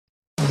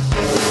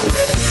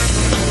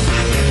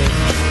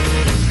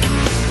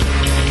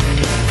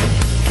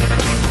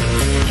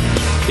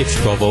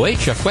1208,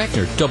 Jeff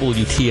Wagner,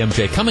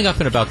 WTMJ. Coming up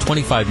in about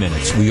 25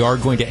 minutes, we are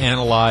going to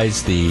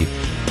analyze the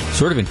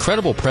sort of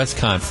incredible press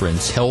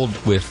conference held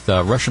with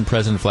Russian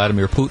President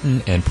Vladimir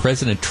Putin and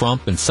President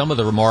Trump, and some of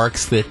the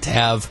remarks that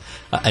have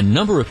a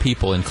number of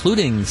people,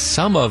 including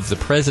some of the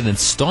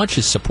president's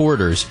staunchest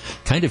supporters,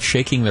 kind of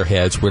shaking their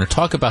heads. We're going to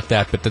talk about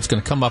that, but that's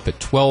going to come up at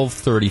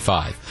 12:35.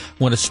 I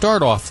want to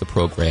start off the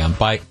program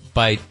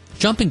by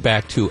jumping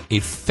back to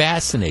a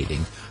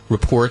fascinating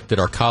report that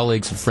our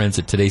colleagues and friends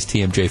at today's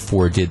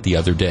TMJ4 did the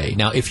other day.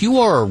 Now, if you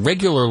are a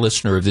regular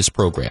listener of this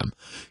program,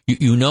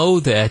 you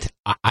know that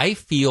I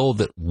feel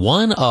that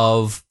one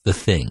of the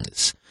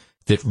things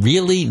that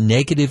really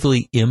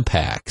negatively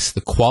impacts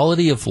the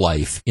quality of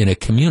life in a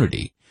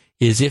community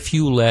is if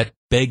you let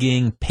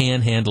begging,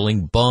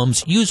 panhandling,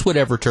 bums, use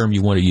whatever term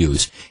you want to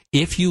use,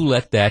 if you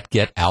let that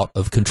get out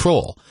of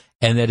control.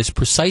 And that is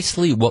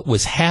precisely what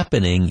was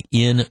happening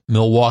in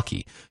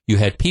Milwaukee. You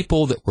had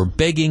people that were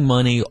begging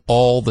money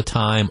all the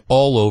time,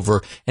 all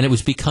over, and it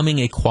was becoming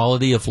a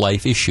quality of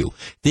life issue.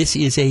 This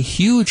is a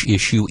huge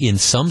issue in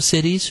some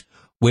cities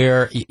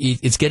where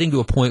it's getting to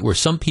a point where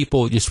some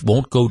people just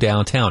won't go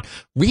downtown.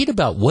 Read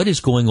about what is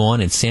going on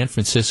in San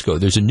Francisco.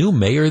 There's a new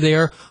mayor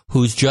there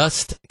who's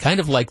just kind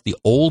of like the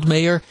old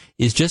mayor,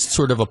 is just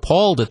sort of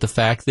appalled at the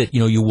fact that,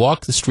 you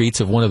walk the streets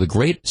of one of the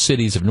great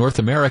cities of North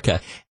America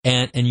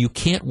and you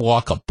can't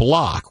walk a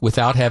block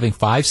without having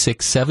 5,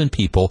 6, 7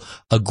 people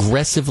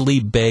aggressively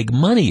beg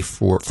money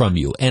from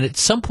you. And at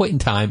some point in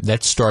time,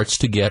 that starts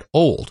to get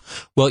old.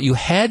 Well, you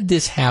had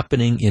this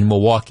happening in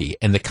Milwaukee,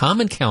 and the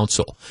Common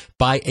Council,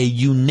 by a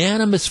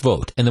unanimous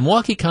vote, and the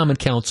Milwaukee Common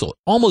Council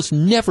almost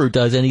never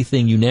does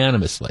anything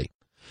unanimously,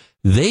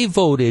 they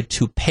voted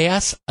to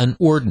pass an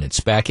ordinance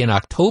back in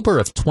October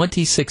of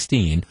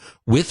 2016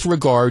 with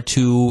regard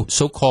to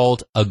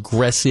so-called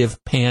aggressive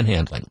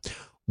panhandling.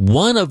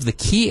 One of the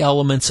key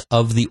elements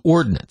of the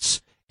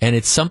ordinance, and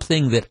it's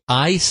something that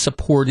I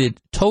supported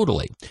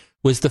totally,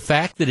 was the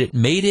fact that it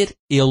made it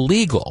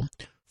illegal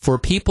for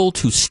people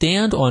to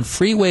stand on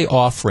freeway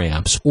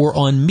off-ramps or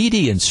on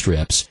median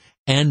strips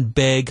and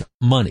beg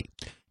money.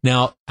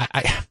 Now,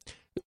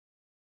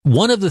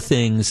 one of the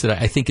things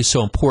that I think is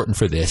so important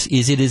for this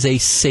is it is a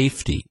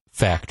safety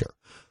factor.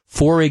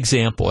 For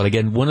example, and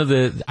again,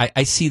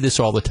 I see this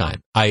all the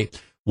time.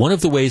 One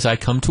of the ways I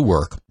come to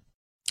work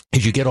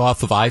is you get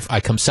off of I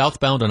come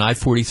southbound on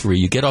I-43,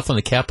 you get off on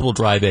the Capitol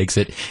Drive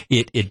exit,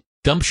 it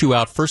dumps you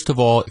out, first of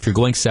all, if you're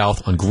going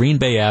south on Green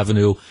Bay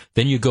Avenue,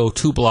 then you go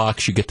 2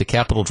 blocks, you get to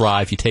Capitol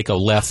Drive, you take a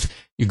left,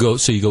 you go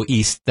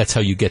east, that's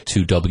how you get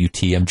to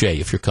WTMJ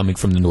if you're coming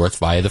from the north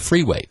via the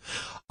freeway.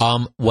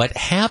 What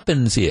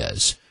happens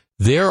is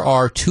there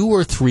are 2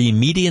 or 3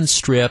 median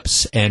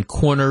strips and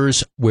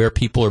corners where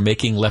people are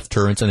making left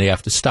turns and they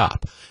have to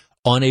stop.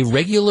 On a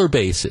regular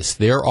basis,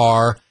 there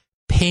are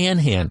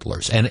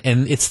panhandlers, and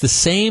it's the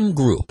same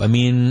group. I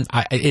mean,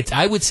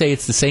 I would say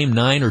it's the same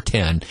 9 or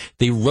 10.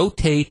 They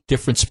rotate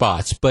different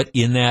spots, but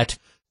in that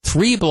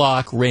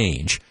 3-block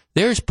range,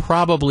 there's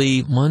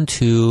probably 1,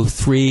 2,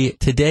 3.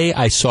 Today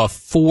I saw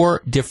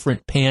 4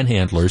 different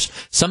panhandlers.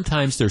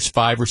 Sometimes there's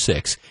 5 or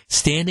 6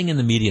 standing in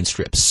the median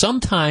strip.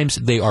 Sometimes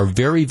they are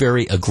very,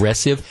 very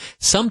aggressive.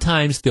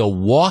 Sometimes they'll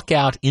walk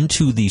out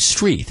into the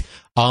street,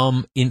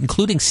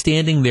 including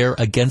standing there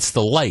against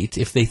the light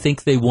if they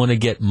think they want to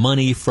get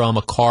money from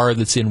a car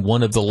that's in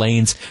one of the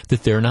lanes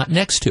that they're not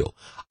next to.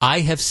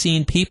 I have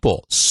seen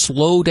people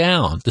slow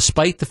down,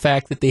 despite the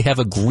fact that they have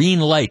a green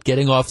light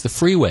getting off the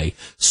freeway,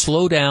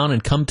 slow down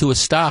and come to a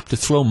stop to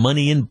throw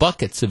money in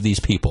buckets of these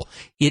people.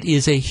 It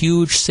is a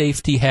huge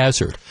safety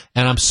hazard.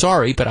 And I'm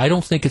sorry, but I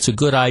don't think it's a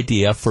good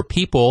idea for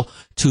people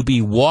to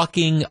be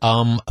walking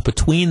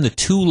between the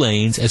 2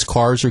 lanes as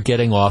cars are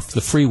getting off the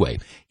freeway.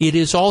 It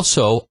is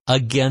also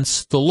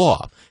against the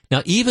law.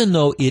 Now, even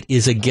though it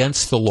is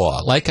against the law,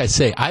 like I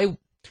say,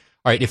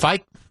 if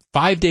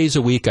 5 days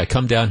a week I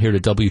come down here to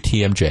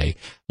WTMJ,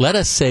 let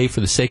us say,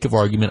 for the sake of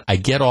argument, I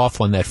get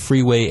off on that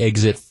freeway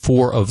exit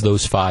 4 of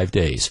those 5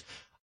 days.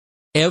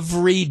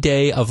 Every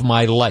day of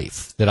my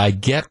life that I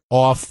get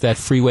off that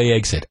freeway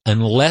exit,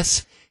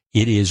 unless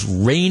it is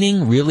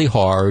raining really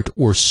hard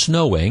or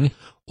snowing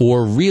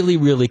or really,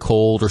 really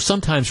cold or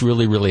sometimes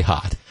really, really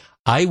hot,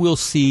 I will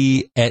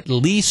see at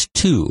least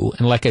 2,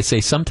 and like I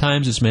say,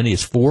 sometimes as many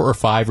as 4 or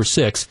 5 or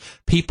 6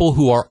 people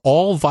who are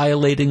all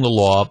violating the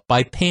law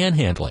by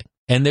panhandling.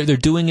 And they're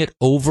doing it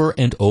over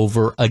and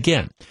over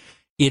again.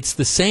 It's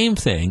the same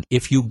thing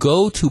if you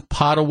go to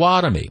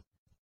Potawatomi.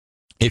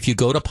 If you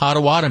go to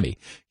Potawatomi,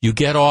 you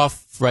get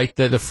off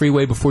the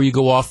freeway before you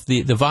go off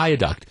the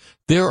viaduct.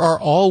 There are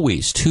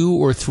always 2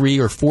 or 3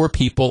 or 4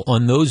 people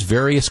on those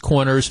various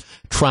corners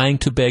trying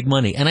to beg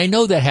money. And I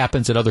know that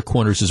happens at other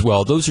corners as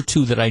well. Those are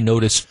 2 that I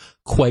notice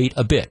quite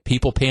a bit,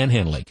 people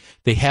panhandling.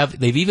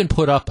 They've even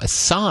put up a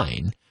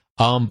sign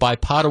by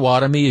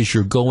Potawatomi as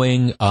you're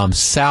going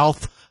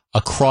south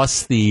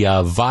across the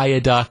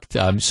viaduct,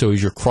 so as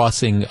you're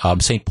crossing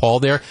St. Paul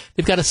there,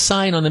 they've got a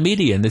sign on the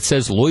median that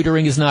says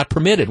loitering is not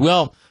permitted.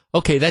 Well,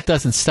 Okay, that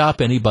doesn't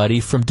stop anybody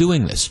from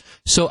doing this.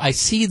 So I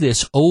see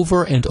this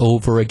over and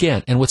over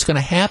again. And what's going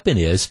to happen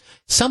is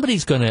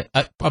somebody's going to,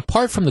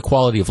 apart from the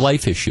quality of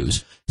life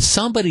issues,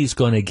 somebody's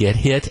going to get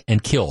hit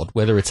and killed,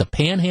 whether it's a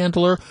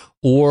panhandler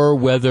or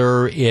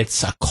whether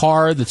it's a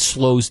car that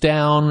slows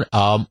down,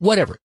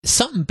 whatever.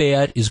 Something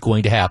bad is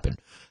going to happen.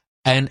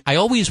 And I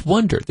always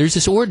wonder, there's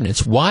this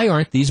ordinance, why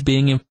aren't these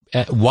being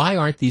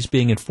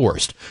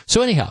enforced?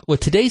 So anyhow, what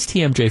today's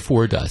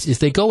TMJ4 does is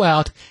they go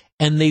out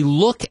and they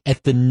look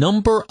at the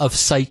number of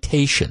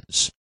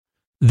citations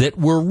that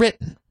were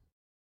written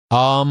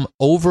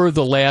over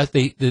the last.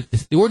 The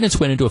ordinance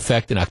went into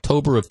effect in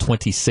October of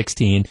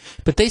 2016,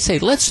 but they say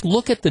let's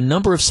look at the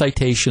number of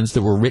citations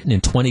that were written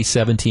in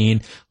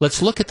 2017.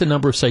 Let's look at the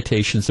number of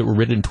citations that were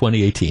written in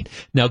 2018.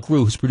 Now,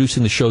 Gru, who's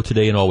producing the show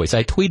today and always,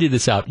 I tweeted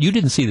this out. You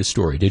didn't see the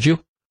story, did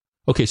you?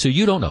 Okay, so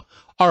you don't know.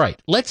 All right,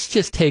 let's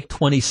just take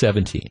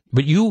 2017.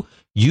 But you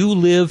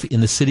live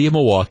in the city of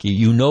Milwaukee.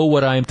 You know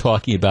what I am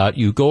talking about.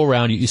 You go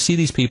around, you see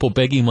these people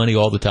begging money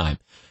all the time.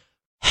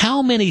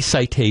 How many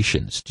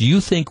citations do you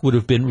think would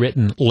have been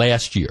written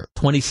last year,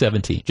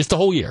 2017, just the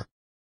whole year?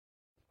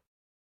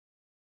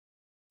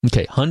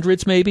 Okay,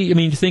 hundreds maybe? I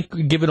mean, you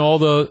think given all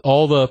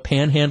the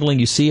panhandling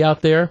you see out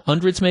there,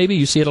 hundreds maybe?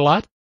 You see it a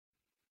lot?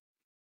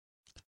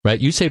 Right?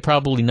 You say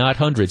probably not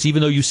hundreds,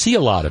 even though you see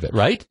a lot of it,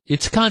 right?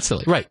 It's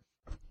constantly, right.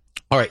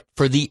 All right,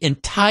 for the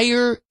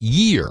entire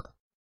year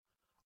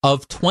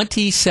of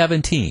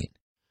 2017,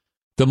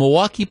 the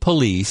Milwaukee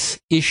police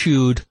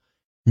issued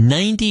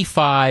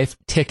 95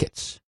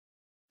 tickets.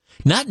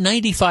 Not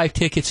 95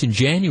 tickets in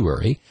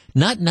January,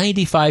 not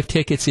 95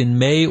 tickets in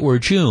May or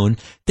June.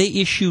 They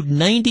issued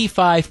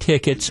 95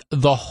 tickets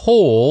the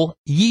whole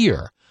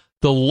year.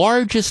 The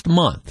largest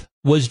month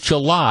was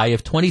July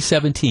of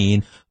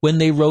 2017 when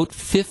they wrote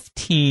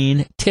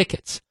 15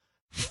 tickets.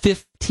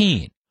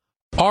 15.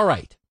 All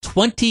right.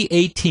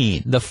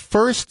 2018, the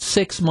first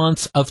 6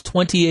 months of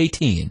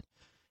 2018,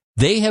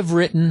 they have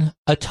written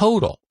a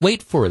total,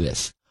 wait for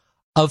this,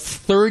 of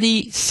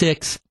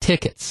 36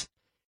 tickets.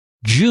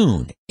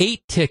 June,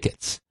 8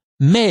 tickets.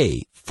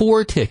 May,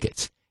 4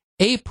 tickets.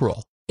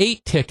 April,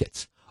 8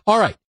 tickets. All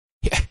right,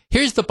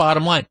 here's the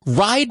bottom line.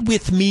 Ride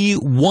with me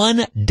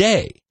one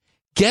day.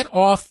 Get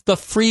off the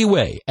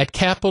freeway at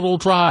Capitol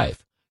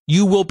Drive.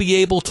 You will be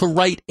able to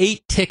write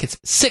 8 tickets,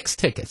 6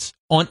 tickets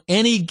on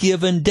any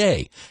given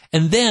day.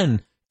 And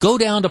then go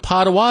down to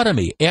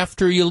Potawatomi.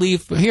 After you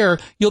leave here,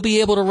 you'll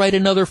be able to write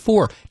another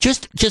 4.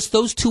 Just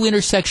those 2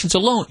 intersections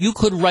alone, you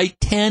could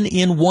write 10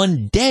 in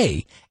one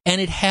day.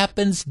 And it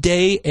happens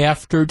day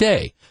after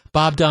day.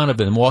 Bob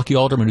Donovan, the Milwaukee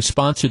alderman who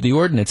sponsored the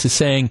ordinance, is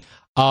saying,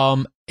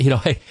 hey,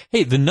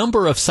 the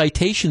number of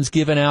citations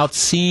given out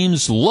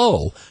seems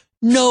low.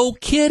 No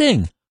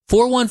kidding.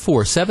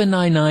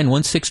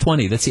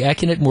 414-799-1620. That's the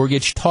Acunet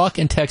Mortgage talk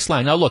and text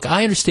line. Now, look,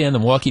 I understand the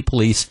Milwaukee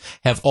police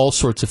have all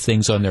sorts of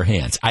things on their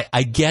hands.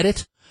 I get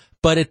it.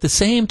 But at the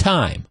same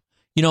time,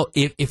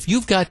 if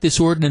you've got this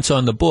ordinance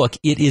on the book,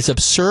 it is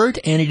absurd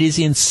and it is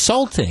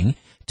insulting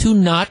to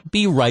not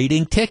be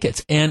writing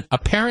tickets. And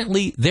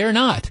apparently they're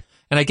not.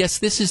 And I guess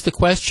this is the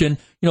question,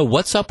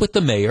 what's up with the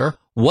mayor?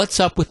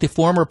 What's up with the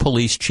former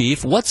police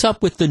chief? What's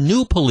up with the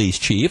new police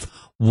chief?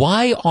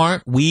 Why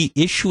aren't we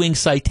issuing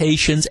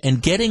citations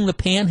and getting the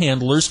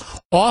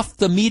panhandlers off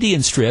the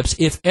median strips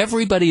if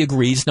everybody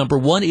agrees, number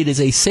one, it is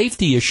a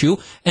safety issue,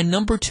 and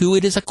number two,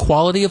 it is a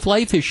quality of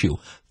life issue?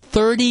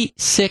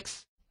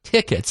 36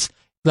 tickets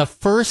the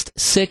first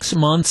 6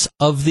 months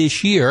of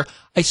this year.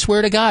 I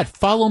swear to God,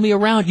 follow me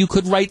around. You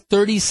could write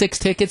 36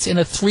 tickets in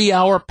a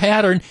 3-hour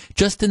pattern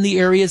just in the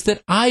areas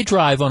that I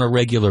drive on a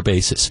regular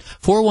basis.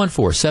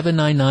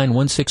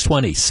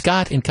 414-799-1620.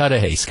 Scott in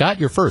Cudahy.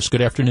 Scott, you're first.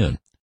 Good afternoon.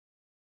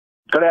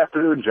 Good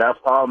afternoon, Jeff.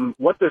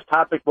 What this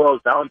topic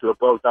boils down to, is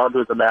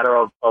a matter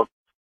of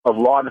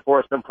law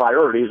enforcement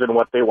priorities and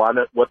what they want,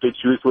 what they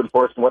choose to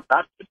enforce and what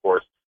not to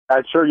enforce.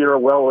 I'm sure you're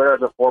well aware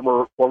as a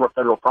former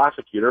federal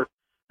prosecutor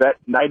that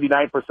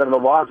 99% of the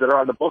laws that are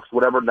on the books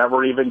would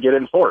never even get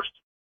enforced.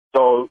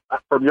 So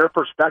from your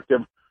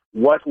perspective,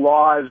 what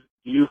laws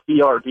do you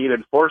feel are being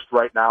enforced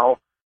right now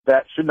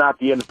that should not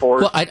be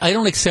enforced? Well, I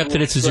don't accept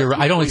that it's a zero.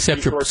 I don't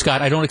accept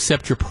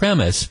your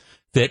premise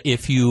that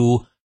if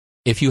you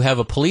have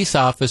a police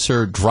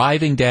officer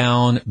driving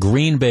down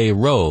Green Bay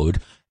Road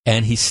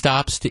and he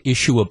stops to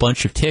issue a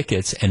bunch of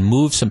tickets and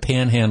move some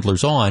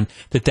panhandlers on,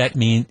 that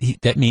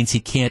means he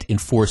can't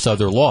enforce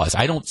other laws.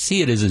 I don't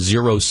see it as a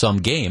zero-sum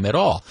game at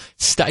all.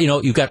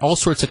 You've got all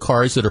sorts of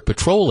cars that are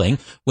patrolling.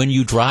 When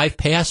you drive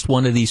past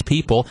one of these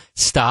people,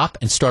 stop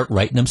and start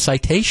writing them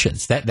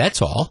citations.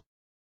 That's all.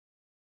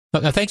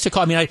 Now, thanks for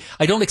calling. I mean,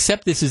 I don't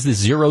accept this as the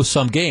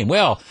zero-sum game.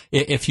 Well,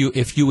 if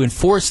you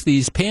enforce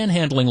these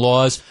panhandling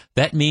laws,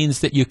 that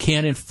means that you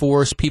can't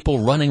enforce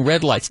people running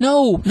red lights.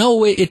 No,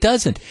 it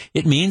doesn't.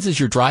 It means as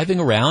you're driving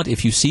around,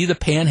 if you see the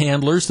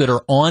panhandlers that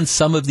are on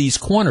some of these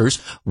corners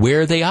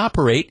where they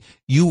operate,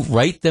 you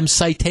write them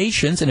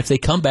citations, and if they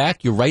come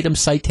back, you write them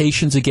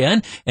citations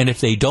again, and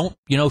if they don't,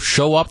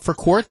 show up for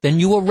court, then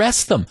you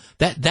arrest them.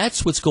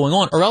 That's what's going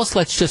on, or else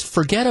let's just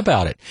forget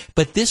about it.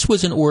 But this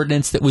was an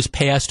ordinance that was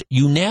passed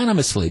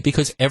unanimously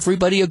because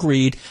everybody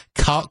agreed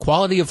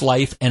quality of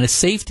life and a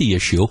safety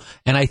issue,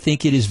 and I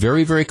think it is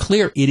very, very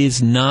clear it is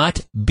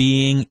not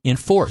being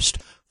enforced.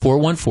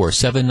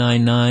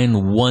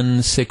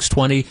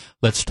 414-799-1620.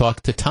 Let's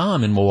talk to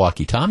Tom in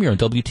Milwaukee. Tom, you're on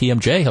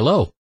WTMJ.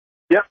 Hello.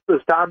 Yep, this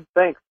is Tom.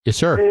 Thanks. Yes,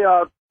 sir. Hey,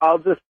 I'll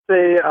just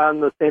say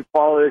on the St.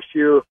 Paul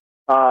issue,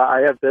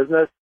 I have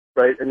business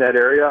right in that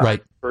area.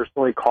 Right. I've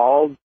personally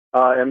called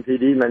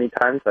MPD many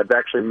times. I've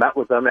actually met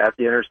with them at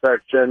the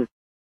intersection.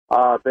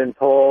 Been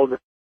told,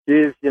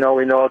 geez, we know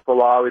it's a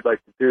law. We'd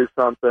like to do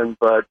something,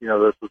 but,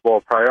 this is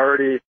low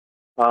priority.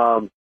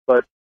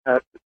 But I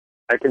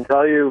can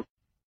tell you,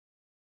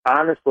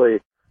 honestly,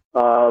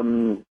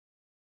 the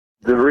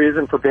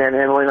reason for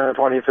panhandling on the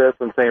 25th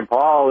in St.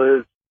 Paul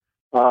is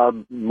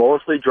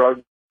mostly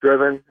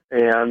drug-driven,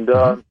 and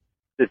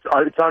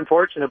it's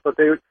unfortunate, but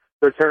they're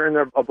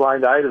turning a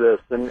blind eye to this,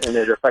 and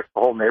it affects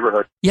the whole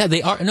neighborhood. Yeah,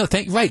 they are. No,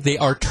 right. They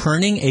are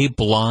turning a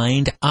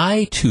blind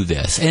eye to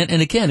this,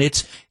 and again,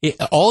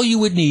 all you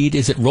would need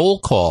is at roll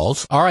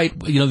calls. All right,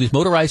 these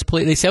motorized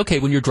police. They say, okay,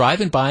 when you're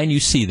driving by and you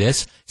see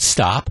this,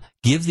 stop.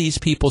 Give these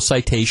people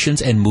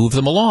citations and move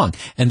them along.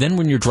 And then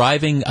when you're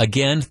driving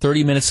again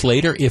 30 minutes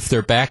later, if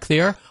they're back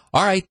there,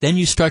 all right, then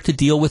you start to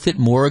deal with it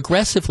more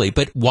aggressively.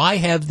 But why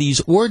have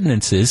these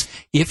ordinances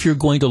if you're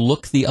going to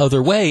look the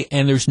other way?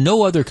 And there's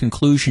no other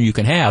conclusion you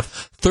can have.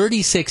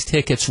 36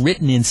 tickets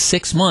written in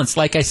 6 months.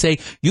 Like I say,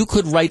 you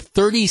could write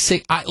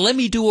 36. Let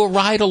me do a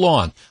ride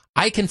along.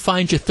 I can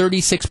find you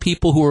 36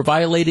 people who are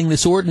violating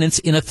this ordinance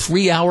in a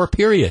 3-hour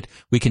period.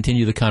 We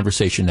continue the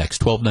conversation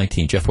next.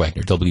 1219, Jeff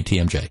Wagner,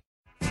 WTMJ.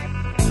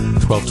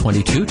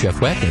 1222, Jeff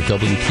Wagner,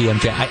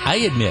 WTMJ. I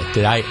admit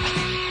that I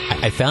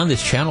found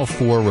this Channel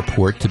 4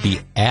 report to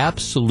be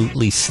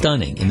absolutely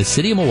stunning. In the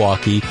city of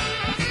Milwaukee,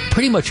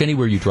 pretty much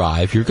anywhere you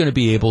drive, you're going to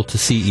be able to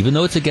see, even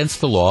though it's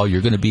against the law,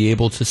 you're going to be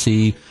able to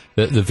see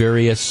the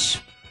various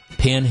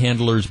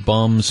panhandlers,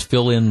 bums,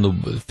 fill in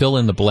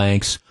the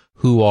blanks,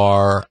 who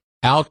are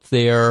out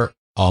there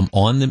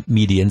on the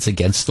medians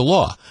against the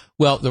law.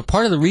 Well,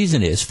 part of the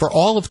reason is, for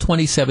all of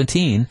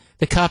 2017,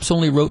 the cops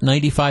only wrote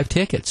 95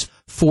 tickets.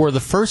 For the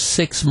first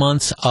 6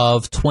 months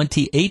of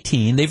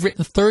 2018, they've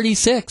written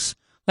 36.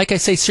 Like I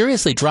say,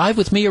 seriously, drive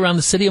with me around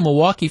the city of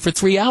Milwaukee for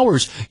 3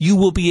 hours. You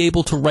will be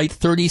able to write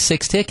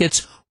 36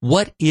 tickets.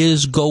 What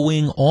is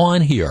going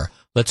on here?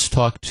 Let's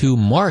talk to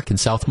Mark in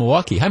South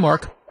Milwaukee. Hi,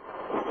 Mark.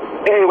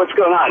 Hey, what's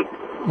going on?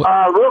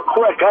 Real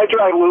quick, I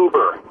drive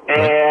Uber,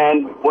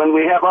 and when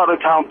we have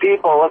out-of-town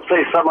people, let's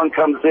say someone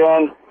comes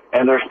in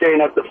and they're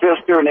staying at the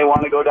Pfister and they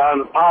want to go down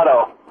to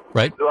Pato.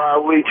 Right.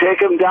 We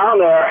take them down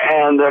there,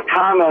 and the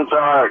comments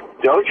are,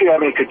 don't you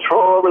have any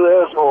control over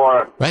this?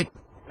 Or, right.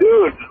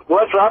 Dude,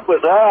 what's up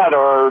with that?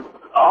 Or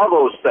all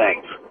those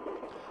things.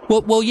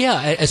 Well,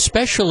 yeah,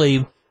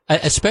 especially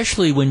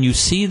when you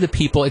see the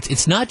people.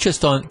 It's not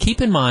just on.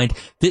 Keep in mind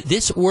that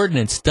this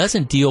ordinance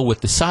doesn't deal with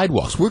the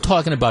sidewalks. We're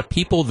talking about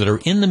people that are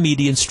in the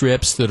median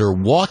strips, that are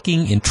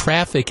walking in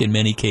traffic in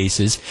many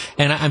cases.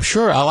 And I'm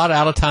sure a lot of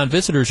out-of-town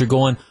visitors are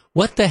going,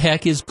 what the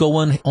heck is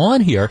going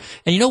on here?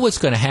 And you know what's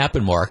going to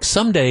happen, Mark?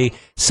 Someday,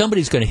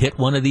 somebody's going to hit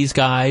one of these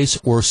guys,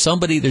 or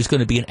there's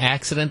going to be an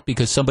accident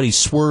because somebody's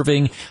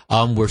swerving,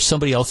 where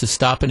somebody else is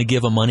stopping to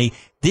give them money.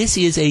 This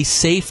is a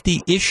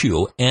safety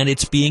issue, and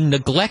it's being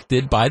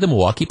neglected by the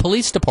Milwaukee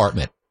Police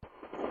Department.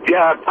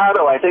 Yeah,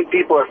 Pato, I think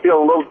people are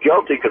feeling a little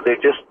guilty because they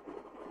just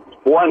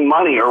won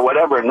money or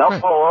whatever, and they'll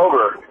pull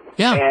over.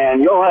 Yeah.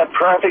 And you'll have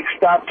traffic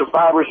stopped to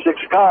 5 or 6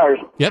 cars.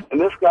 Yep.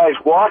 And this guy's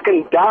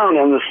walking down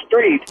in the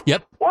street.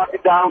 Yep. Walking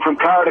down from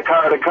car to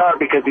car to car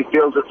because he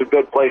feels it's a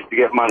good place to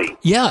get money.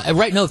 Yeah,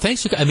 right. No,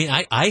 thanks. I mean,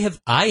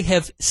 I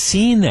have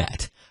seen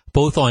that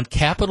both on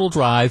Capitol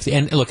Drive,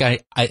 and look, and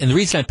the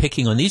reason I'm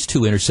picking on these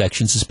two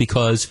intersections is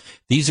because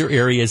these are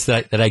areas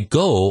that I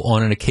go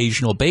on an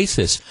occasional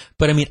basis.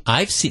 But I mean,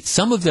 I've seen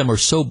some of them are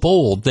so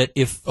bold that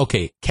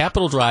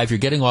Capitol Drive, you're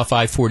getting off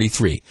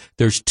I-43.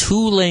 There's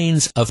 2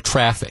 lanes of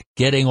traffic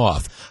getting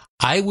off.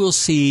 I will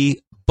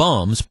see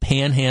bums,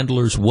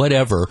 panhandlers,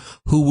 whatever,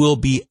 who will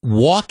be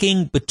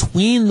walking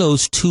between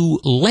those 2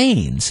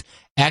 lanes,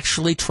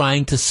 actually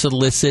trying to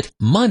solicit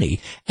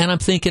money. And I'm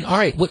thinking, all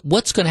right,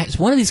 what's going to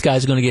happen? One of these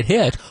guys is going to get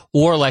hit,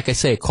 or like I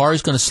say, a car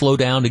is going to slow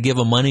down to give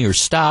them money or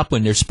stop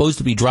when they're supposed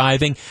to be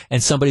driving,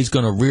 and somebody's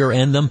going to rear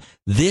end them.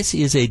 This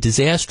is a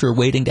disaster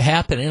waiting to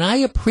happen. And I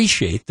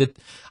appreciate that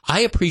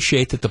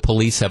the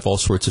police have all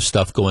sorts of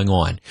stuff going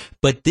on.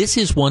 But this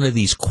is one of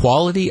these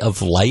quality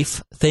of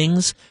life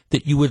things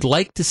that you would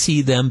like to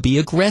see them be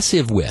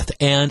aggressive with.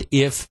 And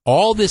if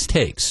all this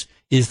takes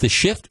is the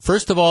shift,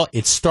 first of all,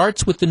 it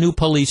starts with the new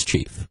police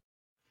chief.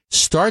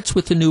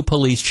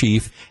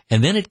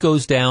 And then it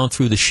goes down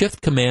through the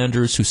shift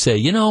commanders who say,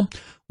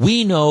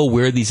 We know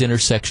where these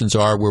intersections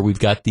are, where we've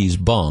got these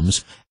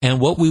bums, and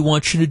what we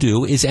want you to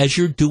do is, as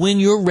you're doing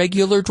your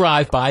regular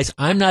drive-bys,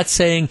 I'm not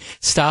saying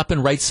stop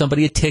and write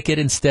somebody a ticket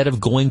instead of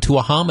going to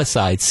a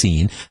homicide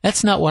scene.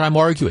 That's not what I'm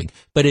arguing.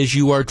 But as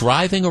you are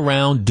driving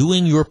around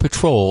doing your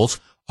patrols,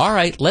 all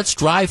right, let's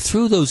drive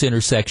through those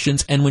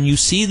intersections, and when you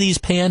see these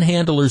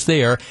panhandlers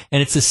there,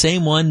 and it's the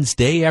same ones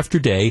day after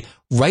day,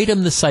 write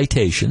them the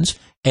citations.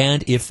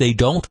 And if they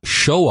don't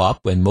show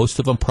up, and most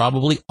of them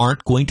probably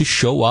aren't going to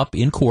show up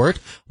in court,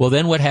 well,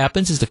 then what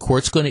happens is the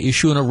court's going to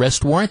issue an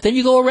arrest warrant, then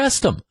you go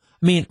arrest them.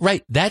 I mean,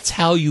 right, that's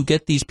how you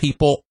get these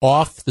people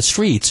off the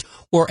streets,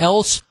 or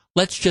else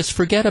let's just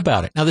forget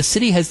about it. Now, the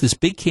city has this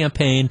big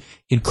campaign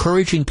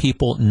encouraging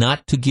people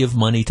not to give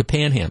money to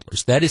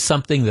panhandlers. That is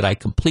something that I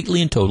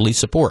completely and totally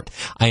support.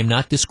 I am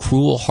not this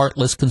cruel,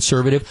 heartless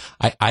conservative.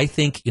 I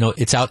think,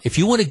 it's out. If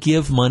you want to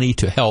give money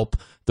to help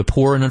the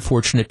poor and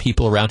unfortunate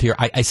people around here,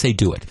 I say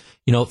do it.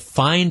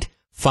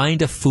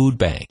 Find a food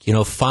bank,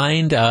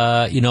 find,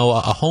 a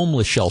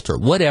homeless shelter,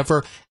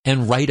 whatever,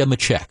 and write them a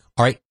check.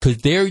 All right. Because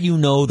there,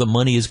 the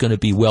money is going to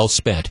be well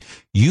spent.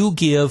 You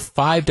give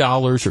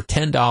 $5 or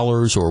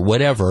 $10 or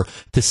whatever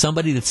to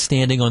somebody that's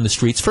standing on the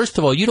streets. First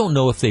of all, you don't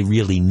know if they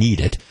really need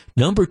it.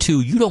 Number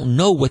two, you don't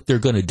know what they're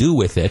going to do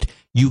with it.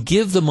 You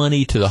give the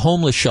money to the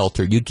homeless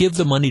shelter. You give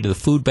the money to the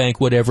food bank,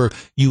 whatever.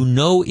 You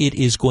know it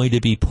is going to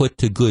be put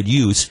to good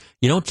use.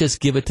 You don't just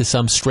give it to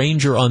some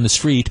stranger on the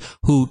street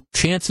who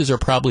chances are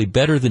probably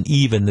better than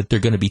even that they're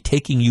going to be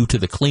taking you to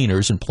the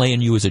cleaners and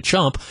playing you as a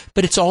chump.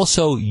 But it's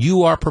also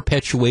you are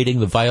perpetuating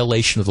the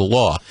violation of the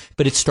law.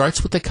 But it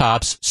starts with the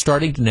cops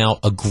starting to now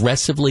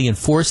aggressively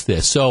enforce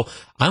this. So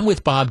I'm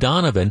with Bob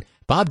Donovan.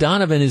 Bob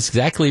Donovan is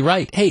exactly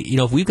right. Hey,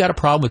 if we've got a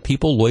problem with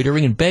people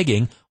loitering and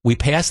begging, we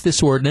pass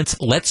this ordinance.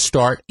 Let's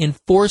start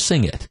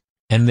enforcing it.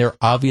 And they're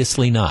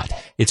obviously not.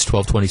 It's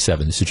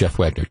 1227. This is Jeff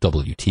Wagner,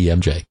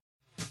 WTMJ.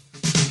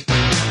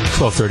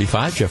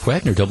 1235, Jeff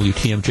Wagner,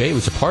 WTMJ. It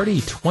was a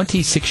party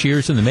 26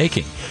 years in the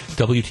making.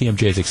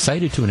 WTMJ is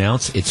excited to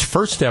announce its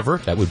first ever,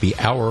 that would be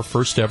our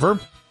first ever,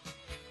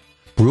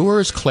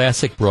 Brewers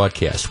Classic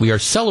broadcast. We are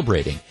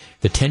celebrating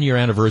the 10-year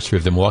anniversary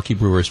of the Milwaukee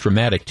Brewers'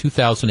 dramatic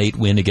 2008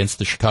 win against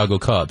the Chicago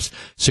Cubs,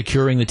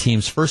 securing the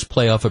team's first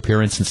playoff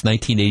appearance since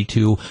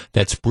 1982.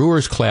 That's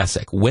Brewers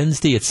Classic,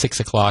 Wednesday at 6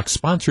 o'clock,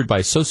 sponsored by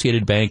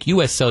Associated Bank,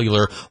 U.S.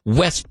 Cellular,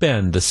 West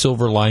Bend, the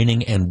Silver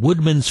Lining, and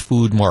Woodman's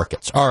Food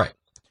Markets. All right.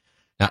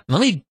 Now,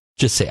 let me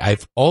just say,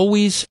 I've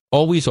always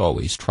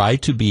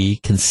tried to be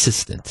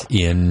consistent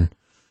in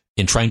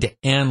trying to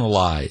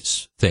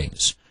analyze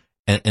things.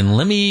 And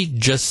let me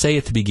just say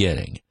at the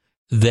beginning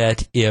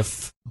that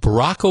if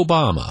Barack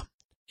Obama,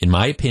 in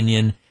my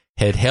opinion,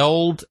 had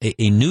held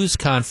a news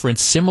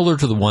conference similar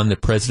to the one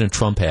that President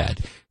Trump had,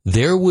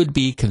 there would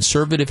be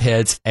conservative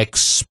heads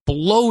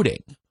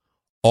exploding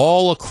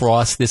all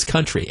across this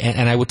country.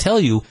 And I will tell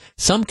you,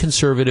 some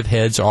conservative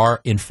heads are,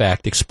 in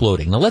fact,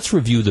 exploding. Now, let's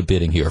review the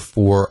bidding here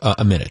for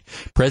a minute.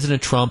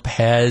 President Trump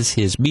has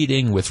his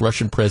meeting with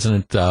Russian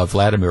President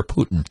Vladimir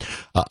Putin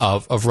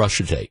of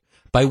Russia today.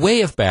 By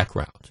way of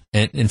background,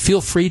 and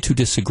feel free to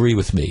disagree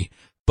with me,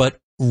 but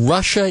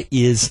Russia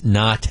is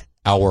not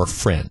our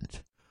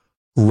friend.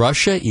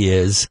 Russia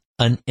is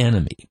an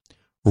enemy.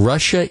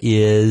 Russia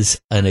is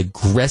an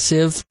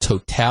aggressive,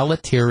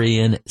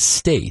 totalitarian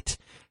state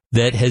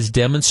that has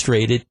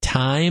demonstrated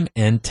time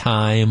and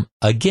time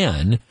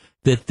again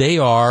that they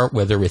are,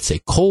 whether it's a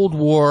Cold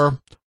War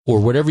or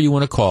whatever you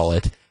want to call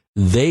it,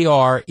 they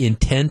are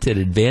intent at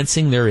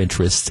advancing their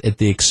interests at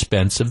the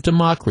expense of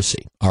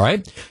democracy. All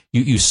right?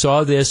 You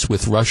saw this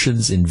with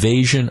Russia's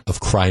invasion of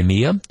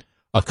Crimea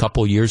a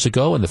couple years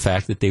ago and the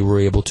fact that they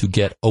were able to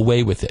get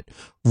away with it.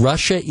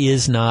 Russia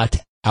is not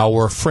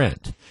our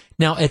friend.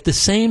 Now, at the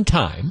same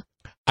time,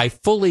 I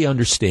fully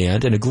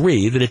understand and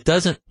agree that it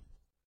doesn't.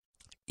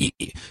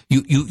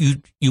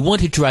 You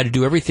want to try to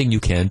do everything you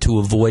can to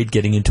avoid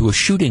getting into a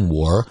shooting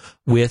war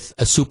with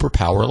a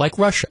superpower like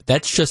Russia.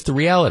 That's just the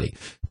reality.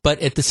 But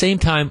at the same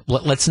time,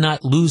 let's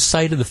not lose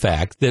sight of the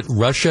fact that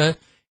Russia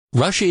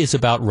is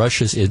about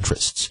Russia's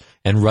interests.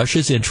 And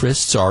Russia's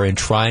interests are in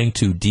trying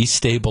to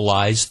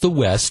destabilize the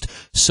West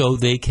so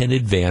they can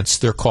advance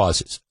their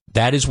causes.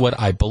 That is what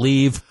I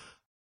believe.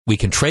 We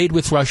can trade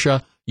with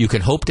Russia. You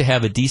can hope to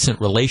have a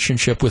decent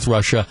relationship with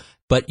Russia,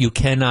 but you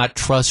cannot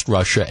trust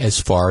Russia as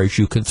far as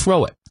you can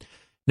throw it.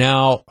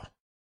 Now,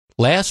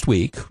 last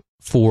week,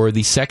 for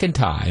the second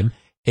time,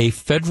 a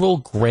federal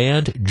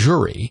grand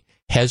jury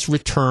has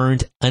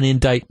returned an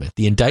indictment.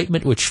 The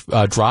indictment, which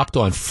dropped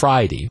on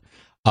Friday,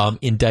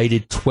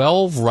 indicted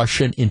 12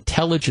 Russian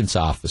intelligence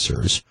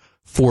officers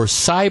for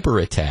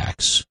cyber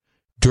attacks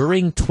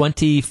during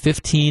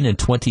 2015 and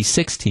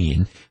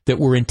 2016 that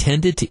were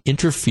intended to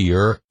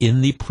interfere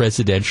in the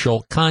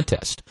presidential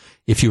contest.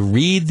 If you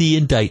read the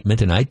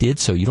indictment, and I did,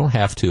 so you don't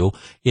have to,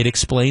 it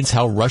explains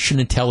how Russian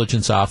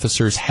intelligence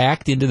officers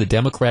hacked into the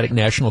Democratic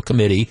National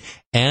Committee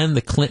and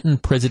the Clinton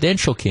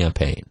presidential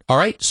campaign. All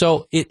right,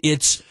 so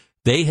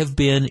they have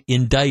been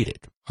indicted.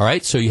 All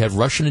right, so you have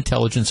Russian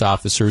intelligence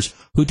officers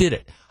who did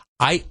it.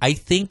 I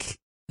think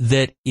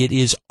that it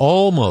is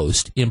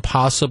almost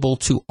impossible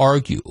to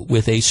argue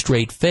with a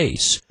straight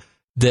face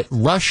that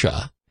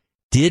Russia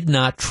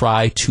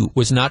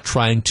was not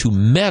trying to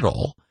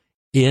meddle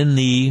in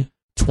the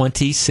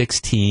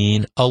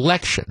 2016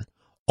 election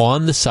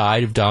on the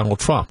side of Donald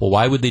Trump. Well,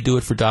 why would they do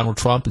it for Donald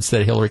Trump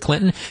instead of Hillary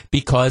Clinton?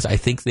 Because I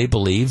think they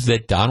believe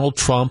that Donald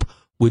Trump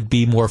would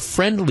be more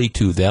friendly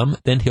to them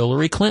than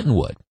Hillary Clinton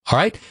would. All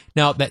right?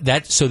 Now,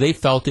 so they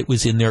felt it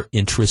was in their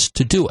interest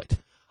to do it.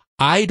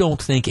 I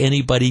don't think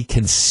anybody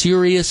can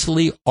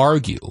seriously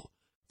argue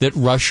that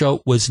Russia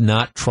was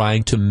not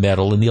trying to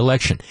meddle in the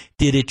election.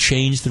 Did it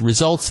change the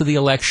results of the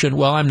election?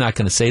 Well, I'm not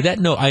going to say that.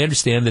 No, I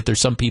understand that there's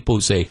some people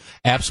who say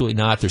absolutely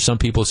not. There's some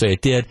people who say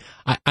it did.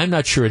 I'm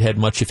not sure it had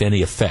much, if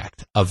any,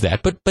 effect of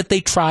that. But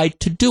they tried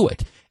to do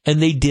it,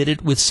 and they did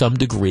it with some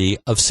degree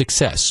of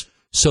success.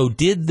 So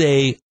did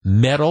they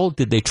meddle?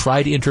 Did they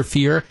try to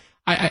interfere?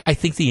 I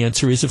think the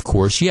answer is, of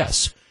course,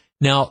 yes.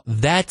 Now,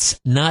 that's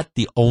not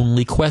the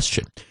only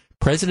question.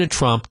 President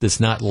Trump does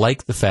not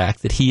like the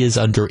fact that he is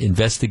under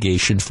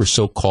investigation for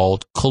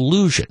so-called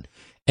collusion.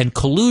 And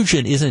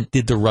collusion isn't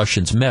did the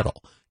Russians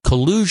meddle.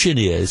 Collusion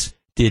is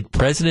did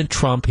President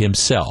Trump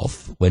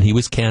himself, when he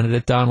was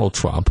candidate Donald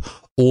Trump,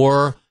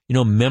 or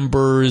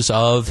members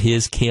of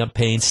his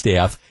campaign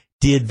staff,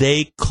 did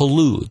they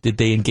collude? Did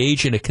they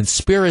engage in a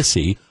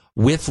conspiracy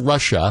with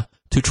Russia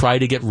to try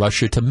to get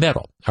Russia to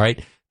meddle? All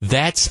right?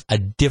 That's a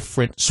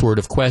different sort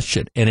of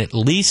question. And at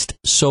least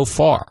so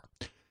far,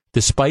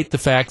 despite the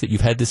fact that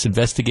you've had this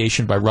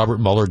investigation by Robert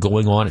Mueller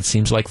going on, it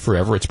seems like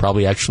forever. It's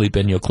probably actually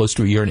been close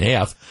to a year and a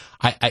half.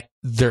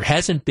 There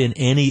hasn't been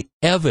any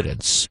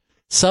evidence,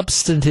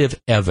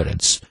 substantive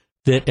evidence,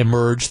 that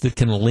emerged that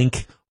can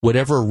link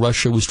whatever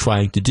Russia was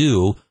trying to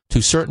do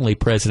to certainly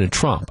President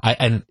Trump.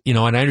 And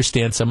I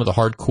understand some of the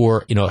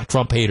hardcore,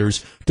 Trump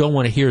haters don't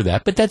want to hear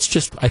that, but that's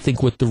just, I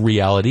think, what the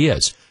reality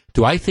is.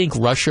 Do I think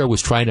Russia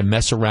was trying to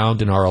mess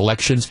around in our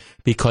elections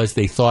because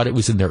they thought it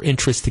was in their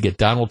interest to get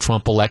Donald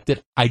Trump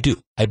elected? I do.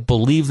 I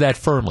believe that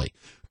firmly.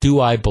 Do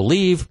I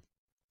believe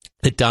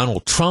that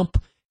Donald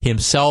Trump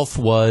himself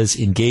was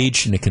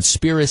engaged in a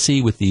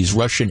conspiracy with these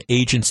Russian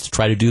agents to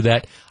try to do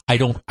that? I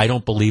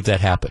don't believe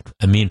that happened.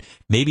 I mean,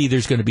 maybe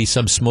there's going to be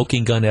some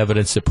smoking gun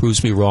evidence that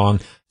proves me wrong.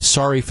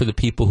 Sorry for the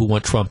people who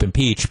want Trump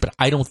impeached, but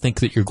I don't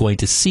think that you're going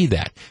to see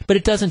that. But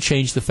it doesn't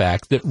change the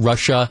fact that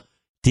Russia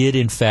did,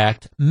 in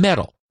fact,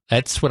 meddle.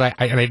 That's what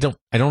I don't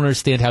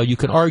understand how you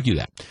can argue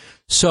that.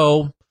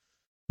 So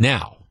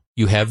now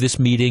you have this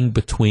meeting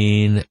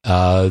between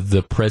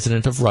the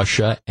president of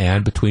Russia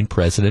and between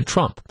President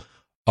Trump.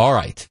 All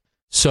right.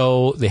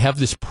 So they have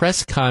this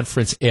press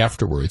conference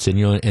afterwards,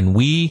 and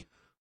we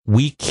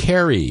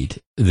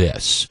carried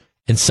this.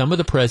 And some of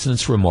the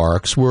president's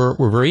remarks were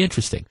very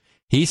interesting.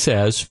 He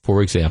says,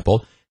 for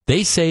example,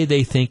 they say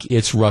they think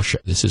it's Russia.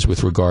 This is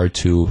with regard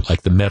to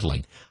the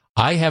meddling.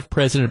 I have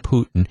President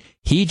Putin.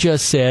 He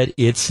just said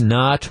it's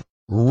not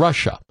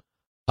Russia.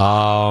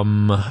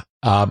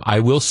 I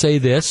will say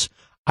this.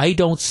 I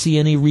don't see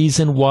any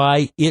reason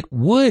why it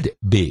would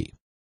be.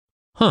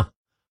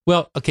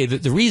 Well, okay,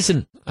 the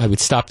reason, I would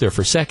stop there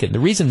for a second.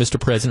 The reason,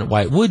 Mr. President,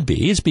 why it would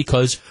be is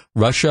because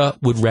Russia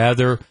would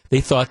rather,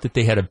 they thought that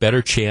they had a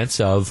better chance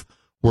of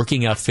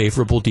working out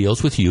favorable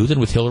deals with you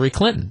than with Hillary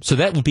Clinton. So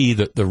that would be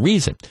the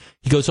reason.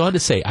 He goes on to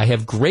say, I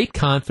have great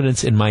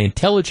confidence in my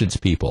intelligence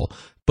people,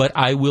 but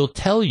I will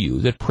tell you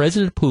that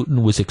President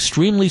Putin was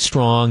extremely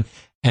strong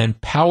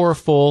and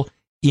powerful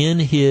in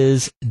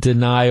his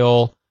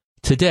denial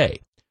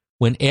today.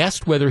 When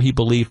asked whether he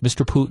believed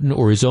Mr. Putin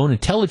or his own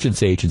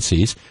intelligence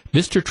agencies,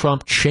 Mr.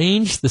 Trump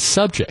changed the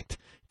subject,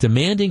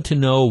 demanding to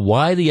know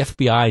why the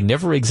FBI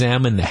never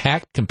examined the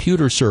hacked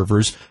computer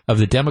servers of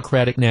the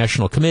Democratic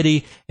National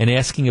Committee and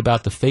asking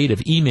about the fate of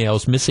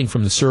emails missing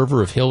from the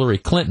server of Hillary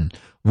Clinton.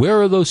 Where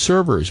are those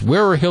servers?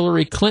 Where are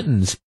Hillary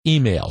Clinton's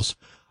emails?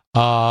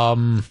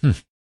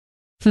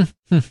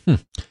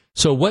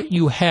 So what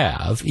you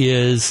have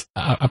is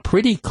a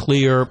pretty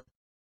clear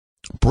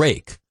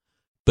break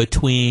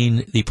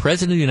between the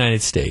President of the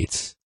United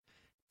States,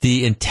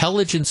 the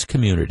intelligence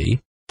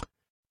community,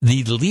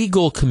 the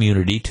legal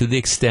community, to the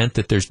extent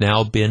that there's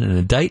now been an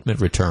indictment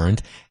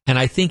returned, and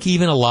I think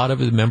even a lot of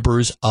the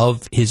members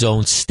of his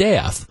own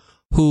staff,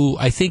 who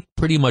I think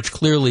pretty much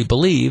clearly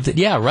believe that,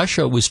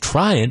 Russia was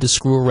trying to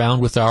screw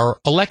around with our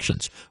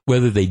elections.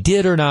 Whether they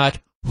did or not,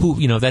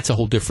 that's a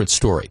whole different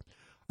story.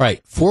 All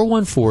right,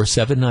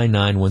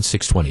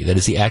 414-799-1620. That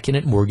is the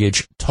Acunet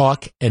Mortgage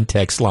talk and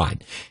text line.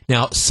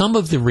 Now, some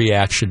of the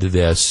reaction to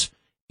this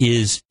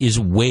is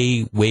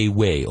way, way,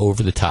 way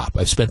over the top.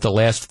 I've spent the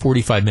last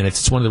 45 minutes.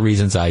 It's one of the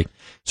reasons I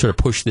sort of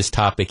pushed this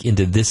topic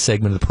into this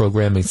segment of the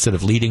program instead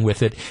of leading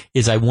with it,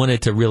 is I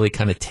wanted to really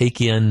kind of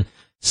take in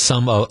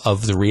some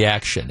of the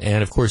reaction.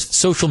 And, of course, the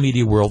social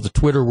media world, the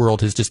Twitter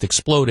world has just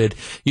exploded.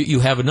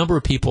 You have a number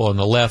of people on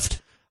the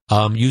left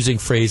using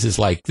phrases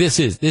like, this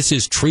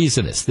is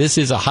treasonous, this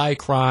is a high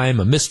crime,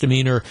 a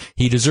misdemeanor,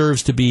 he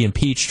deserves to be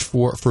impeached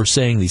for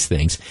saying these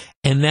things.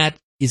 And that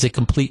is a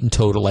complete and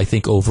total, I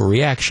think,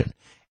 overreaction.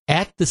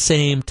 At the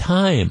same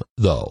time,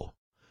 though,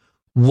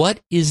 What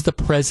is the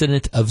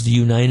President of the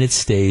United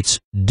States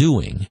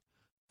doing,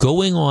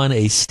 going on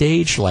a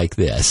stage like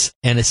this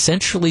and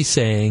essentially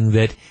saying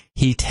that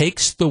he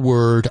takes the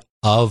word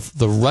of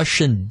the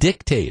Russian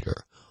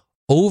dictator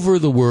over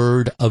the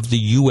word of the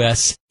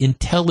U.S.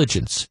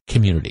 intelligence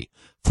community?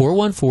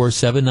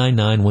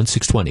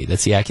 414-799-1620.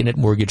 That's the Acunet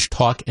Mortgage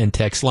talk and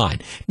text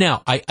line.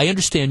 Now, I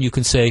understand you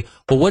can say,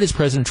 well, what is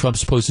President Trump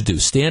supposed to do?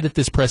 Stand at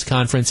this press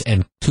conference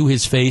and to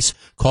his face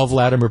call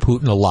Vladimir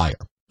Putin a liar.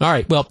 All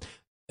right, well,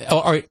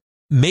 all right,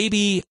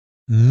 maybe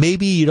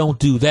you don't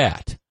do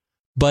that.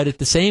 But at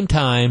the same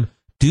time,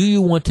 do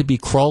you want to be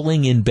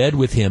crawling in bed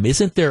with him?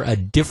 Isn't there a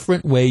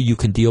different way you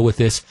can deal with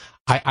this?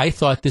 I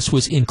thought this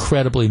was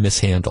incredibly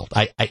mishandled.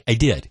 I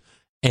did.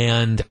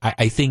 And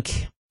I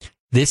think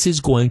this is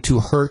going to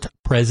hurt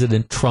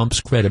President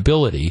Trump's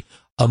credibility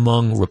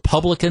among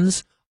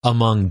Republicans,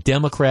 among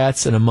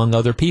Democrats, and among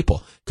other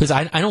people. Because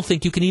I don't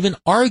think you can even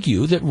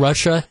argue that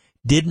Russia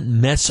didn't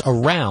mess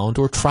around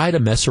or try to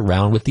mess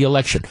around with the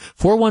election.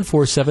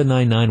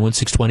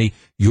 414-799-1620,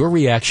 your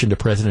reaction to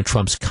President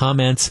Trump's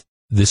comments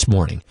this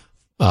morning.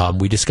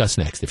 We discuss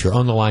next. If you're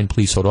on the line,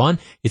 please hold on.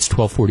 It's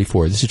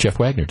 1244. This is Jeff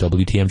Wagner,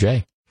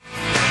 WTMJ.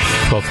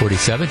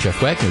 1247,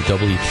 Jeff Wagner,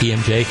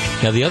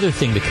 WTMJ. Now, the other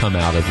thing to come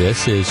out of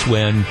this is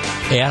when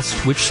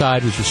asked which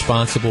side was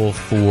responsible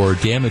for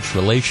damaged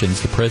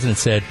relations, the president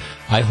said,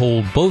 I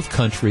hold both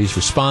countries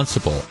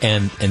responsible.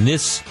 And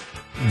this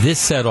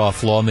set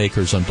off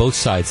lawmakers on both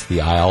sides of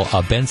the aisle.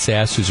 Ben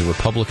Sass, who's a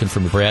Republican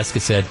from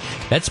Nebraska, said,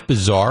 that's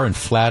bizarre and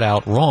flat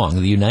out wrong.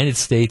 The United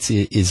States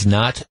is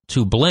not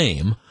to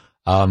blame.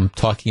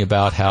 Talking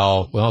about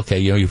how, well, okay,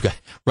 you've got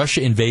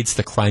Russia invades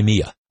the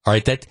Crimea. All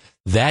right,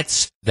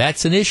 that's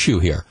an issue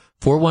here.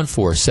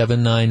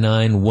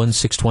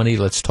 414-799-1620.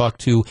 Let's talk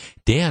to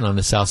Dan on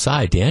the South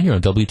Side. Dan, you're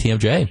on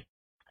WTMJ.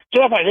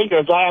 Jeff, I think it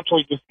was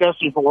absolutely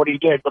disgusting for what he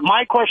did. But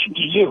my question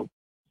to you,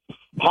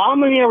 how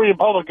many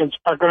Republicans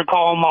are going to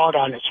call him out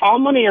on this? How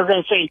many are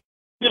going to say,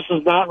 this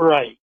is not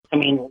right? I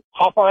mean,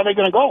 how far are they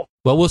going to go?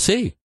 Well, we'll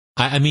see.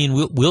 I mean,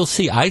 we'll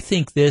see. I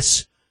think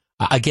this,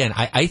 again,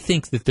 I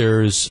think that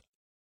there's,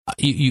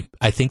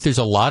 I think there's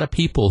a lot of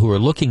people who are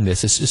looking at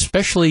this,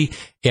 especially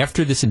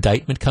after this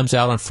indictment comes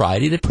out on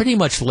Friday, that pretty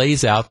much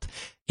lays out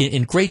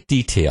in great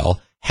detail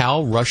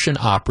how Russian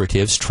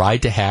operatives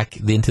tried to hack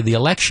into the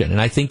election. And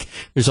I think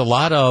there's a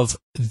lot of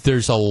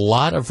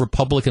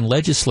Republican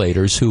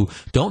legislators who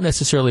don't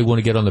necessarily want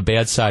to get on the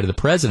bad side of the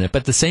president,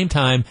 but at the same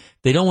time,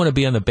 they don't want to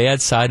be on the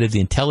bad side of the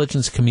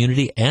intelligence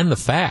community and the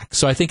facts.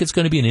 So I think it's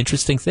going to be an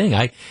interesting thing. Go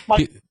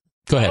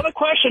ahead. Another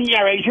question,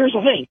 here's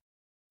the thing.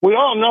 We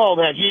all know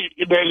that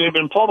they've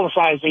been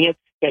publicizing it,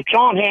 that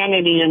Sean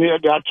Hannity and the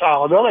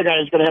other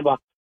guy is going to have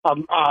a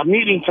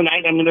meeting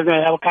tonight. I mean, they're going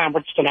to have a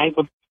conference tonight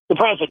with the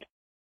president.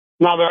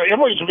 Now,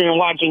 everybody's been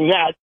watching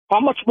that. How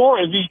much more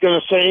is he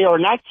going to say or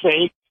not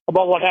say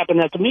about what happened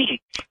at the meeting?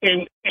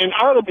 And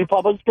are the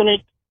Republicans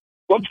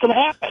what's going to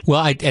happen?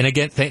 Well,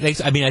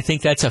 thanks. I mean, I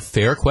think that's a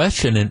fair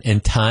question,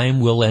 and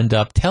time will end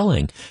up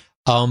telling.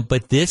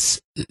 But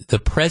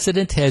the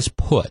president has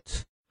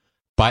put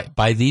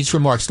by these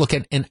remarks. Look,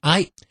 and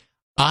I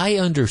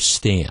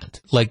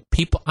understand. Like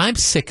people, I'm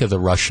sick of the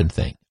Russian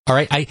thing. All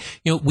right,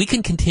 we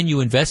can continue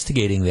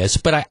investigating this,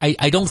 but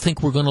I don't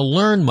think we're going to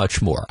learn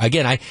much more.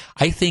 Again, I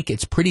think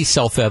it's pretty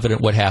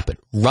self-evident what happened.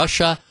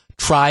 Russia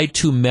tried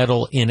to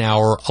meddle in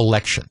our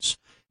elections.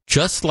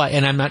 Just like,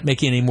 and I'm not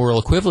making any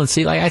moral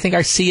equivalency, like I think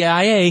our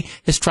CIA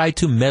has tried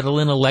to meddle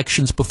in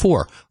elections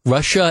before.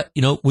 Russia,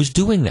 was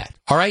doing that.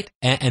 All right,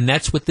 and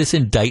that's what this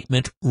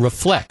indictment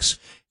reflects.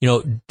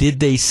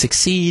 Did they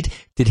succeed?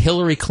 Did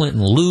Hillary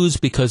Clinton lose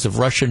because of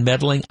Russian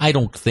meddling? I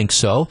don't think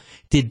so.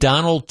 Did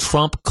Donald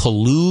Trump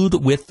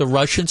collude with the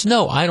Russians?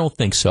 No, I don't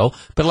think so.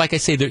 But like I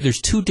say,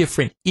 there's two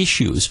different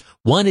issues.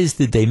 One is,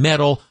 did they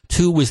meddle?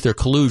 Two was their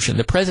collusion.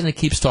 The president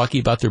keeps talking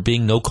about there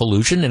being no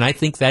collusion, and I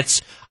think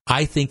that's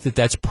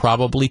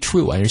probably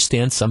true. I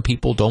understand some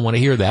people don't want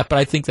to hear that, but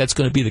I think that's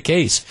going to be the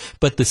case.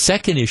 But the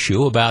second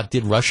issue about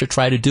did Russia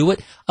try to do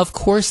it? Of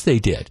course they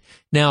did.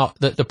 Now,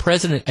 the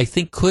president, I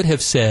think, could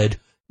have said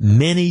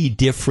many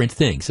different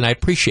things. And I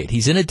appreciate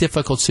he's in a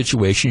difficult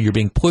situation. You're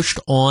being pushed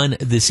on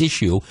this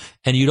issue,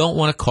 and you don't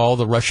want to call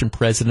the Russian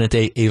president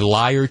a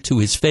liar to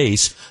his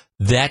face.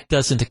 That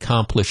doesn't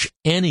accomplish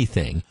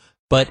anything.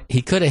 But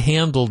he could have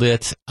handled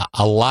it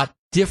a lot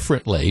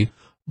differently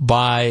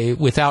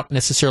without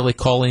necessarily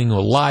calling him a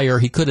liar.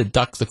 He could have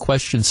ducked the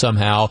question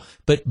somehow,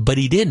 but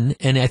he didn't.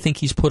 And I think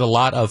he's put a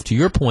lot of, to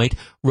your point,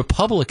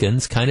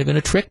 Republicans kind of in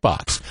a trick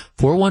box.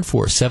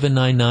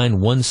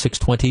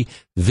 414-799-1620.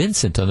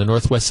 Vincent on the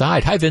Northwest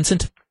Side. Hi,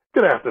 Vincent.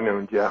 Good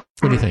afternoon, Jeff.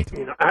 What do you think?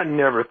 I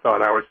never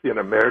thought I would see an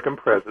American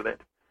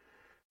president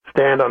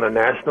stand on a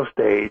national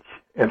stage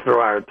and throw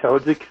our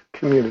intelligence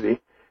community,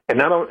 and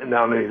not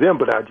only them,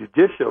 but our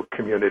judicial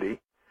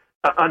community,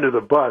 under the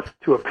bus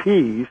to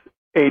appease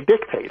a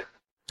dictator.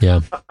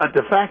 Yeah.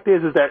 The fact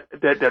is that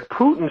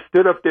Putin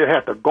stood up there,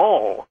 had the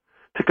gall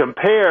to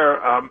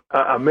compare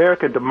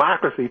American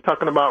democracy,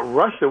 talking about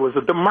Russia was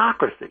a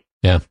democracy.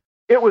 Yeah.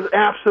 It was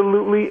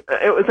absolutely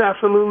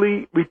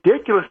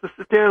ridiculous to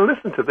sit there and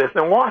listen to this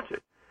and watch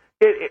it.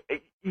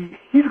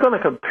 He's going to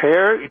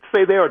compare,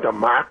 say they're a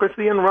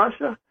democracy in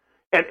Russia,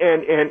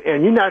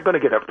 and you're not going to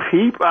get a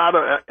peep out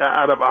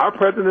of our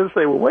president and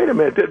say, well, wait a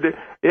minute,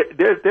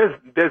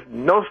 there's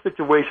no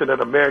situation that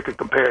America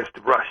compares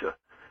to Russia,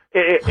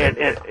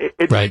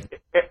 right.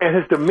 And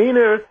his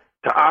demeanor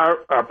to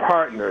our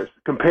partners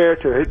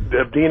compared to his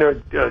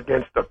demeanor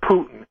against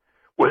Putin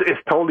is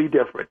totally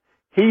different.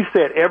 He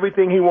said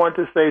everything he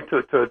wanted to say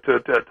to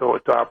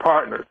our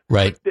partners.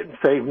 Right. Didn't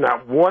say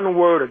not one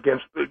word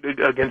against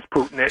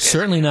Putin.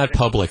 Certainly not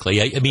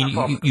publicly. I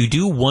mean, you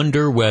do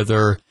wonder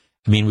whether,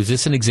 I mean, was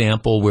this an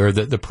example where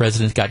the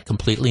president got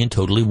completely and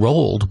totally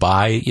rolled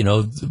by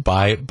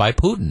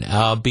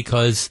Putin?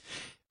 Because,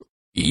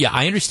 yeah,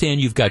 I understand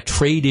you've got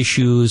trade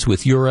issues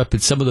with Europe,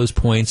 and some of those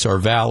points are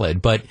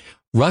valid, but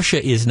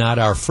Russia is not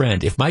our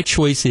friend. If my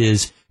choice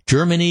is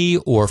Germany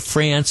or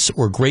France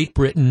or Great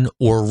Britain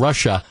or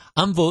Russia,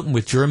 I'm voting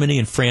with Germany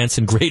and France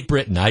and Great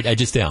Britain. I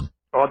just am.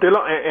 Oh,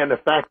 and the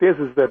fact is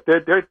that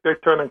they're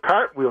turning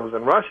cartwheels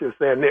in Russia,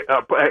 saying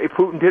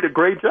Putin did a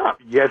great job.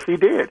 Yes, he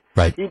did.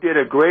 Right. He did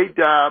a great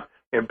job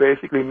in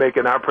basically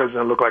making our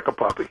president look like a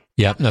puppy.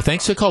 Yeah. No,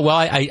 thanks for the call. Well,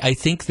 I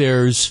think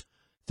there is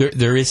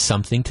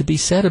something to be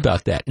said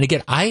about that. And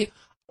again,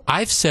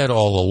 I've said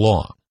all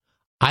along,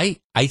 I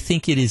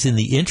think it is in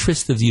the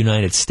interest of the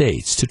United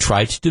States to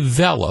try to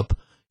develop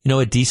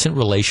a decent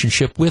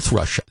relationship with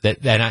Russia.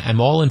 That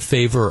I'm all in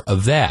favor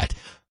of that.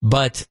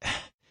 But,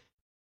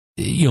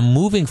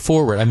 moving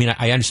forward, I mean,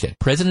 I understand.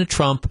 President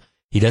Trump,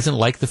 he doesn't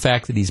like the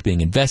fact that he's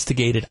being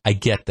investigated. I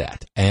get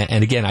that.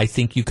 And again, I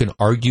think you can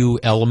argue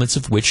elements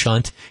of witch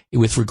hunt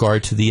with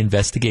regard to the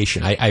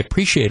investigation. I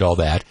appreciate all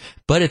that.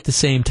 But at the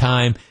same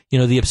time,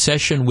 the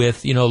obsession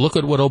with, look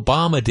at what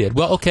Obama did.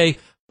 Well, okay.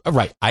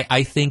 Right.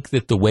 I think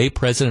that the way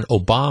President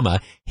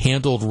Obama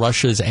handled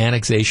Russia's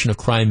annexation of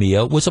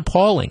Crimea was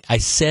appalling. I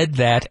said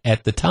that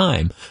at the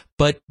time.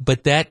 But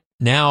that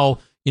now,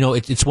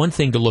 it's one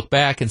thing to look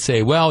back and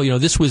say, well,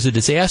 this was a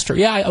disaster.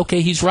 Yeah, okay,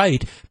 he's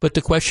right. But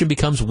the question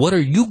becomes, what are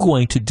you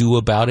going to do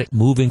about it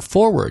moving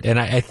forward? And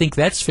I think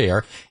that's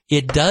fair.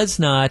 It does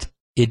not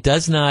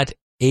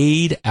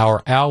aid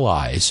our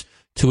allies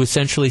to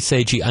essentially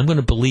say, gee, I'm going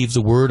to believe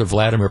the word of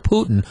Vladimir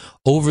Putin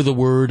over the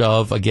word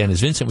of, again, as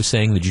Vincent was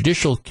saying, the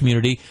judicial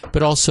community,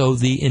 but also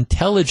the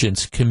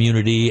intelligence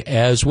community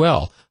as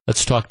well.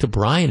 Let's talk to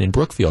Brian in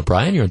Brookfield.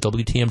 Brian, you're on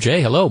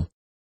WTMJ. Hello.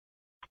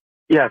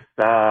 Yes,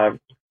 I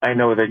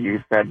know that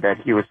you said that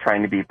he was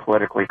trying to be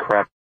politically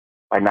correct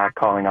by not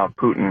calling out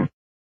Putin,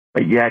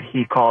 but yet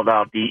he called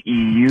out the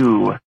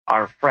EU,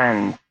 our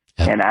friends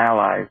and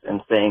allies,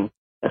 and saying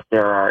that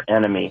they're our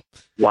enemy.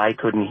 Why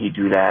couldn't he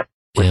do that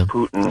with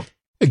Putin?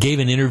 I gave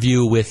an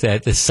interview with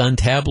the Sun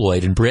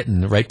tabloid in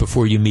Britain right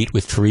before you meet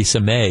with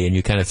Theresa May, and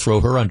you kind of throw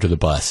her under the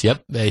bus.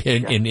 Yep,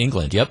 in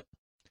England. Yep.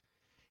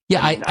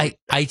 Yeah, I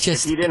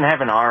just... If he didn't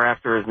have an R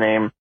after his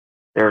name,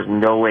 there's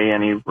no way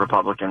any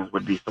Republicans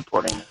would be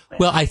supporting this man.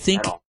 Well, I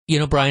think,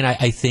 Brian,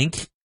 I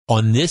think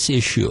on this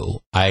issue,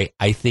 I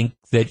think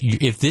that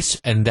if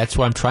this, and that's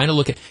why I'm trying to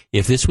look at,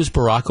 if this was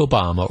Barack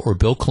Obama or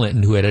Bill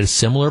Clinton who had a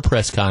similar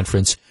press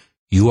conference,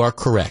 you are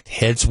correct.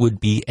 Heads would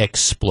be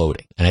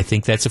exploding. And I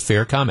think that's a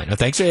fair comment. Now,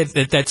 thanks.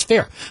 That's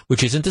fair,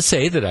 which isn't to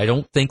say that I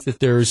don't think that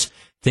there's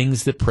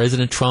things that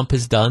President Trump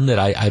has done that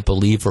I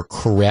believe are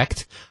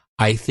correct.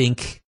 I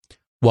think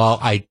while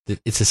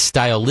it's a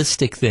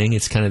stylistic thing,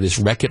 it's kind of this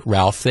Wreck-It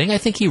Ralph thing, I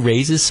think he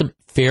raises some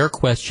fair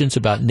questions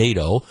about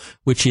NATO,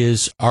 which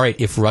is, all right,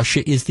 if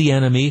Russia is the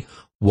enemy,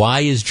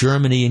 why is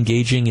Germany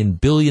engaging in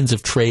billions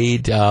of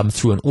trade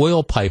through an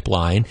oil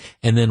pipeline,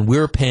 and then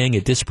we're paying a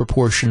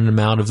disproportionate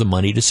amount of the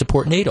money to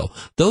support NATO?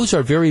 Those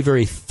are very,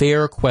 very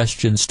fair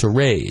questions to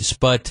raise.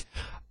 But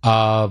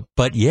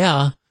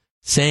yeah,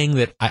 saying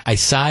that I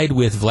side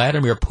with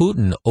Vladimir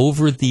Putin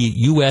over the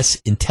U.S.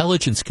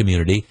 intelligence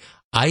community,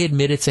 I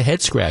admit it's a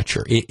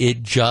head-scratcher.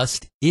 It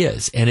just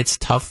is, and it's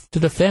tough to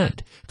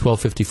defend.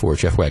 1254,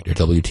 Jeff Wagner,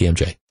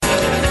 WTMJ.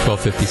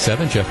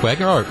 1257, Jeff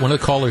Wagner. All right, one of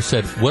the callers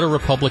said, what are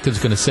Republicans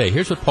going to say?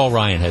 Here's what Paul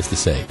Ryan has to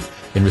say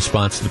in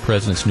response to the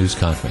president's news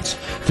conference.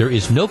 There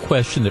is no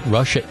question that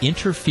Russia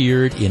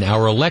interfered in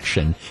our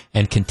election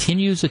and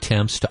continues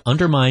attempts to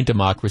undermine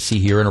democracy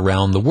here and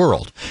around the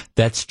world.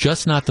 That's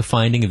just not the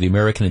finding of the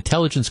American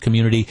intelligence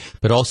community,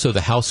 but also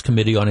the House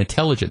Committee on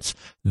Intelligence.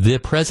 The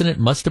president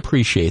must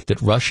appreciate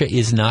that Russia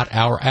is not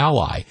our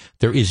ally.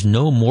 There is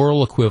no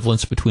moral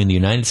equivalence between the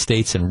United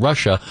States and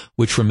Russia,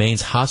 which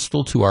remains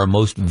hostile to our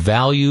most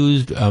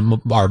valued,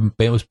 our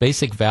most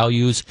basic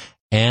values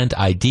and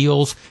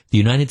ideals. The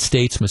United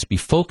States must be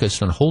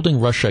focused on holding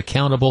Russia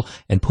accountable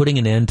and putting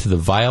an end to the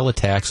vile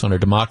attacks on our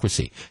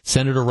democracy.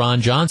 Senator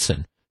Ron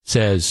Johnson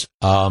says,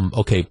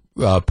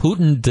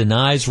 Putin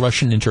denies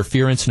Russian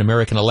interference in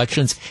American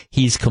elections.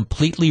 He's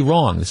completely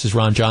wrong. This is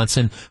Ron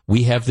Johnson.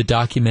 We have the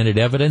documented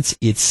evidence.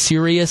 It's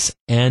serious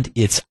and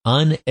it's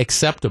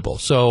unacceptable.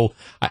 So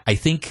I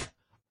think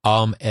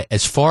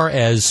as far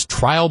as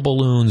trial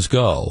balloons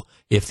go,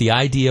 if the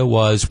idea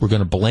was we're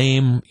going to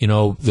blame,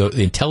 the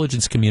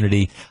intelligence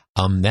community,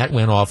 that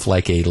went off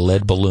like a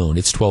lead balloon.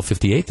 It's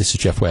 12:58. This is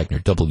Jeff Wagner,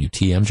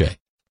 WTMJ.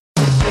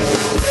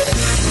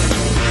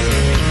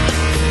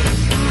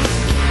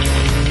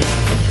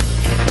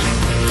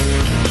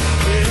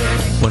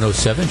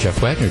 107,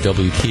 Jeff Wagner,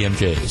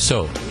 WTMJ.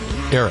 So,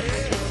 Eric,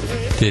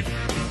 did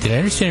I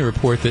understand your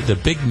report that the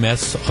big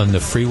mess on the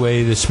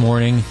freeway this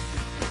morning,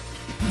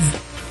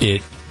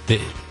 they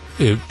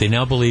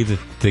now believe that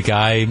the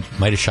guy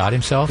might have shot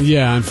himself?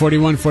 Yeah, on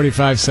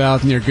 4145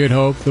 South near Good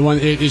Hope. The one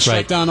it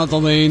shut down all the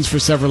lanes for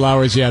several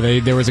hours. Yeah,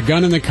 there was a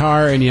gun in the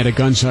car, and he had a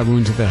gunshot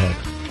wound to the head.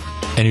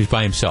 And he was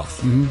by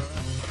himself? Mm-hmm.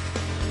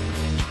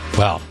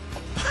 Wow.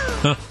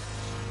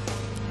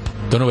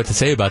 Don't know what to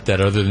say about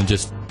that other than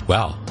just,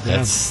 wow.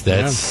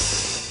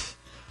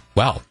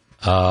 Wow.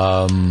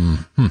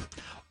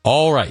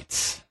 All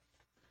right.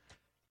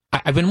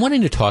 I've been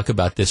wanting to talk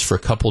about this for a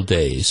couple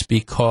days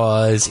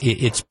because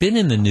it's been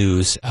in the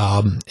news,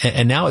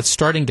 and now it's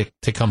starting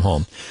to come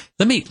home.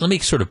 Let me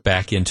sort of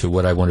back into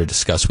what I want to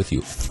discuss with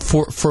you.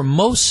 For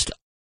most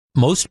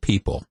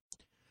people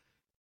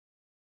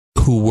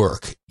who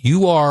work,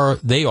 you are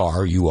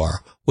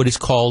what is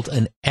called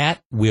an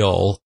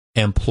at-will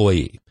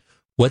employee.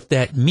 What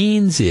that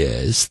means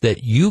is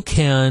that you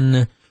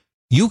can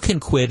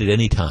quit at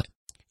any time.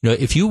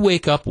 If you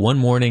wake up one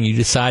morning, you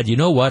decide, you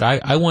know what,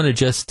 I want to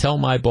just tell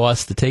my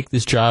boss to take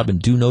this job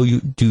and do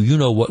you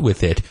know what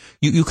with it,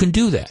 you can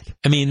do that.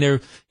 I mean,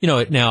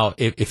 now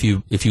if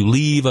you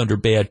leave under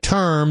bad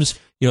terms,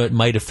 it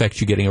might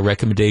affect you getting a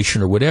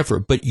recommendation or whatever,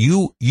 but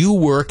you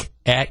work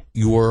at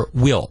your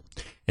will.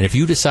 And if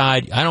you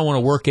decide, I don't want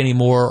to work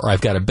anymore, or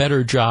I've got a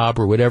better job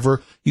or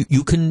whatever,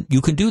 you can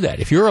do that.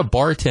 If you're a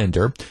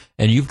bartender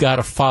and you've got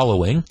a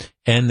following,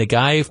 and the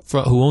guy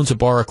who owns a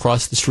bar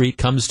across the street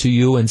comes to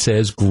you and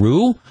says,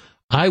 Gru,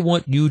 I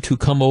want you to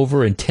come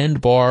over and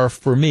tend bar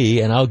for me,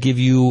 and I'll give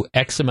you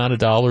X amount of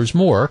dollars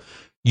more,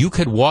 you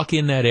could walk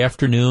in that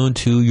afternoon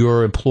to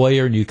your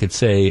employer and you could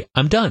say,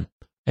 I'm done.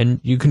 And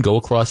you can go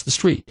across the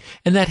street.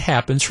 And that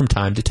happens from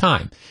time to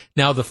time.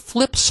 Now, the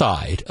flip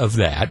side of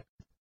that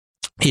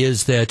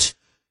is that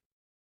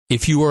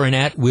if you are an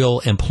at-will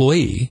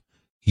employee,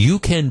 you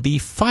can be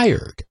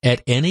fired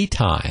at any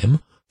time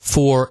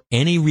for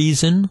any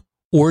reason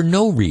or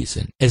no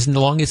reason, as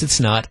long as it's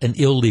not an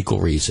illegal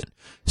reason.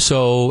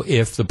 So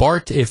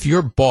if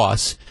your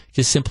boss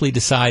just simply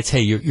decides,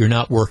 hey, you're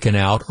not working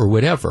out or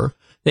whatever,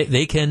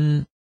 they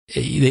can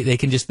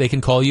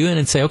call you in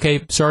and say,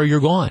 okay, sorry, you're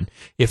gone.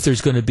 If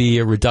there's going to be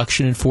a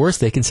reduction in force,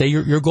 they can say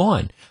you're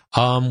gone.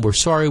 We're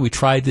sorry, we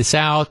tried this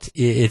out.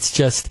 It's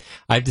just,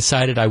 I've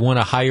decided I want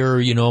to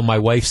hire, my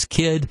wife's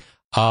kid,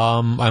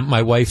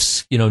 my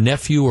wife's,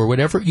 nephew or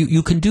whatever.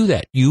 You can do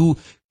that. You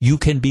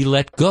can be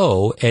let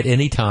go at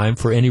any time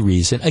for any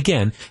reason.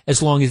 Again,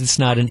 as long as it's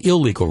not an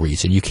illegal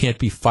reason. You can't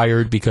be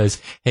fired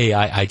because, hey,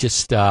 I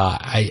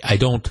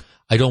don't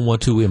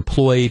want to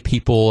employ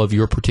people of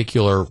your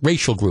particular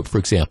racial group, for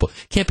example.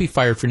 Can't be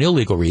fired for an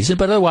illegal reason,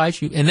 but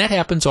otherwise, and that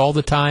happens all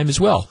the time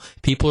as well.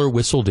 People are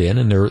whistled in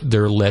and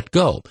they're let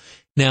go.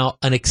 Now,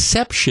 an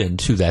exception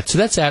to that, so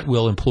that's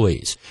at-will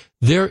employees.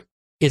 There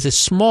is a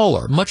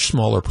much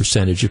smaller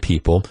percentage of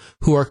people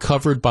who are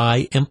covered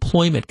by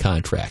employment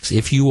contracts.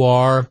 If you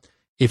are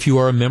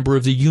a member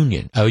of a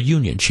union,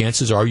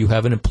 chances are you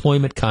have an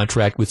employment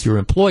contract with your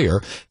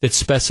employer that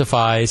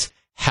specifies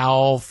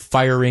how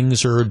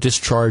firings or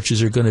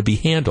discharges are going to be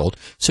handled,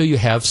 so you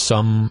have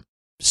some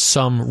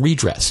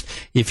redress.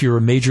 If you're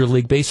a Major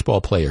League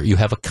Baseball player, you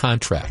have a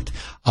contract.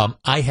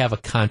 I have a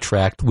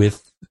contract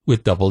with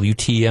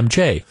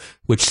WTMJ,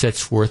 which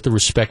sets forth the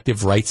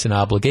respective rights and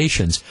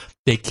obligations.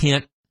 They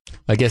can't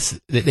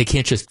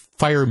just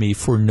fire me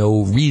for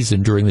no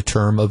reason during the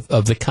term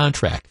of the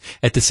contract.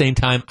 At the same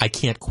time, I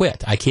can't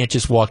quit. I can't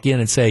just walk in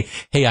and say,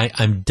 hey,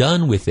 I'm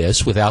done with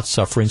this without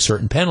suffering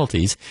certain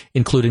penalties,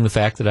 including the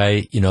fact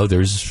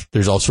that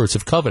there's all sorts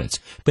of covenants.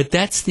 But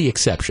that's the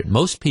exception.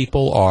 Most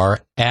people are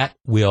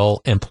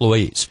at-will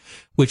employees,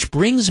 which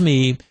brings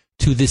me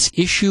to this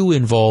issue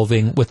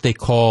involving what they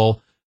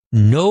call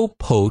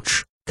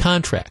no-poach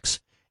contracts.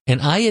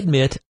 And I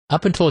admit,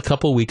 up until a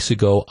couple weeks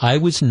ago, I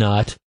was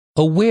not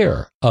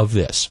aware of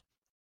this.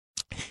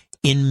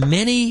 In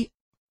many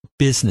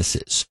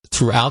businesses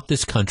throughout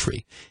this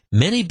country,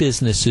 many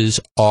businesses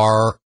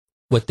are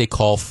what they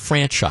call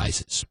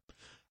franchises.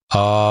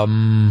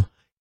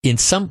 In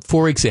some,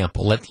 for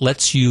example,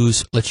 let's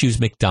use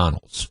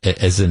McDonald's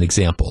as an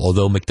example,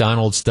 although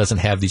McDonald's doesn't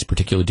have these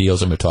particular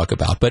deals I'm going to talk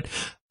about. But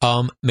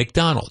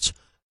McDonald's,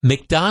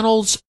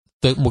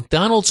 the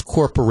McDonald's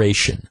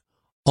Corporation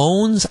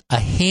owns a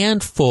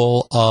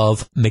handful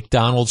of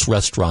McDonald's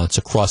restaurants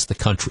across the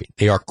country.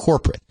 They are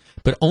corporate,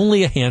 but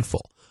only a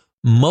handful.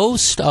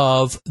 Most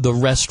of the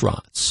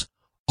restaurants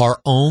are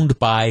owned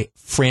by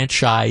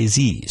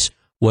franchisees.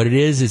 What it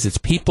is it's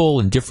people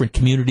in different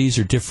communities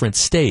or different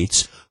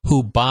states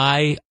who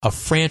buy a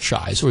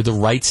franchise or the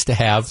rights to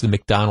have the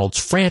McDonald's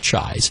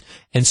franchise.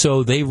 And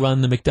so they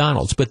run the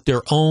McDonald's, but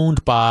they're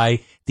owned by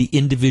the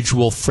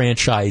individual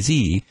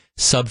franchisee,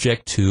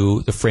 subject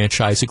to the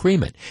franchise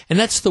agreement. And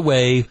that's the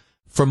way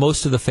for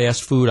most of the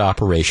fast food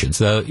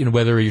operations,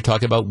 whether you're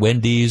talking about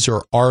Wendy's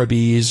or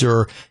Arby's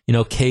or,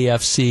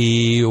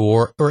 KFC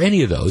or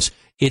any of those,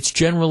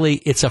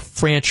 it's a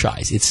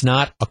franchise. It's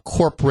not a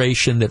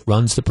corporation that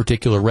runs the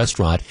particular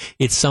restaurant.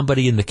 It's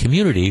somebody in the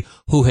community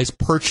who has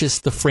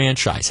purchased the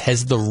franchise,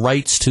 has the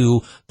rights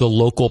to the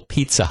local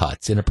Pizza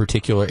Huts in a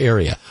particular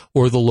area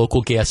or the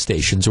local gas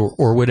stations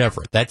or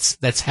whatever.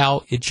 That's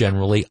how it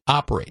generally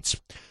operates.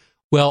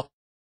 Well,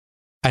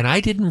 and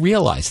I didn't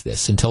realize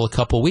this until a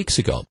couple weeks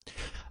ago.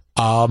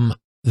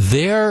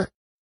 There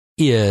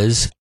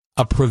is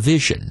a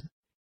provision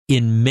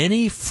in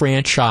many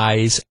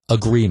franchise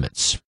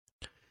agreements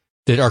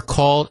that are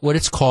called, what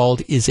it's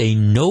called is a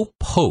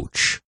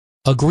no-poach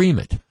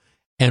agreement.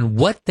 And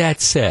what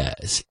that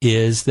says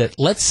is that,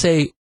 let's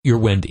say you're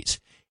Wendy's.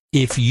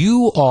 If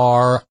you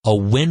are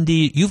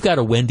you've got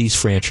a Wendy's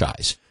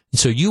franchise,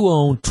 so you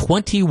own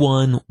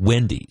 21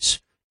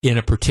 Wendy's in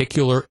a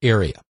particular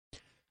area.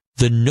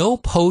 The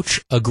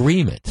no-poach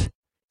agreement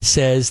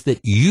says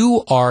that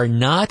you are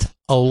not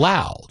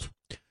allowed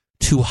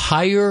to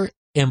hire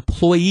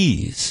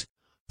employees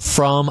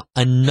from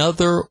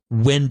another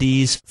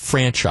Wendy's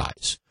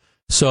franchise.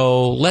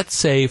 So let's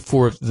say,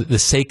 for the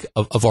sake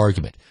of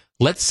argument,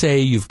 let's say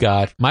you've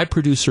got my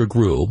producer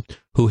Gru,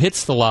 who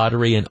hits the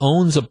lottery and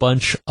owns a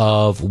bunch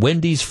of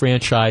Wendy's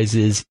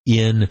franchises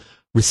in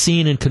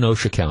Racine and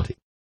Kenosha County,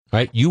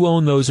 right? You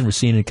own those in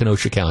Racine and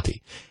Kenosha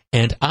County.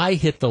 And I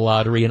hit the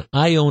lottery and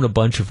I own a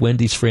bunch of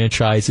Wendy's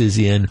franchises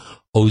in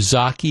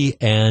Ozaki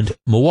and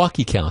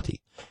Milwaukee County.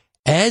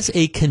 As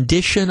a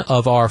condition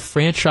of our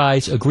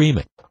franchise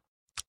agreement,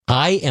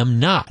 I am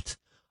not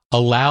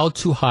allowed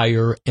to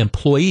hire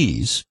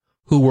employees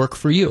who work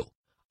for you.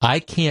 I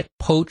can't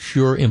poach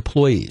your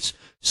employees.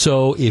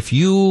 So if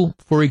you,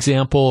 for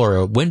example, are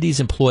a Wendy's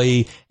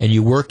employee and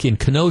you work in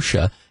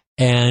Kenosha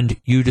and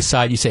you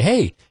say,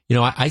 hey,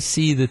 I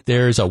see that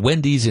there's a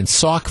Wendy's in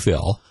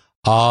Saukville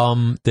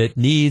that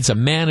needs a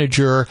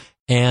manager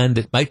and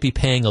it might be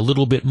paying a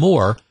little bit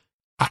more,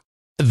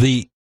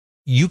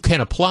 you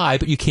can apply,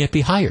 but you can't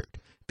be hired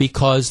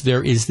because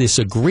there is this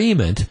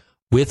agreement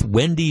with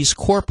Wendy's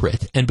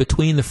corporate and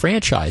between the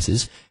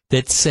franchises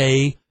that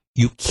say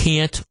you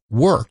can't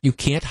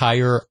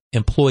hire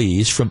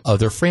employees from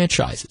other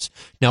franchises.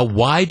 Now,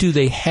 why do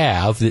they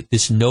have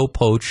this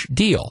no-poach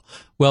deal?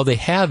 Well, they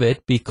have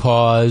it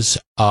because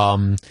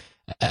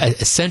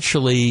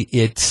essentially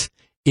it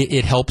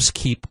helps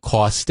keep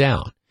costs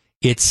down.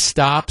 It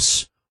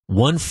stops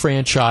one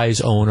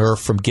franchise owner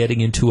from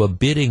getting into a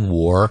bidding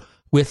war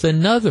with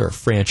another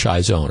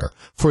franchise owner.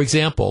 For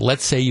example,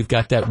 let's say you've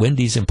got that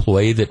Wendy's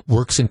employee that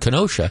works in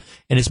Kenosha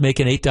and is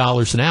making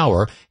 $8 an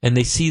hour, and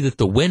they see that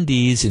the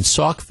Wendy's in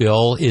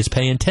Saukville is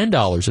paying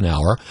 $10 an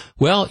hour.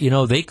 Well,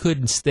 they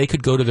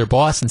could go to their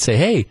boss and say,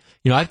 hey,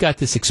 I've got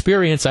this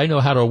experience. I know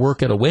how to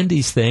work at a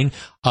Wendy's thing.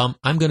 I'm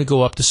going to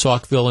go up to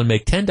Saukville and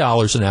make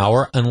 $10 an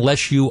hour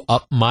unless you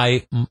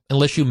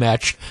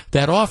match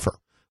that offer.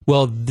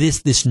 Well,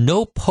 this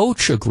no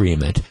poach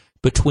agreement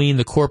between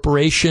the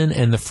corporation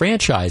and the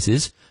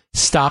franchises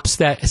stops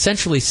that,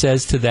 essentially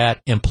says to that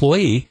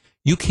employee,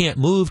 you can't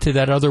move to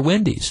that other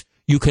Wendy's.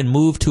 You can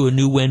move to a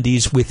new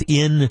Wendy's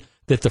within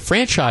that the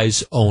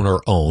franchise owner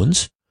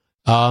owns.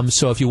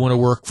 So if you want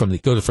to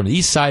go from the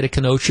east side of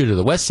Kenosha to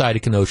the west side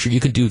of Kenosha, you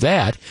can do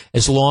that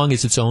as long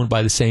as it's owned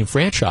by the same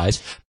franchisee,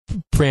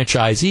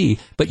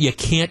 but you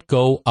can't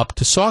go up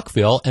to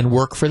Saukville and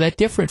work for that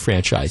different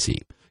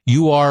franchisee.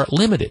 You are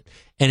limited.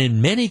 And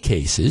in many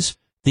cases,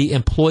 the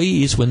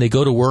employees, when they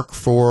go to work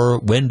for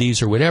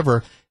Wendy's or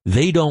whatever,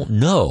 they don't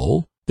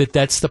know that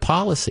that's the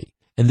policy.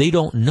 And they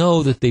don't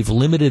know that they've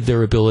limited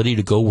their ability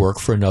to go work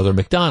for another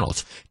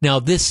McDonald's. Now,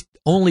 this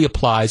only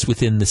applies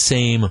within the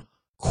same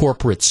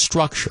corporate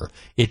structure.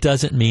 It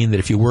doesn't mean that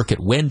if you work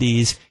at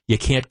Wendy's, you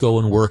can't go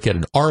and work at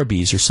an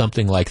Arby's or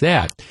something like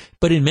that.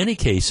 But in many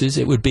cases,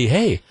 it would be,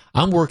 hey,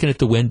 I'm working at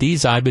the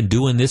Wendy's. I've been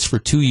doing this for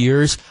 2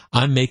 years.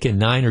 I'm making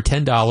 $9 or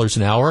 $10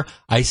 an hour.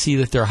 I see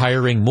that they're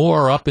hiring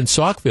more up in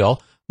Saukville.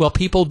 Well,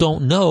 people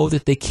don't know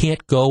that they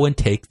can't go and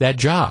take that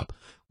job.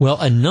 Well,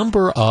 a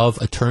number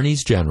of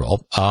attorneys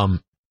general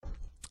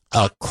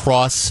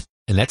across,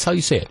 and that's how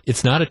you say it.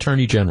 It's not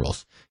attorney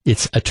generals.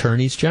 It's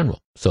attorneys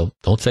general. So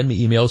don't send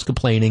me emails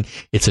complaining.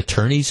 It's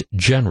attorneys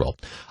general.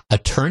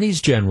 Attorneys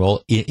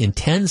general in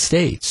 10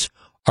 states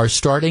are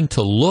starting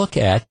to look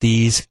at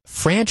these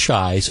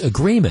franchise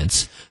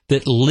agreements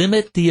that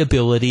limit the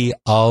ability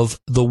of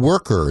the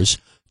workers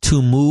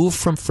to move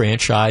from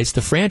franchise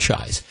to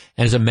franchise.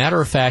 And as a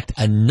matter of fact,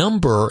 at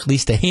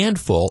least a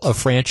handful of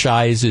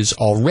franchises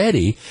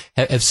already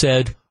have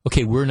said,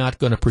 okay, we're not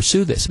going to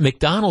pursue this.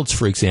 McDonald's,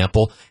 for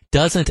example,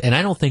 doesn't, and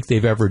I don't think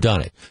they've ever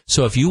done it.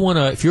 So if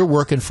you're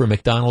working for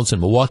McDonald's in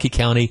Milwaukee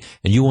County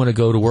and you want to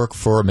go to work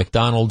for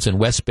McDonald's in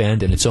West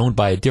Bend and it's owned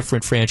by a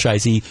different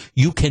franchisee,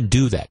 you can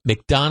do that.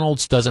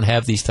 McDonald's doesn't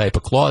have these type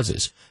of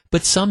clauses,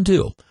 but some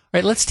do. All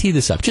right, let's tee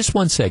this up. Just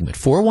one segment.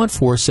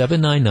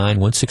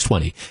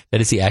 414-799-1620. That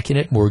is the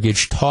Accunet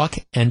Mortgage talk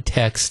and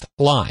text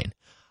line.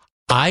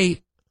 I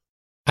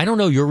I don't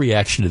know your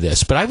reaction to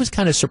this, but I was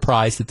kind of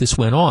surprised that this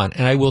went on.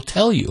 And I will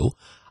tell you,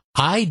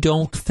 I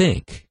don't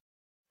think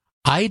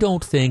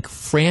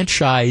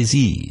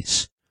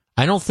franchisees,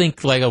 I don't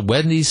think like a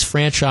Wendy's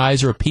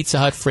franchise or a Pizza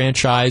Hut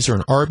franchise or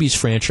an Arby's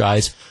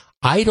franchise,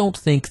 I don't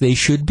think they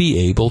should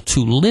be able to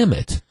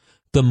limit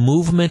the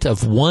movement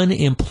of one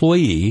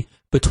employee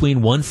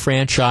between one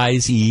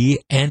franchisee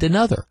and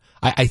another.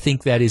 I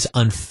think that is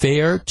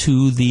unfair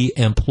to the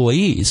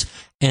employees.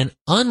 And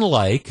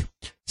unlike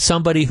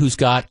somebody who's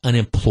got an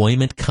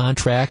employment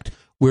contract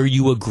where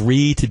you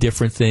agree to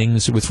different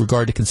things with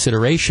regard to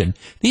consideration,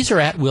 these are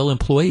at-will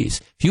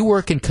employees. If you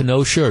work in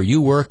Kenosha or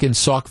you work in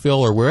Saukville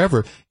or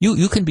wherever,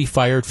 you can be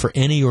fired for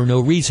any or no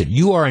reason.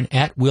 You are an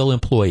at-will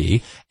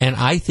employee, and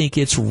I think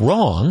it's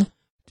wrong.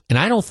 And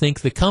I don't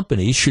think the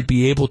companies should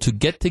be able to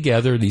get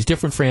together, these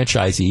different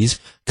franchisees,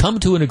 come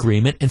to an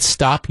agreement and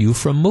stop you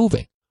from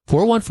moving.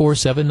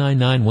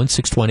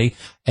 414-799-1620.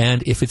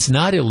 And if it's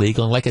not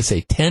illegal, and like I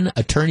say, 10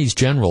 attorneys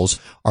general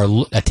are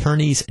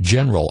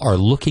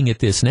looking at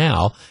this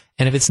now.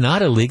 And if it's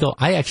not illegal,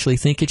 I actually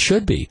think it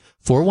should be.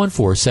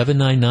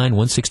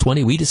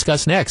 414-799-1620. We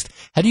discuss next.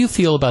 How do you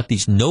feel about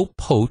these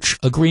no-poach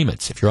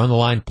agreements? If you're on the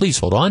line, please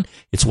hold on.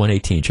 It's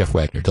 118 Jeff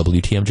Wagner,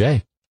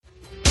 WTMJ.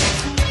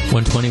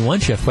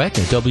 121, Jeff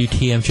Wagner,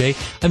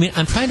 WTMJ. I mean,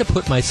 I'm trying to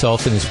put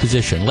myself in this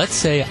position. Let's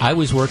say I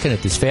was working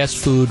at this fast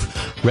food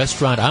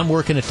restaurant. I'm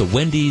working at the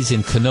Wendy's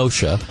in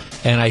Kenosha,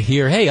 and I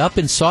hear, hey, up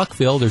in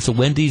Saukville, there's a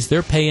Wendy's.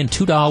 They're paying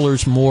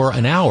 $2 more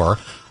an hour.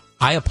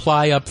 I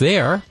apply up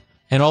there,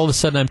 and all of a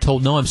sudden I'm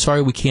told, no, I'm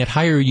sorry, we can't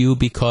hire you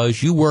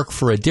because you work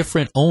for a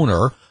different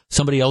owner,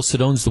 somebody else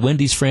that owns the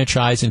Wendy's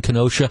franchise in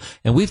Kenosha,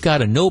 and we've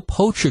got a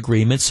no-poach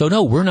agreement, so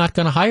no, we're not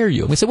going to hire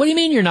you. And we say, what do you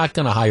mean you're not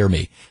going to hire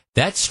me?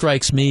 That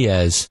strikes me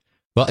as,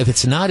 well, if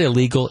it's not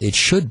illegal, it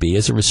should be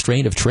as a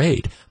restraint of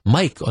trade.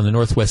 Mike on the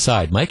Northwest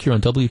Side. Mike, you're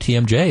on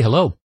WTMJ.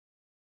 Hello.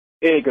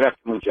 Hey, good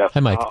afternoon, Jeff. Hi,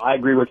 Mike. I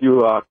agree with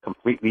you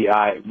completely.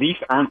 These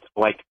aren't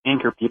like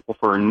anchor people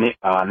for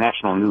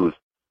national news.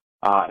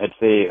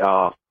 It's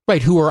a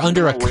right, who are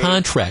under a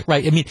contract.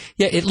 Right. I mean,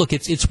 yeah,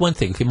 it's one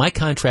thing. Okay, my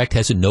contract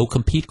has a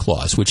no-compete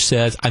clause, which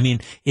says, I mean,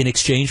 in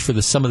exchange for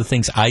some of the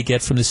things I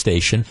get from the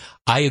station,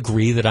 I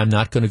agree that I'm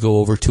not going to go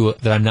over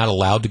that I'm not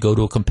allowed to go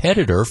to a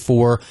competitor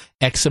for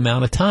X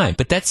amount of time.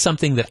 But that's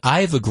something that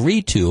I've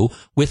agreed to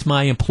with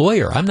my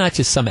employer. I'm not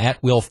just some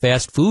at-will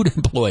fast food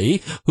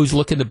employee who's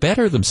looking to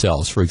better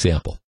themselves, for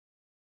example.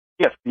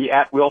 Yes, the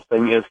at-will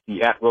thing is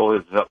a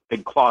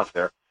big clause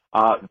there.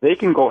 They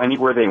can go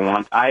anywhere they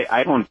want.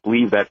 I don't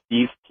believe that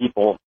these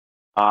people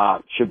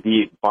should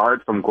be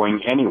barred from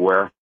going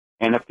anywhere.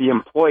 And if the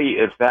employee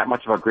is that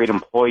much of a great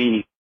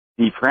employee,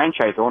 the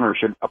franchise owner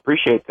should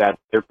appreciate that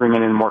they're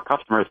bringing in more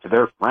customers to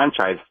their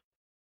franchise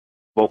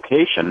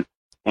location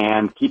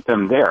and keep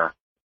them there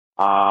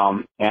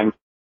and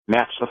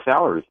match the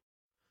salaries.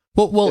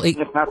 Well, it's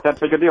not that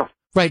big a deal.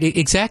 Right,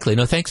 exactly.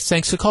 No, thanks for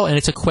the call. And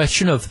it's a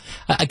question of,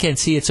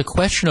 it's a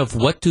question of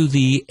what do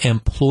the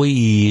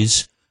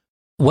employees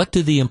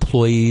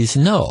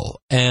know?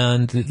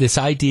 And this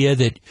idea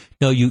that,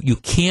 no, you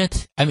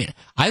can't, I mean,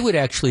 I would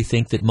actually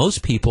think that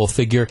most people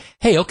figure,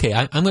 hey, okay,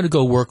 I'm going to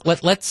go work.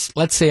 Let's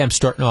say I'm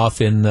starting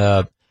off in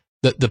the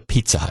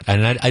Pizza Hut.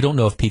 And I don't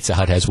know if Pizza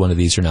Hut has one of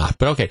these or not,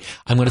 but okay,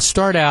 I'm going to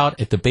start out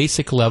at the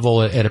basic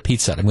level at a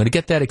Pizza Hut. I'm going to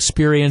get that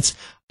experience,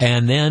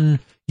 and then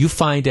you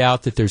find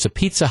out that there's a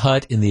Pizza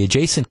Hut in the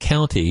adjacent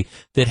county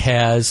that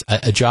has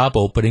a job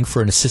opening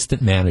for an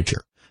assistant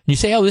manager. And you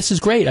say, oh, this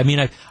is great. I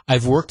mean,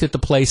 I've worked at the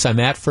place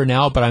I'm at for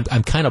now, but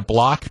I'm kind of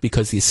blocked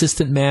because the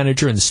assistant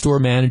manager and the store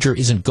manager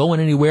isn't going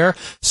anywhere.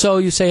 So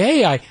you say,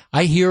 hey,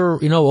 I hear,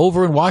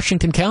 over in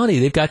Washington County,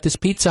 they've got this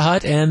Pizza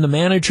Hut, and the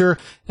manager,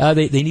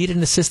 they need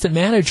an assistant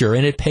manager,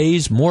 and it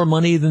pays more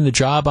money than the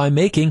job I'm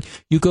making.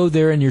 You go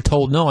there and you're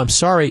told, no, I'm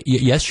sorry.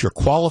 Yes, you're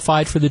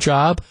qualified for the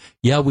job.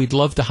 Yeah, we'd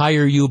love to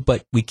hire you,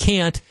 but we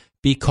can't,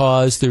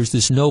 because there's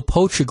this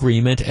no-poach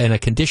agreement and a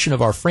condition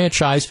of our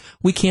franchise,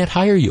 we can't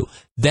hire you.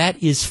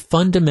 That is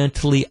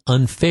fundamentally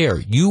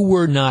unfair. You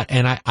were not,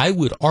 and I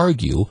would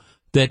argue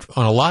that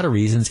on a lot of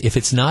reasons, if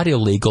it's not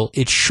illegal,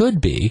 it should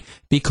be,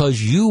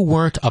 because you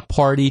weren't a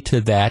party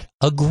to that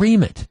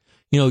agreement.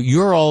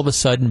 You're all of a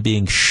sudden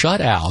being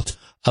shut out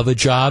of a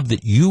job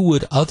that you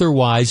would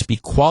otherwise be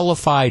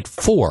qualified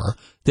for,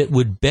 that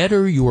would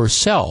better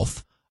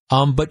yourself,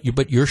 but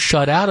you're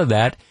shut out of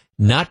that,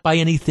 not by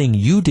anything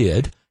you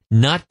did,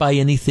 not by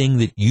anything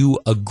that you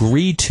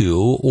agreed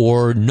to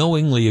or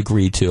knowingly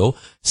agreed to,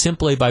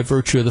 simply by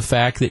virtue of the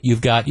fact that you've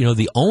got,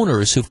 the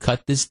owners who've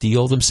cut this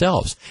deal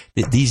themselves.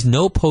 These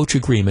no-poach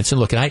agreements,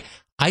 and look, and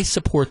I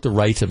support the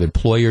right of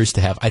employers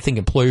to have, I think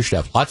employers should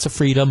have lots of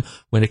freedom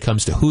when it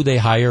comes to who they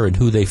hire and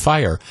who they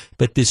fire.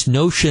 But this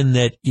notion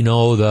that,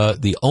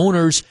 the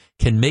owners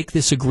can make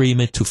this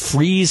agreement to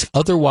freeze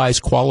otherwise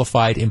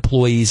qualified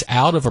employees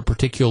out of a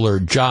particular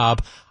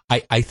job,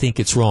 I think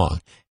it's wrong.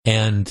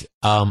 And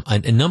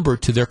a number,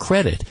 to their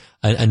credit,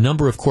 a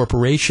number of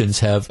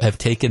corporations have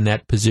taken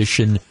that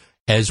position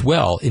as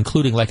well,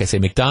 including, like I say,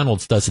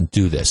 McDonald's doesn't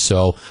do this,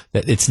 so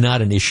that it's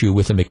not an issue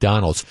with the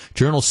McDonald's.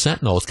 Journal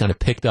Sentinel has kind of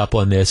picked up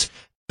on this,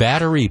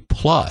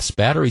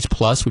 Batteries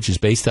Plus, which is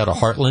based out of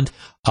Heartland,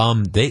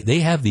 they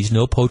have these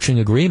no poaching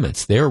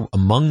agreements. They're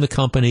among the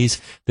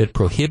companies that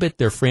prohibit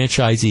their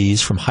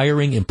franchisees from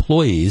hiring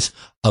employees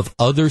of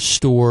other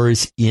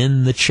stores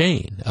in the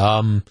chain.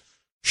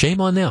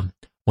 Shame on them.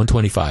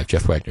 125,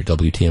 Jeff Wagner,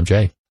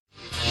 WTMJ.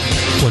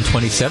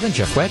 127,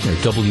 Jeff Wagner,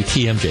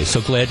 WTMJ.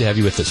 So glad to have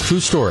you with us. True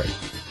story.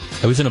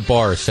 I was in a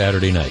bar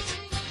Saturday night.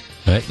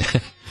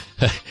 Right?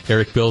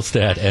 Eric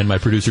Bilstad and my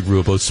producer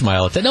Gru both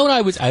smile at that. No,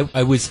 I was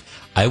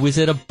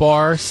at a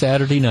bar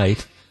Saturday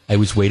night. I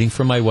was waiting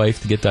for my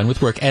wife to get done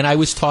with work, and I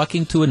was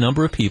talking to a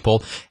number of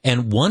people.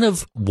 And one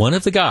of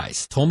the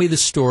guys told me the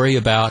story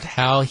about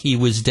how he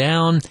was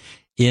down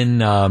in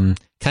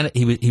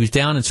he was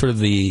down in sort of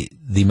the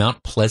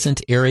Mount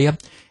Pleasant area,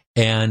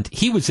 and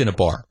he was in a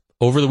bar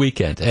over the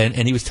weekend,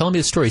 and he was telling me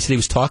the story. He said he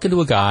was talking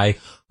to a guy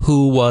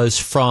who was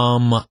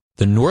from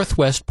the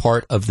northwest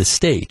part of the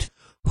state,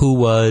 who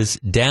was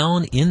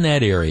down in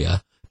that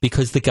area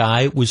because the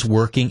guy was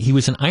working, he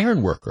was an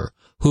iron worker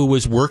who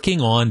was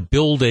working on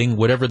building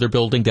whatever they're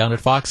building down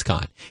at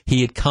Foxconn. He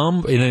had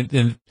come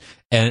in,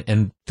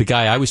 and the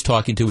guy I was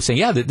talking to was saying,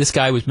 yeah, this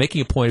guy was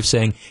making a point of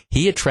saying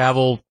he had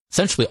traveled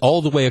essentially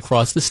all the way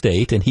across the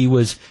state, and he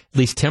was at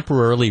least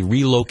temporarily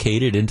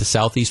relocated into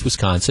southeast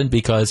Wisconsin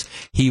because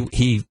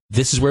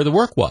this is where the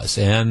work was,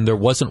 and there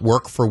wasn't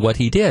work for what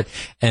he did.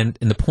 And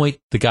the point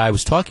the guy I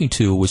was talking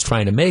to was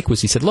trying to make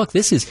was, he said, look,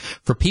 this is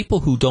for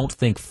people who don't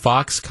think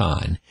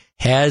Foxconn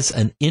has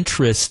an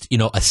interest, a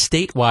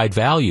statewide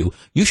value.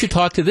 You should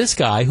talk to this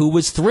guy who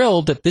was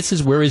thrilled that this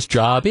is where his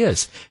job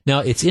is.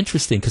 Now, it's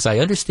interesting because I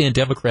understand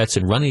Democrats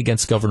in running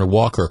against Governor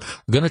Walker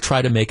are going to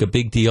try to make a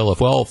big deal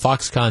of, well,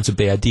 Foxconn's a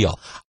bad deal.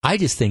 I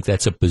just think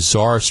that's a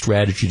bizarre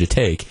strategy to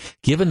take,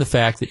 given the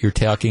fact that you're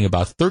talking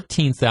about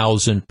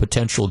 13,000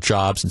 potential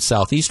jobs in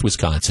southeast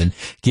Wisconsin,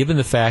 given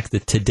the fact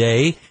that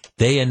today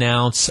they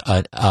announce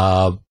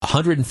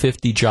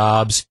 150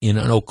 jobs in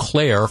Eau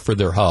Claire for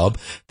their hub.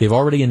 They've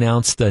already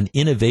announced an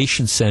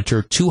innovation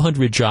center,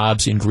 200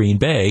 jobs in Green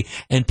Bay,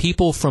 and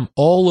people from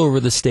all over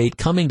the state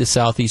coming to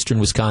southeastern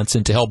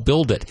Wisconsin to help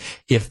build it.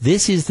 If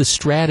this is the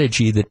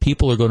strategy that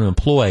people are going to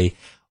employ,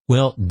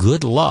 well,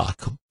 good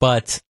luck.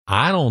 But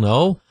I don't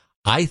know.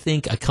 I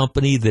think a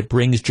company that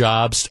brings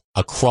jobs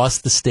across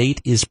the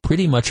state is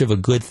pretty much of a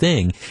good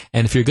thing.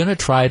 And if you're going to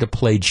try to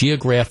play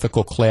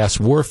geographical class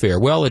warfare,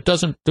 well, it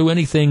doesn't do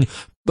anything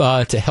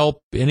to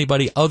help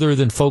anybody other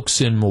than folks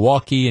in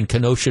Milwaukee and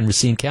Kenosha and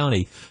Racine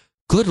County.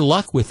 Good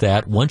luck with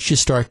that once you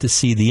start to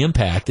see the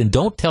impact. And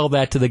don't tell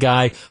that to the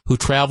guy who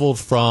traveled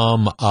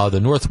from the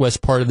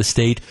northwest part of the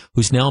state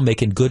who's now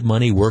making good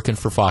money working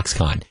for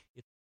Foxconn.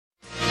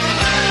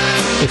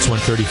 It's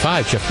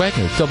 1:35. Jeff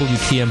Wagner,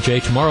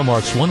 WTMJ. Tomorrow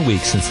marks 1 week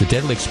since the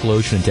deadly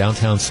explosion in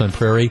downtown Sun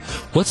Prairie.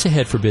 What's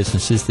ahead for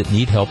businesses that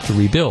need help to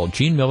rebuild?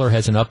 Gene Miller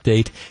has an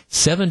update,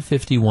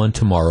 7:51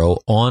 tomorrow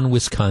on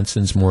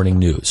Wisconsin's Morning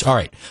News. All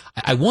right.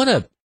 I want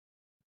to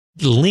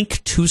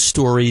link two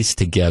stories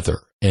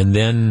together and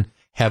then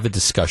have a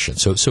discussion.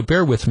 So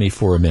bear with me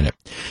for a minute.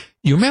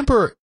 You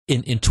remember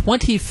in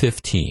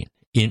 2015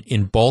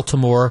 in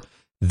Baltimore,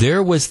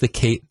 there was the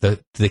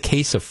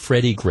case of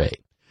Freddie Gray.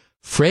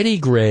 Freddie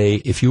Gray,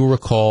 if you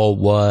recall,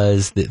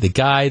 was the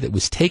guy that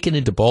was taken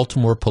into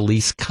Baltimore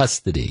police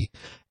custody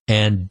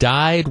and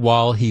died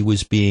while he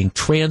was being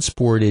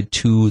transported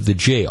to the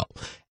jail.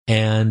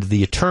 And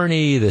the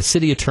attorney, the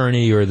city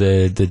attorney or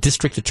the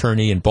district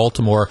attorney in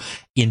Baltimore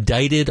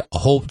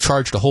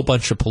charged a whole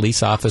bunch of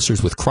police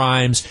officers with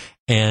crimes,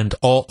 and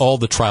all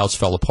the trials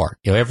fell apart.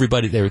 There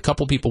were a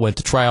couple people went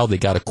to trial, they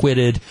got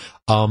acquitted.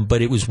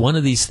 But it was one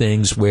of these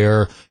things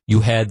where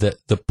you had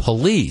the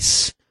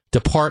police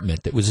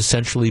department that was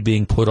essentially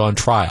being put on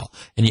trial.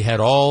 And you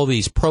had all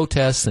these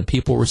protests and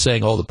people were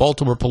saying, oh, the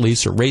Baltimore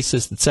police are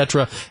racist, et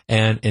cetera,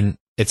 and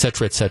et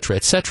cetera, et cetera,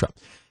 et cetera.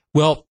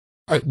 Well,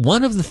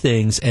 one of the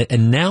things,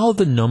 and now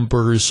the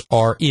numbers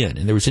are in,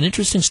 and there was an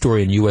interesting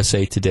story in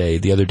USA Today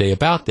the other day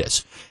about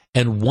this.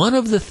 And one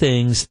of the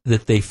things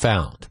that they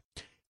found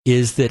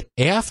is that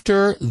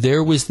after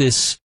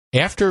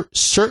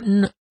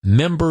certain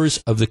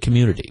members of the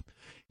community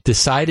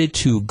decided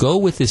to go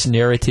with this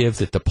narrative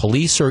that the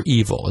police are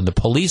evil and the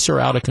police are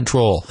out of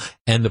control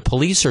and the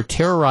police are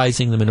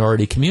terrorizing the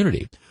minority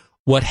community,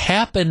 what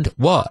happened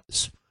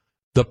was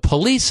the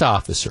police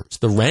officers,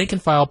 the rank and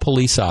file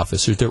police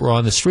officers that were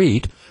on the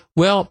street,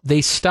 well,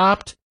 they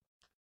stopped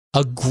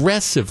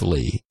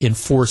aggressively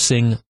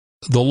enforcing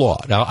the law.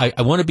 Now,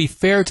 I want to be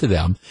fair to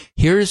them.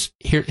 Here's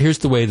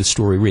the way the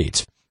story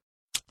reads.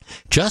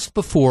 Just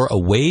before a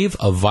wave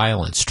of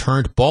violence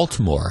turned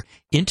Baltimore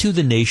into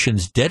the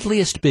nation's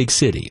deadliest big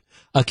city,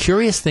 a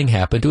curious thing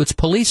happened to its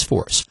police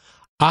force.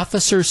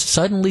 Officers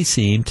suddenly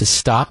seemed to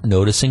stop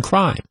noticing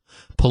crime.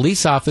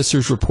 Police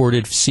officers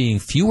reported seeing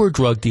fewer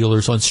drug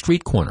dealers on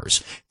street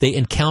corners. They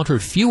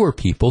encountered fewer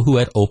people who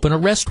had open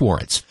arrest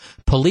warrants.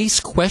 Police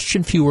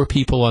questioned fewer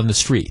people on the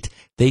street.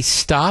 They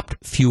stopped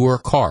fewer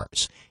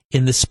cars.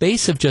 In the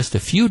space of just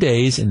a few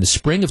days in the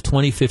spring of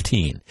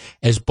 2015,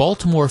 as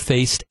Baltimore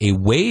faced a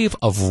wave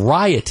of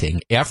rioting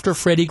after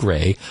Freddie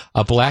Gray,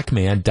 a black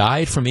man,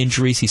 died from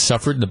injuries he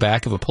suffered in the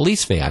back of a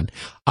police van,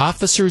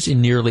 officers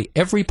in nearly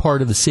every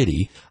part of the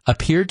city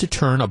appeared to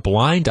turn a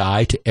blind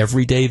eye to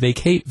everyday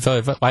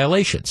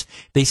violations.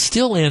 They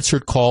still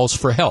answered calls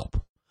for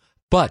help,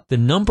 but the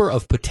number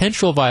of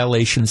potential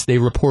violations they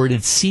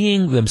reported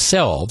seeing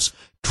themselves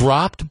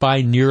dropped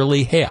by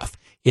nearly half.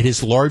 It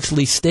has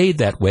largely stayed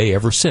that way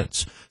ever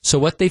since. So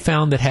what they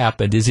found that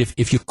happened is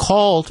if you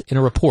called in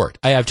a report,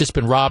 I've just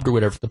been robbed or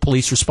whatever, the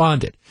police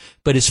responded.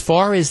 But as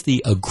far as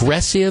the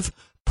aggressive,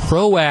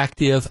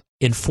 proactive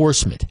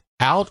enforcement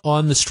out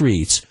on the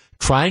streets,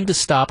 trying to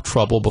stop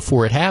trouble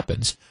before it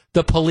happens,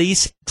 the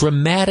police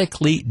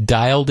dramatically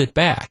dialed it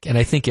back. And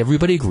I think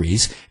everybody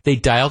agrees they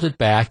dialed it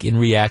back in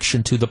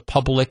reaction to the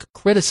public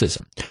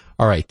criticism.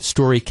 All right, the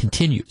story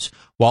continues.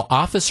 While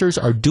officers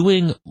are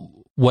doing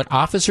what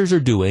officers are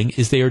doing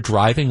is they are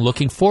driving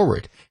looking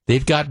forward.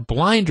 They've got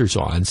blinders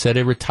on, said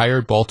a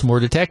retired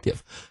Baltimore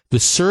detective. The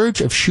surge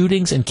of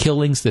shootings and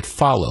killings that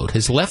followed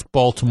has left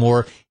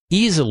Baltimore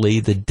easily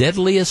the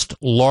deadliest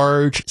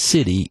large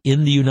city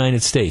in the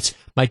United States.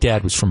 My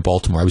dad was from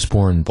Baltimore. I was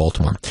born in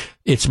Baltimore.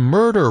 Its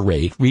murder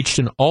rate reached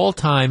an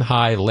all-time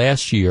high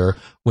last year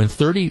when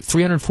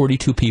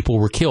 342 people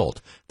were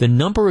killed. The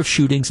number of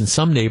shootings in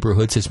some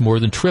neighborhoods has more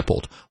than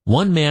tripled.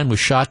 One man was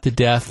shot to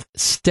death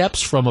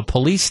steps from a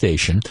police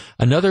station.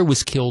 Another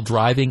was killed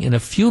driving in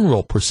a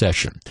funeral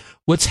procession.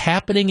 What's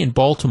happening in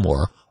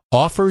Baltimore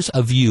offers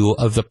a view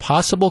of the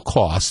possible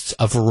costs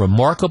of a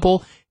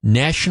remarkable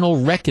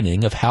national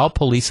reckoning of how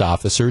police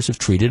officers have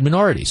treated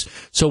minorities.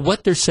 So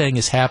what they're saying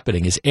is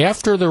happening is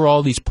after there are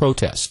all these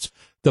protests,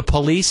 the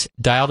police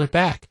dialed it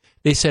back.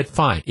 They said,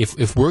 fine,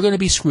 if we're going to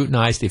be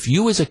scrutinized, if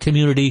you as a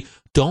community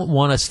don't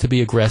want us to be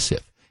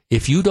aggressive,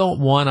 if you don't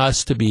want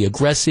us to be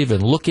aggressive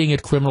and looking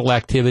at criminal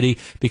activity,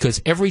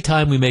 because every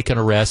time we make an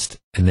arrest,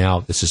 and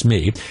now this is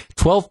me,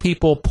 12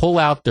 people pull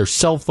out their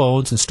cell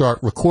phones and start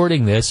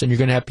recording this, and you're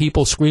going to have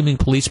people screaming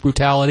police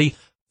brutality,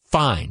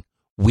 fine.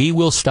 We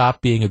will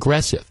stop being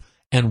aggressive.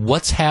 And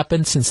what's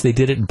happened since they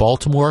did it in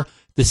Baltimore?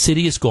 The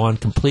city has gone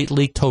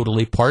completely,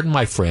 totally, pardon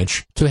my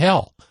French, to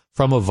hell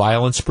from a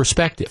violence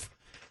perspective.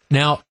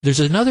 Now, there's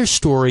another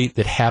story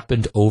that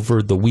happened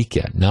over the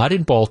weekend, not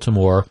in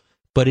Baltimore,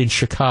 but in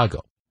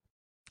Chicago.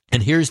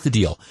 And here's the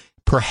deal.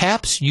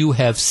 Perhaps you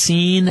have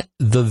seen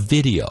the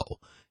video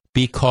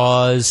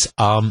because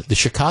the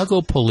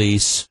Chicago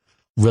police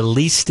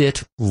released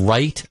it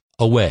right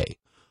away.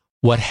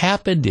 What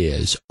happened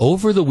is,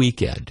 over the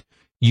weekend,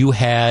 you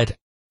had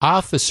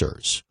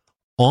officers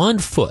on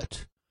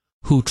foot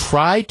who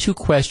tried to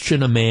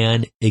question a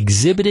man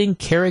exhibiting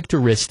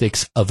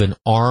characteristics of an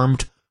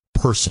armed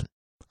person.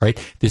 Right?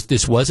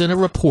 This wasn't a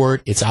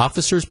report. It's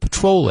officers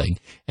patrolling,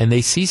 and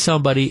they see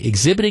somebody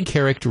exhibiting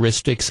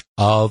characteristics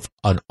of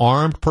an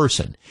armed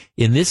person.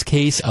 In this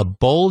case, a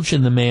bulge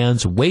in the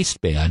man's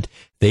waistband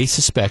they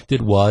suspected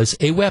was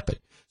a weapon.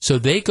 So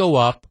they go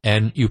up,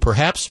 and you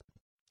perhaps,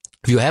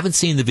 if you haven't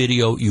seen the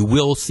video, you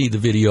will see the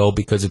video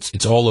because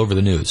it's all over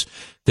the news.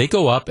 They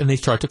go up and they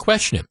start to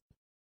question him.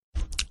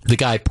 The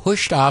guy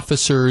pushed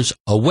officers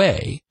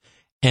away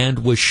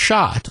and was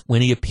shot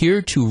when he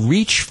appeared to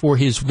reach for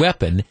his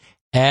weapon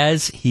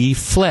as he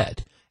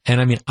fled.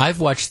 And I mean, I've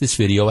watched this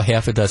video a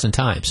half a dozen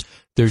times.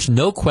 There's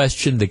no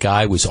question the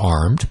guy was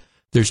armed.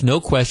 There's no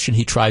question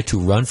he tried to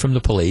run from the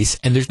police.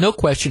 And there's no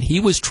question he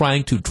was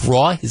trying to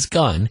draw his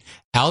gun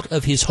out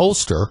of his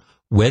holster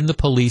when the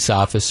police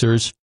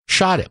officers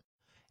shot him.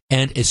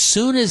 And as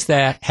soon as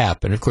that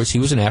happened, of course, he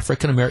was an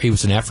African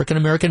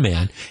American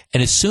man.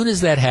 And as soon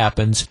as that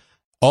happens,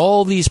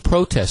 all these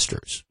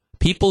protesters,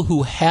 people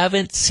who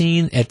hadn't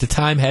seen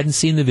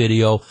the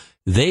video,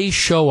 they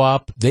show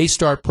up, they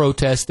start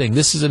protesting.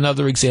 This is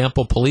another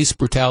example, police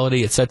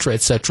brutality, et cetera,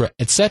 et cetera,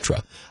 et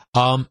cetera.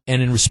 And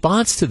in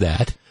response to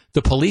that,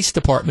 the police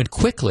department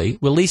quickly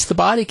released the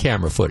body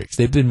camera footage.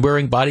 They've been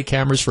wearing body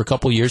cameras for a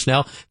couple of years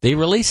now. They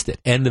released it.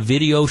 And the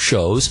video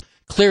shows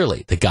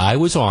clearly the guy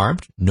was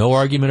armed. No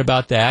argument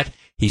about that.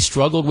 He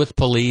struggled with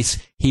police.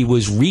 He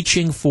was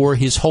reaching for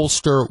his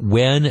holster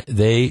when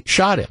they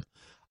shot him.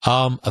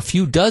 A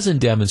few dozen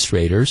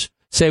demonstrators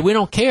say, we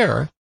don't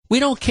care. We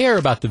don't care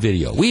about the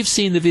video. We've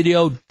seen the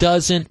video.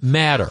 Doesn't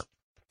matter.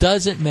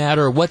 Doesn't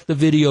matter what the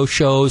video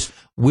shows.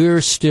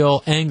 We're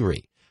still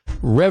angry.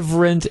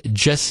 Reverend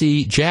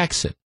Jesse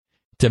Jackson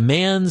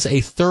demands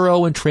a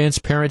thorough and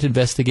transparent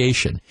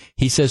investigation.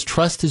 He says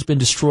trust has been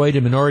destroyed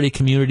in minority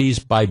communities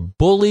by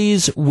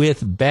bullies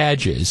with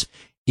badges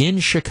in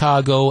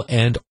Chicago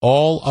and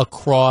all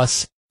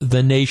across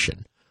the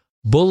nation.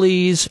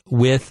 Bullies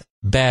with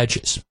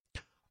badges.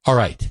 All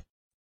right.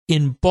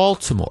 In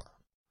Baltimore,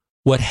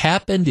 what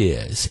happened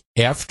is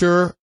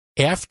after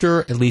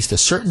at least a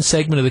certain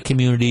segment of the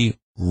community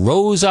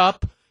rose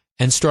up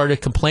and started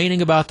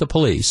complaining about the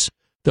police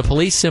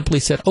simply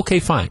said, okay,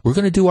 fine, we're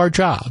going to do our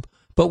job,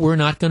 but we're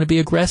not going to be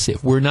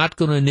aggressive. We're not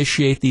going to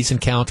initiate these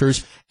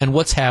encounters. And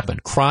what's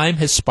happened? Crime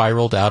has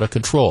spiraled out of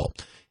control.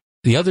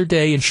 The other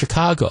day in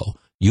Chicago,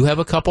 You have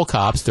a couple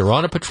cops. They're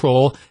on a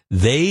patrol.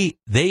 They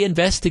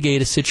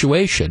investigate a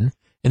situation,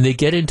 and they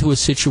get into a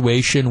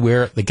situation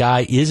where the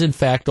guy is in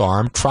fact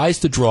armed, tries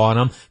to draw on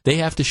him. They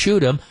have to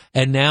shoot him,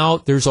 and now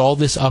there's all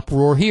this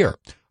uproar here.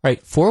 All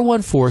right,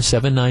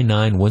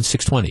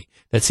 414-799-1620.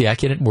 That's the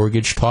Accunet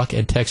Mortgage talk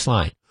and text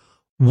line.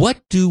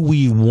 What do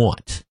we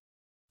want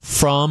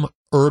from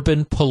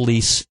urban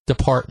police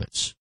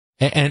departments?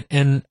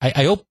 And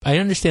I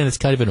understand it's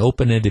kind of an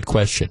open-ended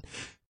question.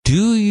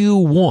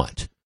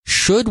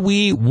 Should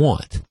we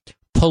want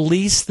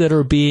police that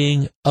are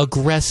being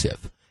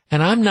aggressive?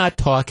 And I'm not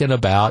talking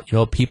about,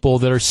 people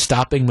that are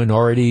stopping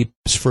minorities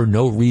for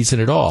no reason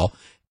at all.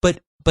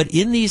 But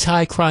in these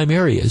high crime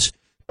areas,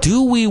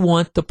 do we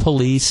want the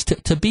police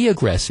to be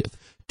aggressive?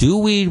 Do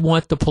we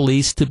want the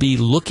police to be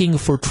looking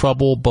for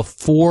trouble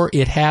before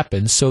it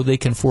happens so they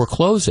can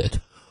foreclose it?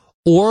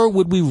 Or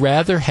would we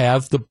rather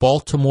have the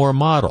Baltimore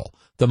model,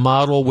 the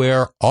model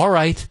where, all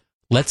right,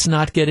 let's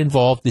not get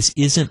involved. This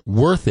isn't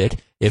worth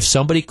it. If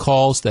somebody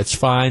calls, that's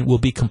fine. We'll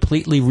be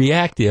completely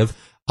reactive,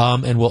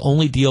 and we'll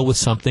only deal with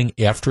something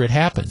after it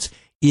happens.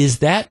 Is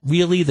that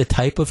really the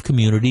type of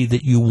community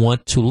that you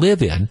want to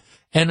live in?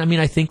 And,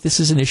 I think this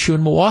is an issue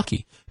in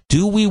Milwaukee.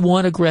 Do we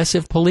want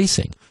aggressive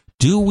policing?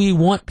 Do we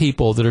want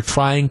people that are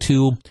trying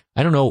to,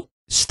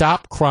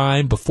 stop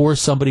crime before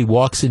somebody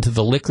walks into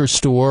the liquor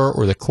store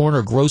or the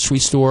corner grocery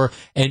store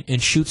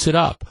and shoots it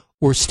up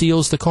or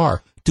steals the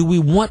car? Do we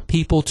want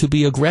people to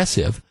be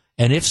aggressive?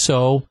 And if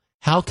so,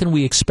 how can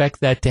we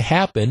expect that to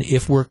happen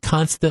if we're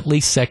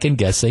constantly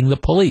second-guessing the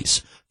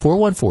police?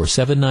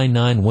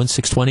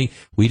 414-799-1620.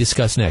 We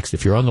discuss next.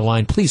 If you're on the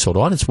line, please hold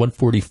on. It's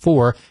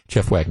 144.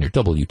 Jeff Wagner,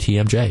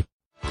 WTMJ.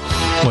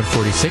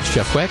 146,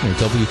 Jeff Wagner,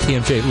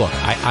 WTMJ. Look,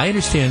 I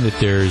understand that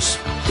there's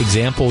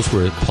examples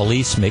where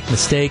police make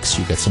mistakes.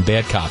 You've got some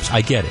bad cops. I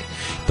get it.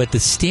 But the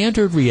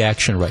standard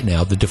reaction right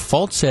now, the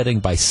default setting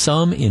by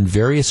some in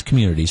various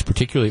communities,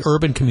 particularly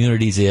urban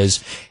communities,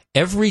 is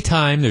every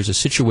time there's a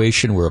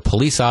situation where a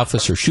police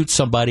officer shoots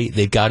somebody,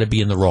 they've got to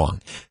be in the wrong.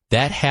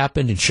 That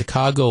happened in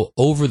Chicago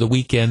over the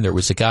weekend. There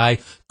was a guy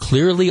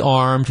clearly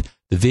armed.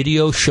 The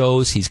video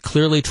shows he's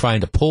clearly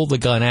trying to pull the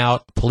gun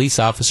out. A police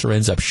officer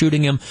ends up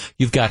shooting him.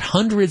 You've got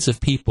hundreds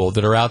of people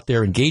that are out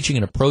there engaging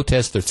in a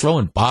protest. They're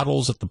throwing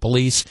bottles at the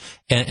police.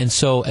 And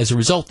so as a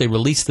result, they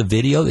release the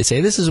video. They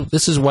say, this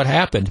is what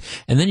happened.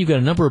 And then you've got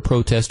a number of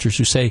protesters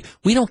who say,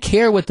 we don't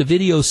care what the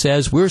video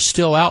says. We're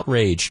still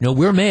outraged.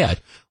 We're mad.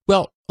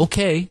 Well,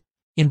 okay.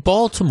 In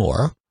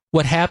Baltimore,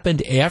 what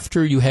happened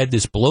after you had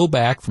this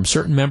blowback from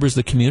certain members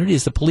of the community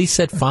is the police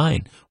said,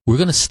 fine, we're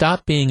going to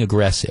stop being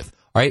aggressive.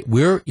 All right,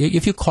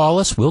 if you call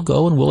us, we'll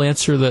go and we'll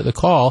answer the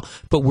call,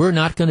 but we're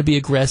not going to be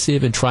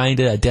aggressive in trying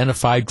to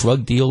identify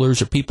drug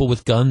dealers or people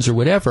with guns or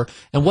whatever.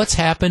 And what's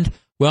happened?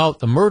 Well,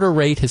 the murder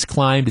rate has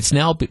climbed.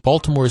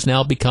 Baltimore has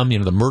now become,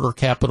 the murder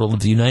capital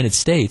of the United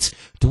States.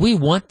 Do we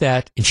want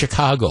that in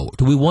Chicago?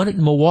 Do we want it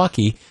in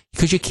Milwaukee?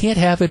 Because you can't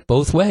have it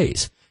both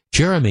ways.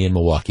 Jeremy in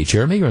Milwaukee.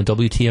 Jeremy, you're on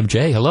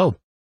WTMJ. Hello.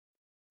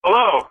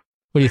 Hello.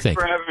 What do you think?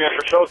 Thanks for having me on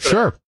your show today.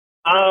 Sure.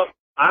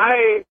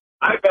 I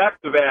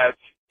back the badge.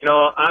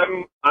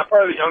 I'm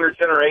part of the younger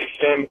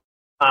generation,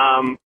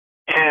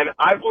 and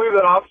I believe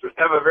that officers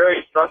have a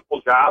very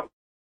stressful job,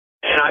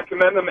 and I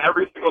commend them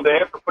every single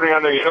day for putting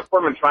on their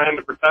uniform and trying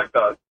to protect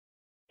us.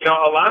 A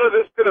lot of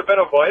this could have been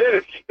avoided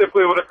if you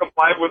simply would have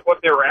complied with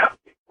what they were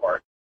asking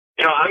for.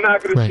 I'm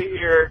not going to sit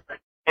here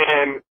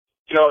and,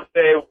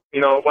 say,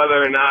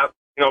 whether or not,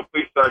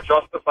 police are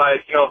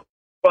justified,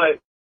 but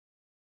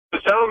the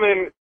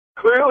gentleman,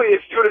 clearly,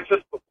 if you would have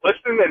just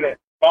listened and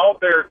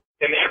followed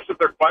and answered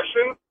their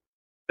questions,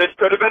 this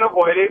could have been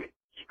avoided.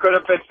 He could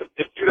have been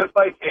issued a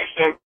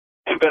citation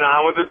and been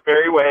on with his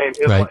merry way, and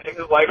his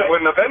life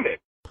wouldn't have ended.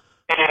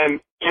 And,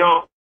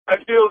 I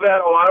feel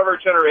that a lot of our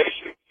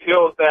generation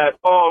feels that,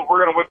 we're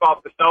going to whip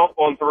off the cell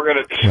phones and we're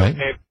going to do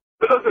it.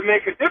 It doesn't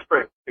make a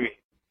difference to me.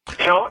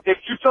 If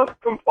you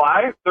just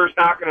comply, there's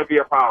not going to be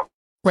a problem.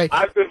 Right.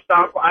 I've been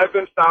stopped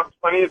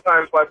plenty of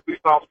times by police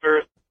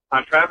officers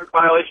on traffic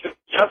violations.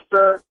 Yes,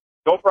 sir.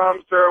 No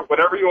problem, sir.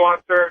 Whatever you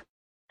want, sir.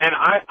 And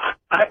I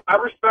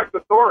respect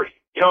authority,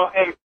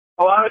 and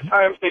a lot of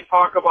times they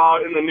talk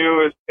about in the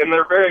news, and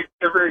they're very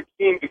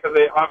keen because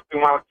they obviously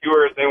want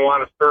viewers, they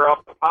want to stir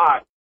up the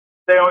pot.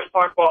 They always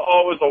talk about,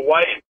 it was a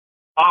white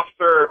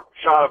officer who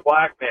shot a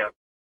black man.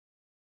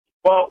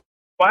 Well,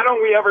 why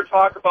don't we ever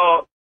talk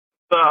about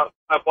a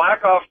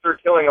black officer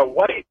killing a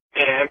white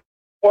man,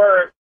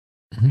 or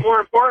more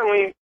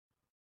importantly,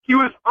 he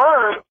was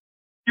armed,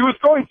 he was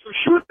going to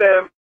shoot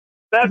them.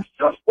 That's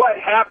just what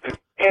happened.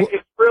 And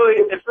it's really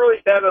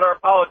sad that our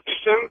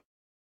politicians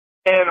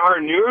and our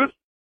news,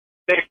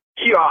 they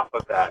key off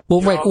of that.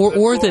 Well, right,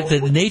 or that the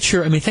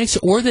nature.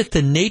 Or that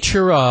the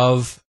nature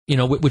of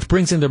which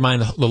brings into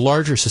mind the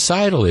larger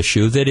societal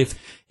issue that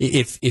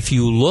if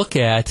you look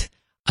at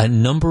a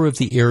number of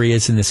the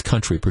areas in this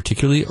country,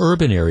 particularly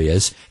urban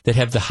areas that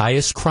have the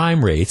highest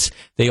crime rates,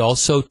 they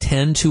also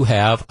tend to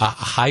have a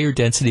higher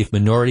density of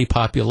minority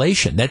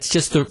population. That's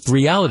just the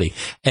reality.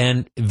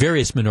 And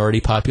various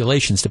minority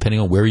populations, depending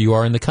on where you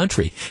are in the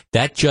country.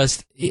 That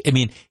just I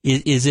mean,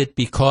 is it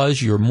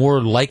because you're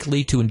more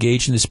likely to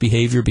engage in this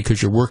behavior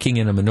because you're working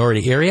in a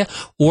minority area?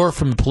 Or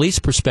from a police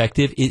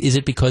perspective, is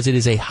it because it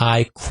is a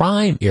high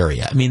crime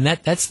area? I mean,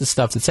 that's the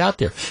stuff that's out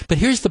there. But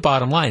here's the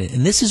bottom line,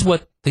 and this is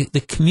what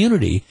the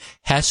community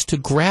has to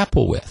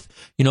grapple with.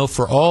 You know,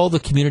 for all the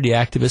community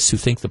activists who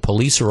think the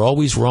police are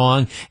always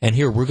wrong, and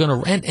here we're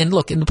going to, and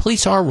look, and the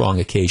police are wrong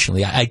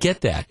occasionally. I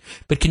get that.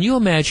 But can you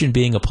imagine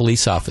being a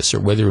police officer,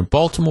 whether in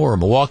Baltimore or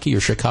Milwaukee or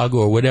Chicago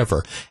or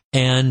whatever,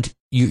 and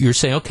you're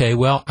saying, okay,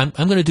 well, I'm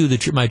going to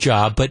do my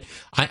job, but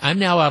I'm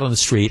now out on the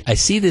street. I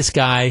see this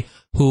guy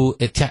who,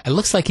 it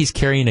looks like he's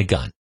carrying a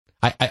gun.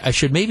 I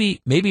should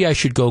maybe I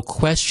should go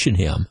question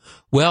him.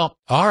 Well,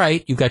 all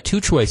right, you've got two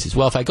choices.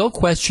 Well, if I go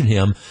question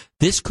him,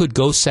 this could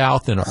go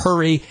south in a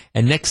hurry,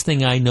 and next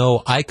thing I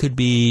know, I could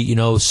be,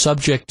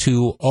 subject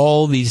to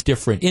all these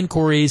different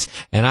inquiries,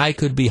 and I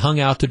could be hung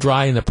out to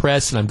dry in the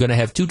press, and I'm going to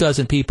have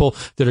 24 people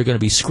that are going to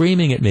be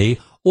screaming at me.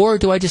 Or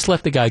do I just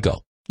let the guy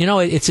go?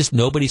 It's just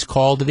nobody's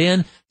called it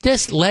in.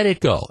 Just let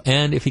it go.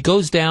 And if he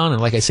goes down and,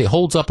 like I say,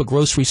 holds up a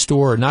grocery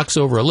store or knocks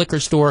over a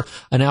liquor store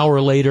an hour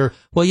later,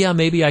 well, yeah,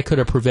 maybe I could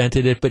have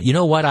prevented it. But you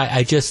know what?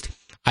 I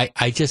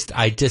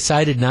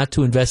decided not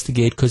to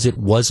investigate because it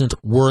wasn't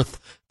worth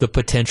the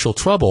potential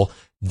trouble.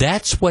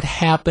 That's what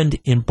happened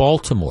in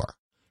Baltimore.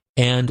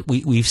 And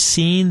we've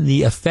seen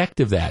the effect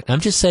of that.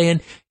 I'm just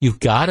saying you've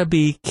got to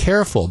be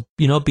careful.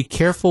 Be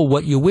careful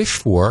what you wish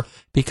for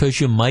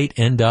because you might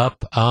end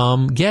up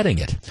getting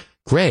it.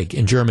 Greg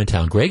in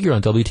Germantown. Greg, you're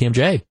on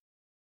WTMJ.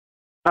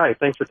 Hi,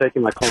 thanks for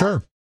taking my call.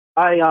 Sure.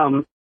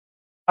 I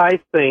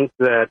think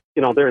that,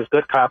 there's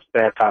good cops,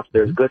 bad cops.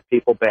 There's good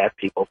people, bad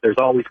people. There's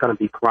always going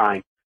to be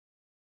crime.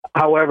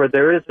 However,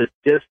 there is a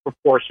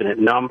disproportionate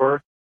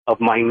number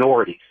of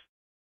minorities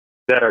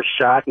that are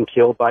shot and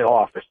killed by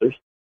officers,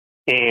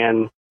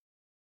 and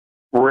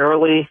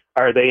rarely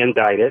are they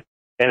indicted.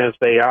 And if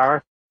they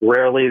are,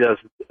 rarely does,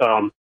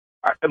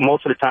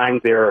 most of the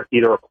time they're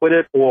either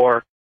acquitted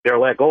or they're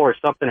let go, or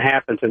something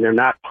happens and they're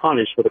not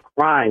punished for the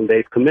crime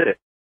they've committed.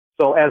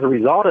 So as a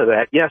result of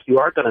that, yes, you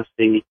are going to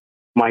see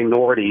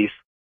minorities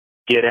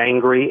get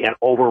angry and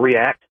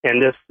overreact. And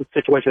this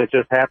situation that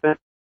just happened,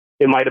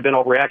 it might have been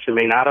overreaction,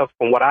 may not have.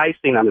 From what I've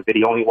seen on the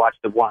video, only watched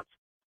it once.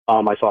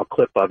 I saw a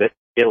clip of it.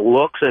 It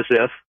looks as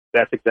if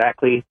that's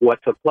exactly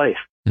what took place.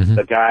 Mm-hmm.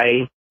 The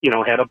guy,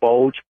 had a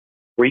bulge,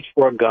 reached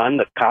for a gun.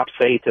 The cops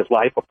saved his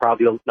life, or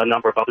probably a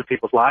number of other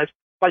people's lives,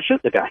 by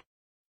shooting the guy.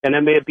 And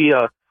it may be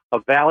a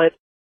valid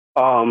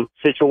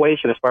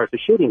situation as far as the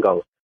shooting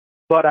goes.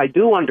 But I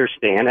do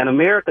understand, and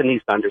America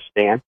needs to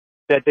understand,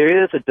 that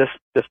there is a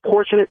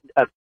disproportionate,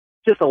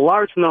 just a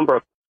large number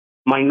of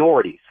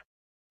minorities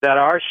that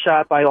are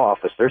shot by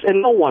officers,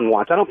 and no one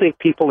wants. I don't think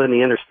people in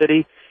the inner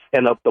city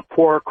and the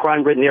poor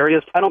crime-ridden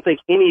areas, I don't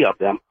think any of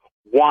them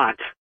want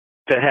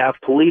to have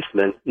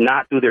policemen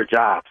not do their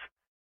jobs.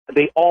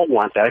 They all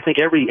want that. I think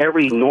every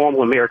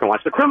normal American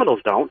wants. The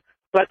criminals don't,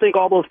 but I think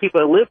all those people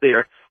that live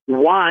there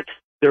want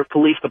their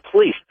police to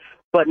police.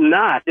 But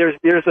not. There is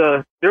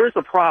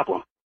a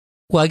problem.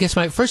 Well, I guess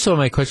my question: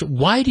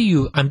 why do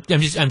you? I'm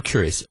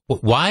curious.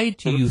 Why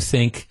do you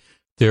think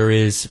there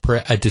is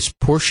a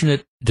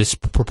disproportionate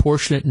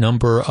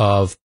number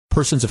of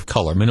persons of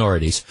color,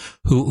 minorities,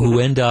 who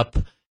end up,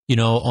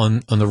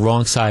 on the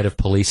wrong side of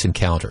police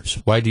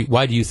encounters? Why do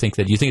you think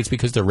that? Do you think it's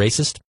because they're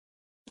racist?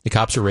 The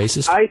cops are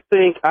racist? I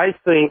think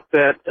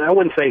that I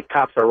wouldn't say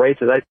cops are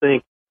racist. I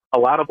think a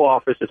lot of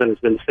officers, and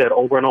it's been said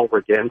over and over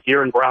again.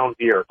 Here in Brown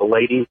Deer, the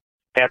lady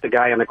had the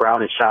guy on the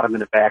ground and shot him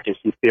in the back, and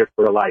she feared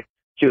for her life.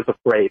 She was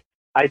afraid.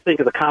 I think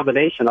it's a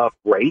combination of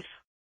race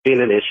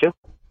being an issue,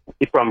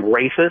 from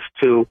racist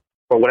to,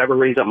 for whatever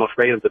reason, I'm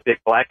afraid of the big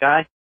black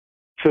guy,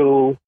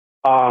 to,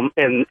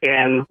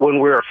 and when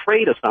we're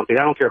afraid of something,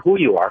 I don't care who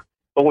you are,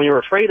 but when you're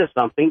afraid of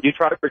something, you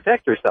try to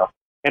protect yourself.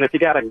 And if you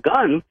got a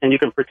gun and you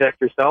can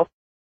protect yourself,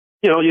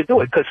 you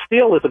do it. Because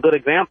Steele is a good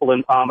example,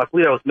 and I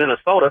believe that was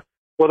Minnesota,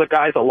 where the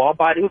guy's a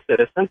law-abiding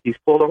citizen. He's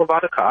pulled over by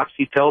the cops.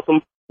 He tells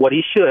them what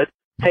he should.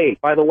 Hey,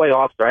 by the way,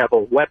 officer, I have a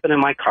weapon in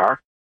my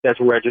car that's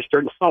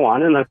registered and so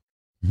on. And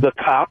the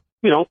cop,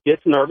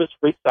 gets nervous,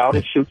 freaks out,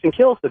 and shoots and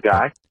kills the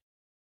guy.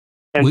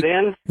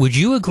 And would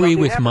you agree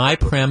with my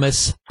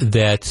premise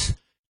that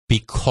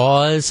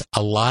because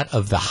a lot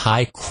of the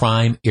high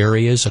crime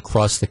areas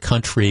across the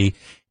country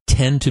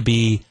tend to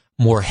be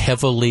more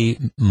heavily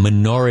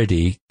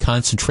minority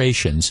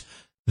concentrations,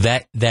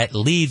 that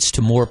leads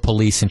to more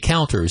police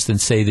encounters than,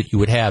 say, that you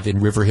would have in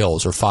River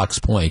Hills or Fox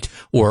Point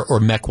or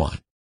Mequon?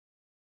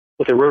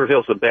 Okay, River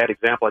Hills is a bad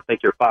example. I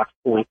think your Fox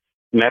Point,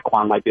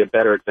 Mequon might be a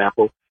better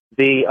example.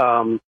 That's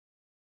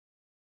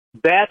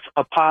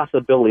a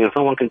possibility, and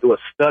someone can do a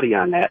study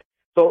on that.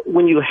 So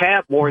when you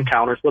have more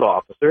encounters with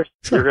officers,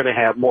 sure, you're going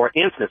to have more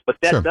incidents. But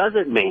that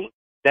doesn't mean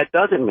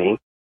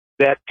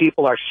that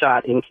people are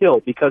shot and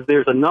killed, because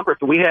there's a number.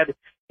 We had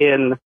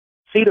in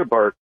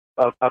Cedarburg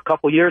a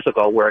couple years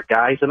ago where a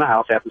guy's in the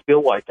house, happens to be a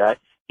white guy.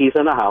 He's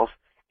in the house,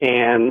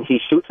 and he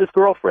shoots his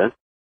girlfriend.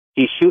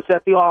 He shoots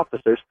at the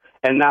officers,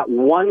 and not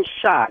one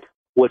shot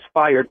was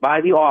fired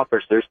by the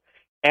officers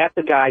at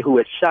the guy who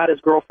had shot his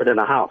girlfriend in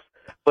the house.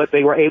 but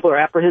they were able to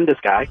apprehend this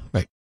guy,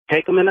 right,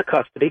 take him into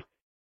custody.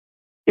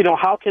 You know,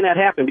 how can that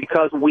happen?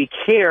 Because we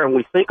care and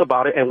we think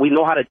about it and we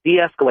know how to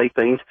de-escalate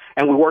things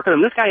and we work on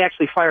them. This guy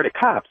actually fired at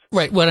cops.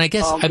 Right. Well, I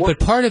guess, but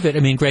part of it,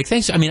 I mean, Greg,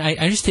 thanks. I mean, I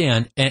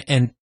understand.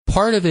 And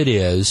part of it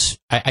is,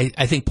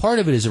 I think part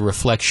of it is a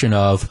reflection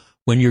of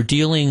when you're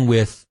dealing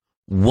with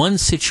one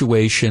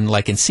situation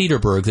like in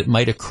Cedarburg that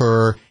might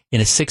occur in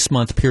a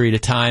 6-month period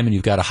of time and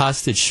you've got a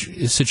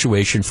hostage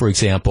situation, for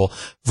example,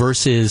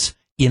 versus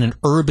in an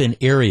urban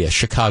area,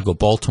 Chicago,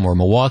 Baltimore,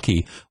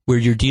 Milwaukee, where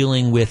you're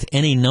dealing with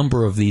any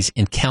number of these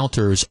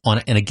encounters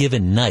on a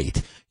given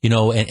night, you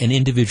know, and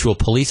individual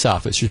police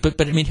officers. But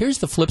I mean, here's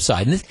the flip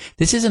side. And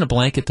this isn't a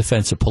blanket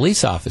defense of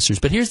police officers,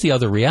 but here's the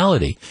other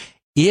reality.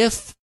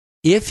 If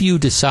you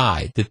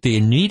decide that the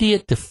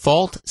immediate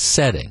default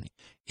setting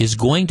is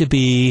going to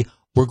be,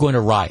 we're going to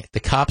riot, the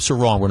cops are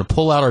wrong, we're going to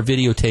pull out our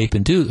videotape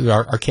and do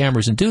our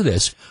cameras and do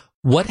this,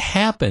 what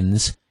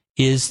happens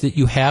is that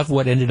you have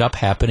what ended up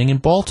happening in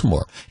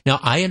Baltimore. Now,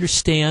 I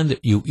understand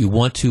that you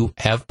want to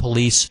have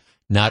police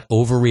not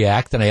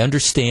overreact, and I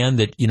understand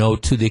that, you know,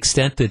 to the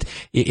extent that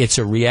it's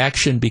a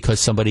reaction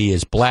because somebody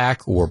is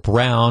black or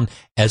brown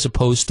as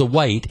opposed to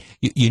white,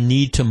 you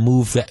need to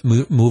move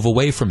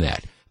away from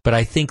that. But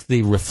I think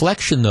the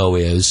reflection, though,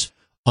 is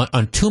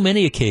on too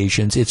many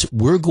occasions,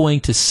 we're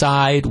going to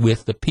side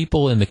with the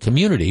people in the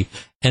community,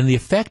 and the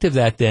effect of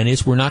that then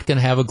is we're not going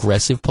to have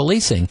aggressive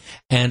policing.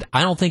 And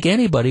I don't think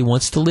anybody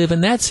wants to live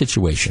in that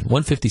situation.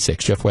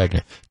 156, Jeff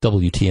Wagner,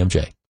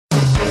 WTMJ.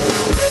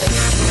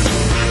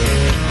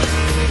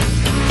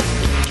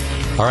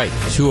 All right,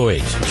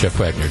 208, Jeff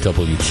Wagner,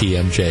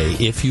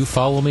 WTMJ. If you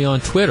follow me on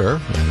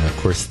Twitter, and of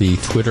course the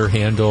Twitter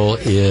handle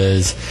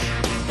is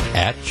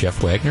at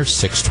Jeff Wagner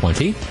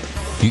 620.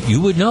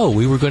 You would know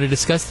we were going to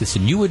discuss this,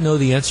 and you would know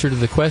the answer to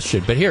the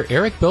question. But here,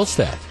 Eric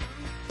Bilstadt,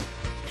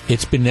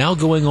 it's been now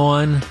going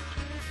on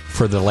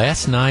for the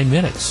last 9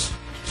 minutes.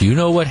 Do you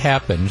know what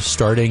happened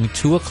starting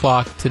 2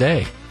 o'clock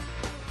today?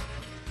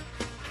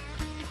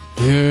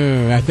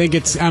 I think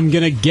I'm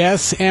going to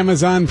guess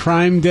Amazon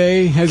Prime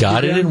Day has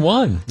got begun. It in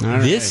one.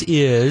 All this right.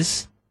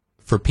 is,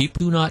 for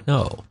people who do not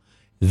know,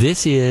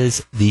 this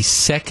is the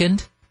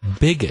second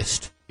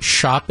biggest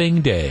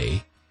shopping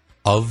day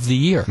of the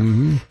year.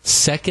 Mm-hmm.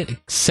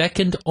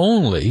 Second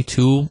only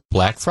to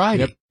Black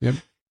Friday. Yep.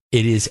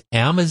 It is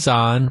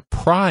Amazon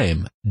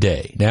Prime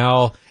Day.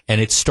 Now, and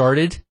it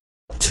started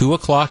 2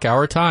 o'clock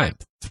our time,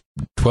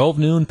 12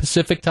 noon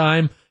Pacific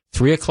time,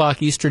 3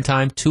 o'clock Eastern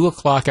time, 2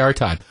 o'clock our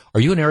time. Are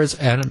you an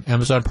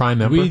Amazon Prime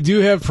member? We do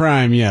have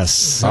Prime, yes.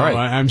 So all right.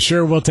 I'm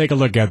sure we'll take a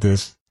look at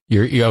this.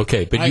 You're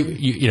okay, but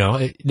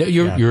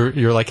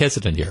you're like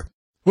hesitant here.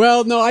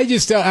 Well, no, I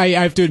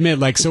have to admit,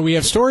 like, so we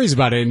have stories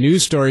about it,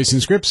 news stories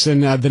and scripts,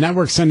 and the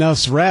network send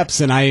us reps,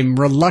 and I am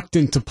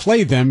reluctant to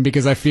play them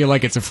because I feel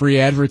like it's a free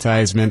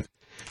advertisement.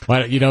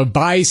 But, you know,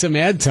 buy some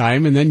ad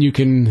time, and then you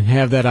can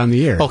have that on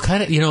the air. Well,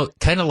 kind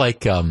of like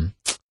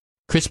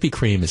Krispy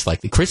Kreme is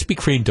like the Krispy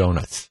Kreme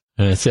donuts.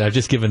 I've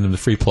just given them the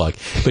free plug.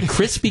 But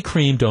Krispy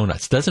Kreme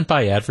Donuts doesn't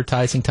buy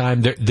advertising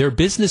time. Their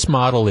business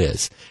model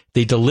is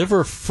they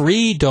deliver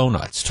free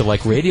donuts to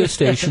like radio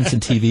stations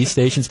and TV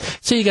stations.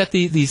 So you got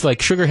these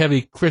like sugar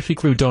heavy Krispy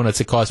Kreme donuts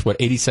that cost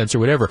 80 cents or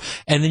whatever,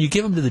 and then you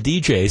give them to the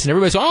DJs, and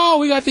everybody's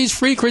we got these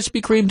free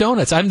Krispy Kreme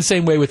donuts. I'm the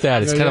same way with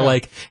that. It's kind of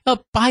like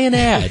buy an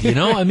ad, you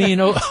know. I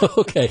mean,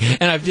 okay.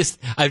 And I've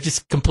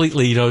just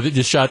completely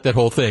just shot that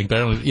whole thing, but I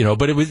don't,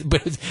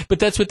 but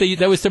that's what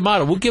that was their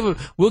model.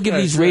 We'll give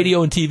these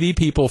radio and TV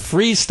people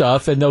free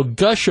stuff, and they'll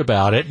gush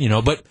about it,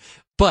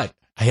 but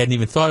I hadn't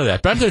even thought of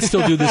that. But I'm going to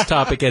still do this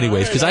topic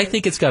anyways, because I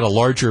think it's got a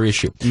larger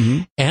issue.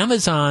 Mm-hmm.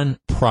 Amazon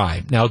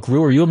Prime. Now,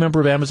 Gru, are you a member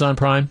of Amazon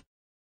Prime?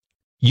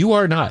 You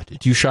are not.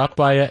 Do you shop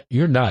by it?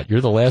 You're not.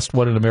 You're the last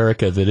one in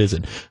America that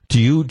isn't. Do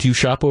you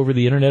shop over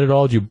the internet at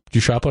all? Do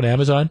you shop on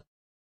Amazon?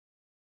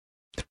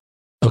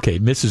 Okay,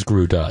 Mrs.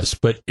 Gru does,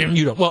 but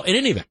you don't. Well, in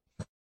any event,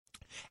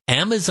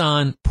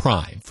 Amazon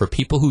Prime, for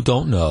people who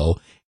don't know,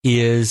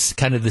 is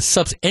kind of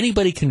the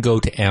anybody can go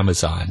to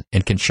Amazon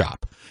and can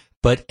shop.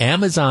 But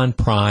Amazon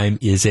Prime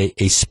is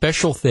a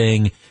special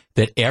thing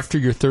that after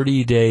your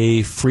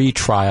 30-day free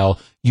trial,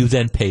 you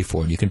then pay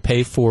for. And you can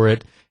pay for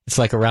it. It's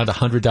like around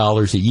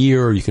 $100 a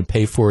year, or you can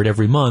pay for it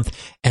every month.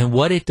 And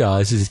what it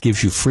does is it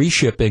gives you free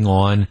shipping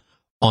on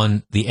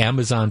the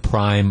Amazon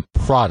Prime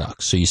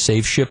products. So you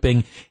save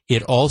shipping.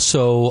 It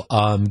also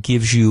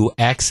gives you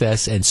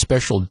access and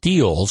special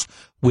deals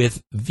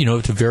with,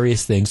 to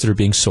various things that are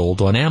being sold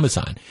on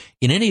Amazon.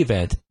 In any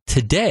event,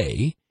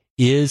 today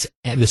is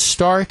the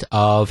start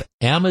of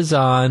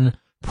Amazon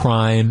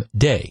Prime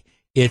Day.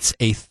 It's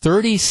a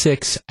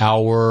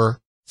 36-hour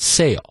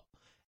sale,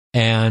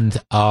 and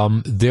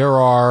there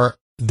are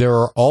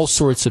all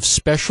sorts of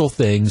special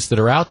things that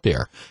are out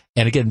there.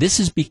 And again, this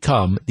has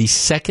become the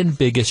second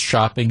biggest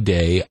shopping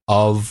day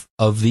of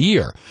the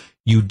year.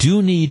 You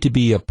do need to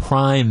be a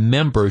Prime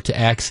member to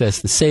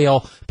access the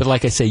sale, but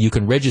like I say, you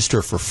can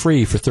register for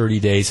free for 30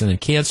 days and then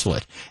cancel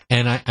it.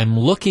 And I'm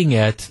looking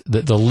at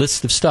the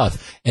list of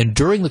stuff, and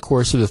during the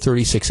course of the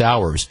 36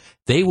 hours,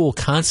 they will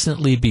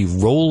constantly be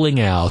rolling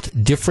out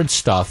different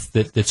stuff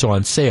that's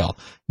on sale.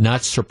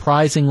 Not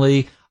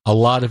surprisingly, a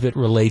lot of it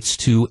relates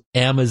to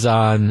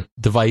Amazon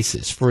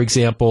devices. For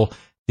example,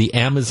 the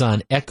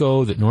Amazon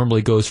Echo that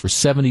normally goes for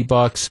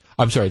 $70.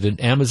 I'm sorry, the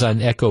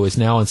Amazon Echo is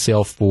now on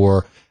sale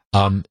for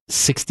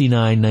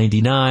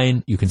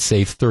 $69.99. You can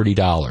save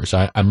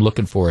 $30. I'm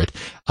looking for it.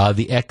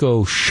 The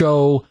Echo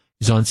Show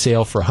is on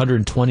sale for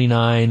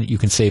 $129. You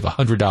can save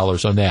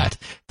 $100 on that.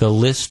 The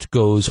list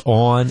goes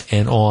on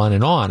and on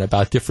and on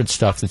about different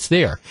stuff that's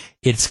there.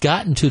 It's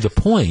gotten to the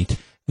point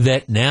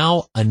that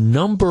now a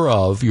number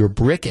of your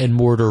brick and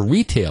mortar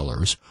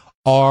retailers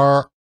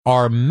are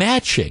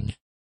matching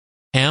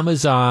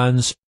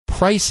Amazon's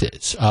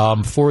prices.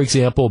 For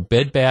example,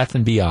 Bed Bath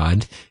 &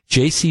 Beyond,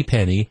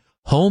 JCPenney,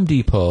 Home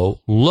Depot,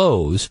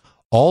 Lowe's,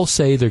 all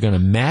say they're going to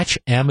match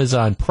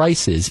Amazon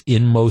prices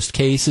in most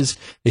cases.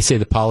 They say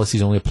the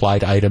policies only apply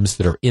to items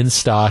that are in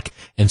stock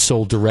and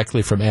sold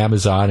directly from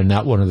Amazon and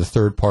not one of the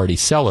third-party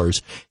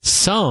sellers.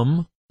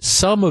 Some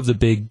of the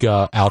big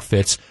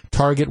outfits,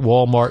 Target,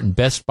 Walmart, and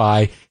Best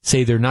Buy,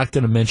 say they're not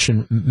going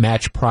to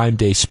match Prime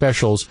Day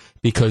specials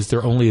because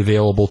they're only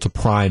available to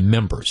Prime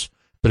members.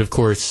 But of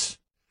course,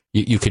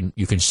 you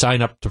can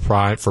sign up to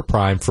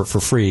Prime for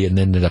free and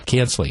then end up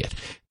canceling it.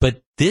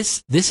 But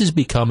this has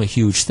become a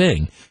huge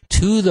thing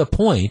to the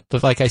point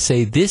that, like I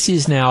say, this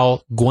is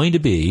now going to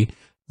be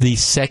the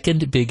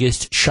second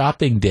biggest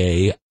shopping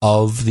day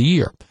of the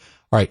year.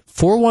 All right,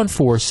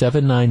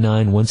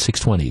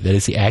 414-799-1620. That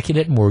is the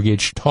Accunet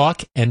Mortgage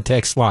talk and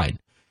text line.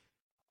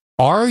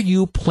 Are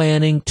you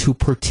planning to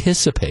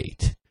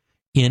participate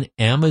in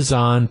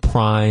Amazon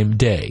Prime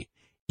Day?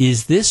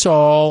 Is this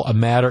all a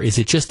matter, is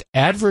it just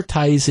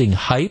advertising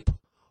hype,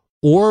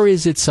 or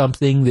is it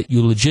something that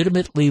you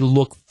legitimately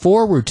look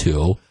forward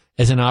to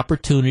as an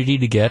opportunity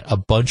to get a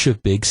bunch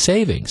of big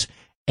savings?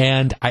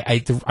 And I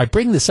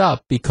bring this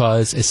up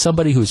because as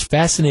somebody who's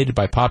fascinated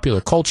by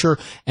popular culture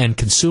and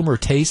consumer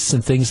tastes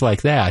and things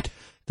like that,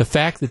 the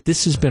fact that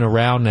this has been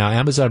around now,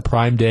 Amazon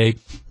Prime Day,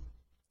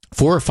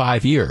 4 or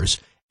 5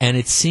 years, and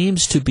it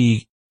seems to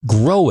be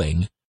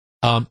growing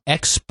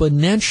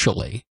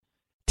exponentially,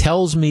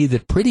 tells me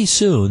that pretty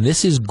soon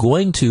this is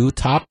going to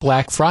top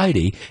Black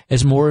Friday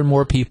as more and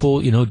more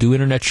people, do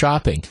internet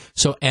shopping.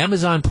 So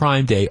Amazon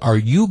Prime Day, are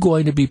you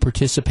going to be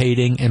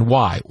participating, and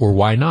why or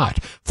why not?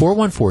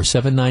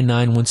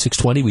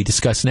 414-799-1620. We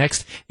discuss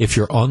next. If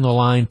you're on the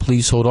line,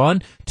 please hold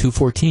on.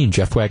 214,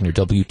 Jeff Wagner,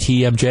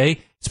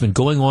 WTMJ. It's been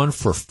going on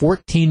for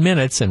 14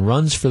 minutes and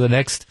runs for the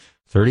next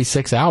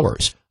 36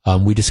 hours.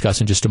 We discuss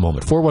in just a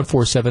moment.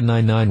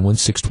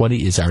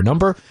 414-799-1620 is our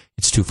number.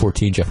 It's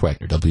 214, Jeff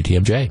Wagner,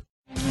 WTMJ.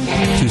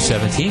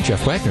 217,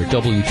 Jeff Wagner,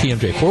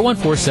 WTMJ,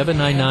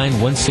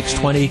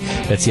 414-799-1620.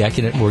 That's the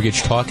Accunet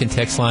Mortgage talk and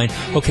text line.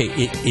 Okay,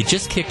 it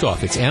just kicked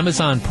off. It's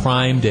Amazon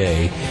Prime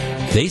Day.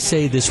 They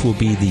say this will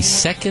be the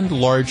second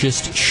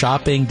largest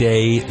shopping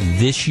day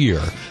this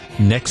year.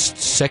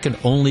 Second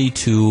only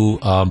to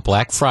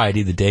Black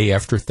Friday, the day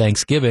after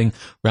Thanksgiving,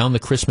 around the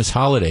Christmas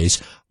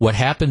holidays. What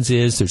happens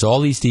is there's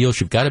all these deals.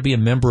 You've got to be a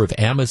member of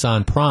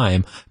Amazon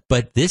Prime,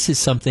 but this is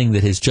something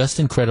that has just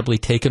incredibly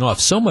taken off.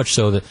 So much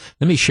so that,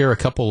 let me share a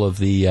couple of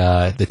the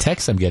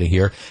texts I'm getting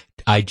here.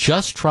 I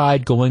just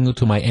tried going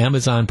to my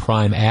Amazon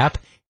Prime app.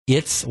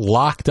 It's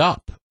locked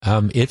up.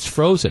 It's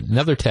frozen.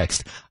 Another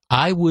text.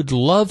 I would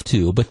love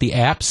to, but the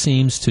app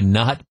seems to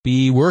not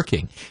be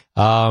working.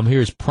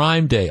 Here's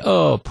Prime Day.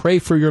 Oh, pray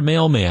for your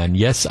mailman.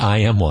 Yes, I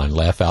am one.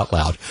 Laugh out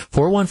loud.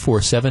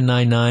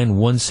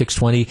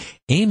 414-799-1620.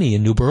 Amy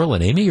in New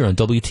Berlin. Amy, you're on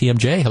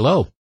WTMJ.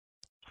 Hello.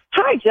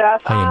 Hi,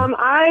 Jeff.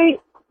 Hi,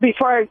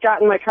 Before I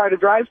got in my car to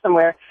drive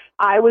somewhere,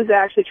 I was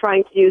actually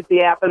trying to use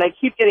the app, and I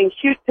keep getting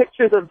cute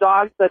pictures of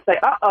dogs that say,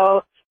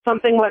 uh-oh,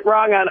 something went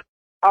wrong on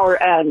our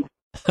end.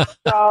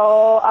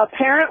 So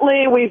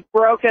apparently we've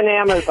broken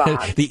Amazon.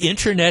 The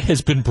internet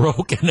has been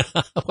broken.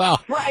 Wow.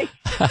 Right.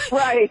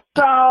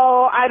 So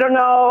I don't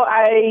know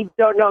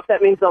if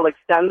that means they'll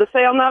extend the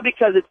sale now,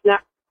 because it's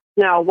not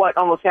now,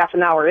 almost half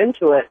an hour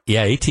into it.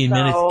 Yeah, 18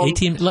 minutes.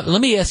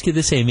 Let me ask you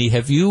this, Amy.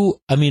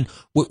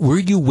 Were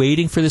you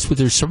waiting for this? Was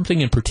there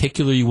something in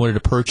particular you wanted to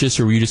purchase,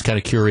 or were you just kind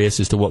of curious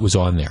as to what was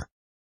on there?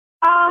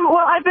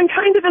 Well, I've been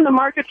kind of in the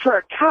market for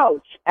a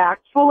couch,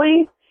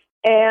 actually.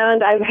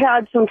 And I've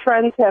had some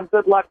friends have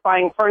good luck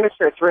buying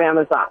furniture through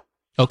Amazon.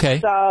 Okay.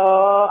 So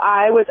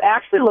I was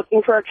actually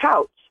looking for a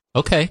couch.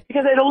 Okay.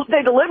 Because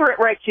they deliver it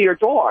right to your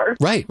door.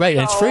 Right. So and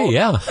it's free,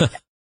 yeah.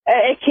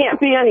 It can't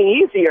be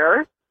any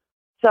easier.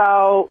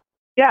 So,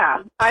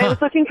 yeah, I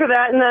was looking for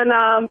that. And then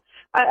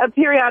I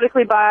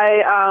periodically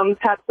buy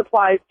pet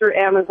supplies through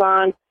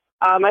Amazon.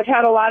 I've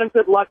had a lot of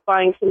good luck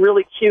buying some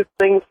really cute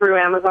things through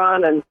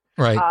Amazon, and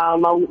right. A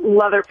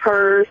leather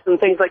purse and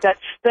things like that.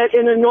 That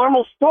in a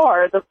normal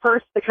store, the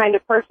kind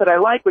of purse that I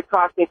like would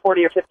cost me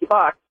 $40 or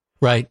 $50.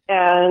 Right.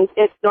 And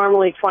it's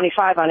normally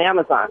 $25 on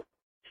Amazon.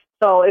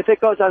 So if it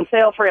goes on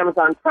sale for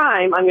Amazon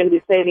Prime, I'm going to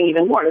be saving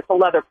even more. It's a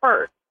leather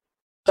purse.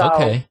 So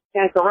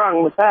can't go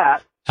wrong with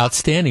that.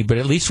 Outstanding. But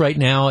at least right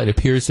now, it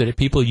appears that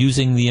people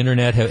using the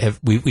internet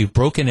we've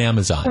broken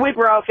Amazon. We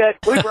broke it.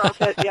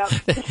 Yep.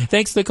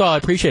 Thanks for the call. I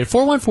appreciate it.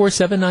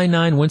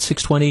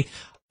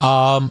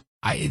 414-799-1620.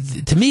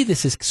 To me,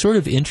 this is sort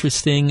of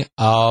interesting.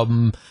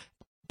 I'm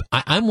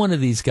one of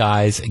these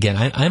guys.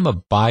 Again, I'm a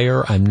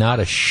buyer. I'm not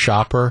a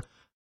shopper.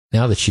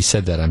 Now that she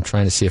said that, I'm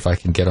trying to see if I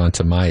can get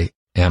onto my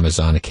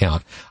Amazon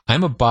account.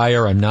 I'm a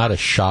buyer. I'm not a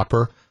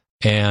shopper.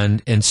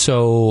 And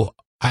so,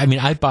 I mean,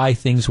 I buy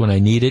things when I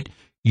need it.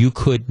 You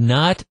could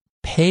not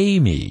pay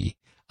me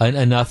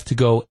enough to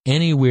go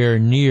anywhere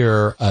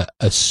near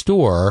a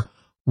store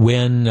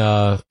when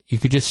you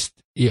just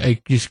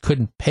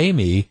couldn't pay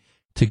me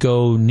to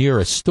go near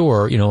a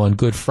store, on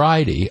Good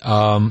Friday,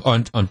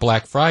 on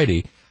Black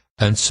Friday.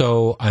 And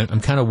so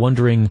I'm kind of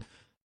wondering,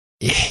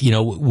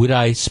 would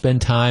I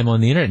spend time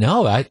on the internet?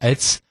 No, I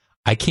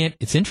can't.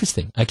 It's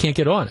interesting. I can't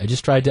get on. I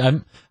just tried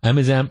to. I'm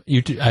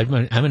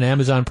an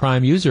Amazon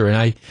Prime user,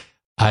 and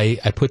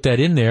I put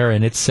that in there,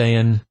 and it's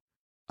saying,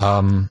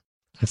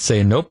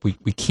 nope,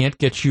 we can't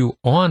get you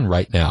on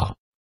right now.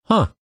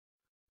 Huh?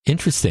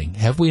 Interesting.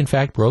 Have we in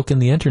fact broken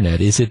the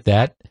internet? Is it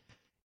that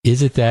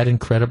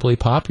incredibly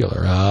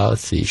popular?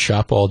 Let's see.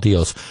 Shop all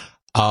deals.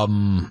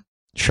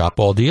 Shop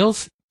all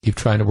deals. Keep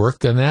trying to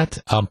work on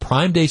that.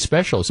 Prime Day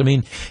specials. I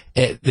mean,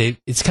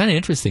 it's kind of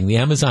interesting. The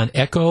Amazon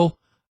Echo,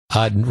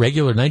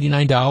 regular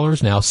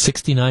 $99, now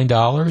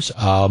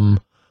 $69.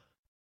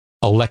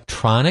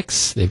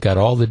 Electronics, they've got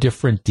all the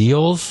different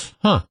deals.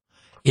 Huh.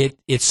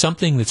 It's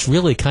something that's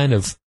really kind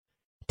of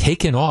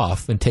taken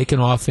off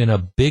in a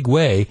big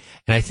way.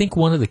 And I think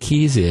one of the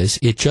keys is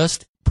it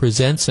just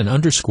presents and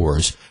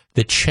underscores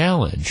the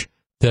challenge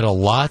that a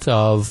lot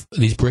of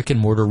these brick and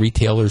mortar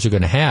retailers are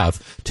going to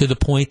have, to the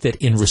point that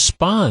in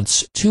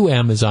response to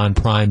Amazon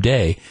Prime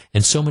Day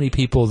and so many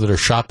people that are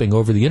shopping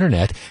over the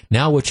internet,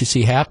 now what you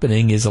see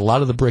happening is a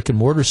lot of the brick and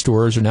mortar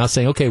stores are now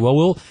saying, okay, well,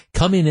 we'll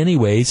come in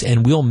anyways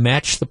and we'll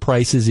match the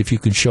prices if you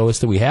can show us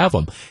that we have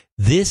them.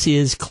 This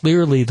is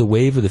clearly the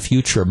wave of the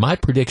future. My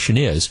prediction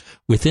is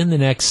within the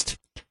next,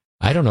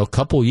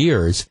 couple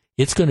years,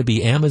 it's going to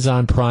be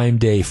Amazon Prime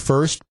Day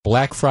first,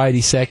 Black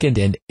Friday second,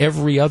 and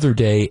every other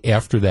day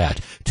after that.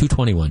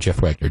 221,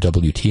 Jeff Wagner,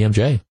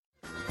 WTMJ.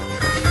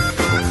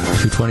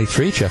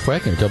 223, Jeff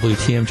Wagner,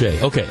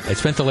 WTMJ. Okay, I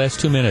spent the last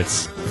 2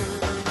 minutes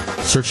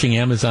searching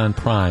Amazon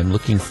Prime,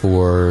 looking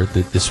for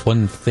this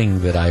one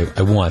thing that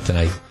I want, and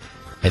I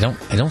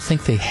don't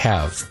think they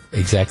have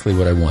exactly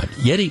what I want.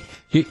 Yeti,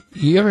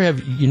 you ever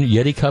have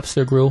Yeti cups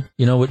there, Gru?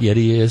 You know what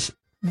Yeti is?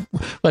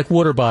 Like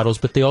water bottles,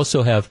 but they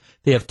also have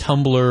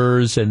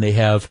tumblers, and they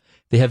have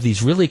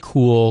these really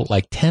cool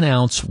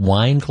 10-ounce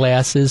wine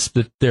glasses.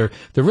 That they're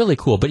really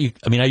cool. But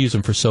I use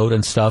them for soda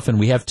and stuff, and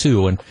we have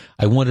two. And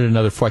I wanted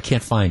another 4. I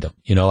can't find them.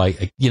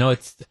 I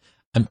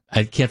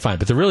can't find them,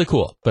 but they're really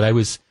cool. But I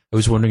was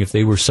wondering if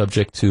they were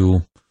subject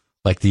to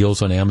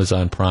deals on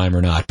Amazon Prime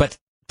or not. But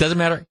doesn't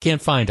matter.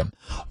 Can't find them.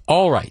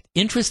 All right.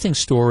 Interesting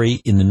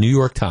story in the New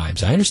York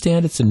Times. I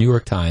understand it's the New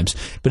York Times,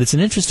 but it's an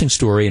interesting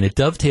story, and it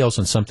dovetails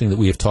on something that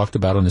we have talked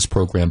about on this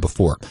program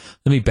before.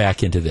 Let me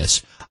back into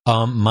this.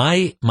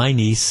 My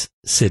niece,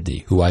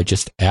 Sydney, who I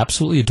just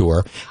absolutely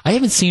adore, I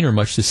haven't seen her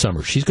much this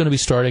summer. She's going to be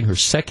starting her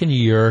second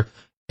year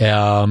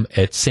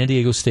at San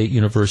Diego State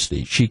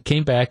University. She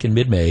came back in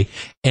mid-May,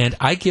 and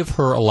I give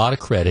her a lot of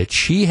credit.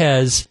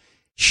 She's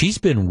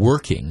been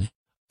working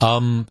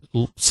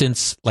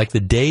since the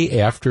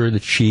day after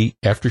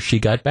she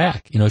got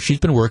back. She's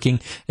been working,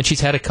 and she's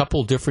had a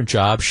couple different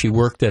jobs. She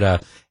worked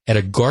at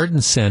a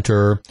garden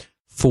center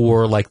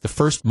for the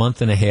first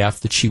month and a half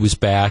that she was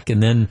back,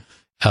 and then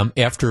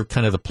after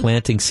kind of the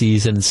planting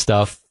season and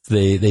stuff,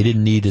 they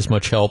didn't need as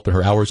much help, and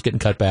her hours getting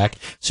cut back.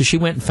 So she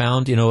went and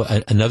found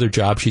another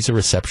job. She's a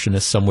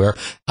receptionist somewhere,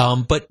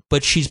 but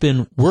she's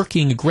been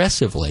working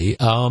aggressively,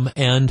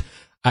 and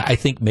I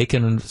think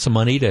making some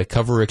money to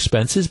cover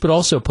expenses, but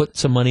also put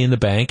some money in the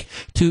bank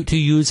to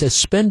use as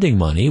spending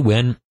money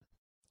when,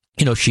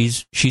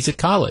 she's at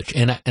college.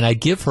 And I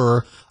give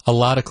her a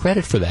lot of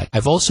credit for that.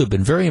 I've also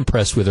been very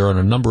impressed with her on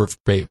a number of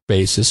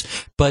bases,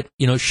 but,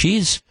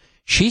 she's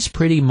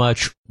pretty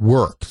much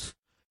worked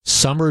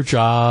summer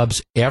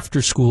jobs,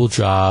 after school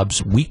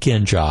jobs,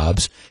 weekend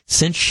jobs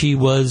since she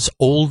was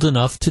old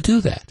enough to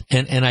do that.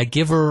 And I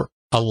give her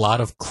a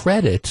lot of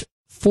credit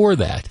for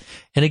that.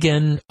 And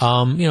again,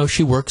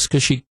 she works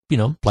because she,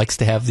 likes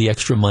to have the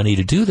extra money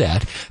to do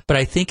that. But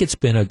I think it's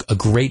been a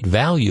great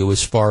value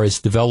as far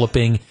as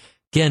developing,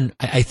 again,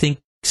 I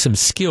think some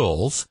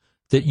skills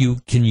that you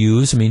can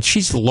use. I mean,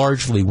 she's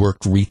largely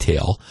worked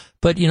retail,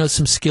 but,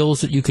 some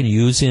skills that you can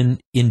use in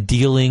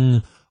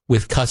dealing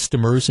with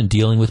customers and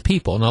dealing with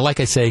people. Now, like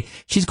I say,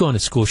 she's going to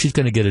school. She's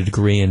going to get a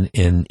degree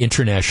in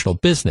international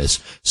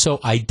business. So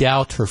I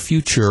doubt her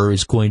future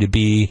is going to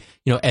be,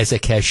 as a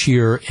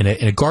cashier in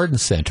a garden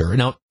center.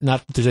 Now,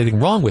 not that there's anything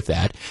wrong with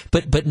that,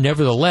 but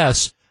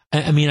nevertheless,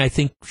 I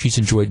think she's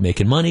enjoyed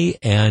making money,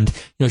 and,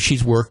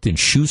 she's worked in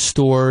shoe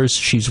stores.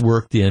 She's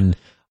worked in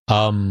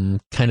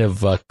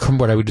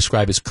what I would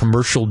describe as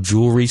commercial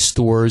jewelry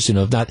stores,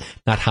 not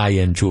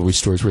high-end jewelry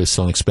stores where they're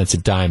selling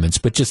expensive diamonds,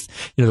 but just,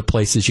 the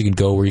places you can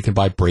go where you can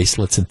buy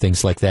bracelets and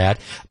things like that.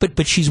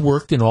 But she's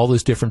worked in all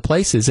those different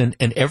places, and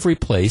every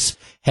place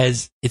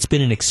it's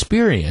been an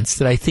experience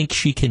that I think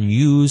she can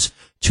use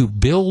to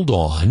build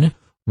on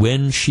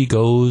when she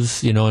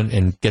goes,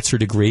 and gets her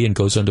degree and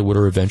goes on to what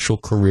her eventual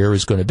career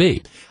is going to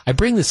be. I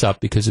bring this up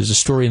because there's a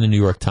story in the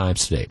New York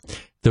Times today.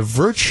 The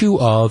virtue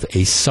of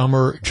a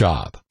summer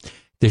job.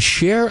 The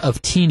share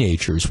of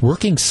teenagers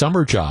working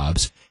summer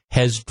jobs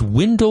has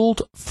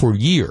dwindled for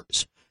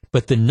years,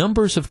 but the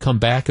numbers have come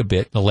back a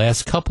bit in the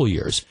last couple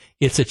years.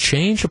 It's a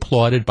change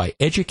applauded by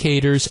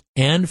educators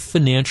and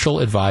financial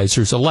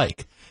advisors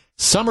alike.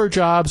 Summer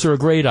jobs are a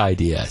great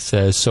idea,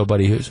 says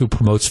somebody who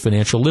promotes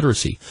financial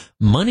literacy.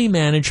 Money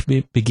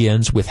management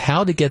begins with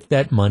how to get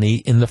that money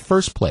in the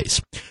first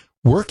place.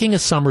 Working a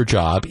summer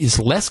job is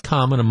less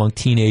common among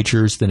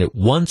teenagers than it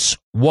once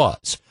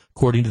was,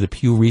 according to the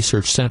Pew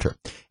Research Center.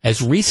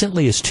 As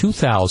recently as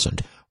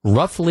 2000,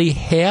 roughly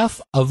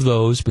half of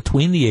those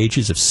between the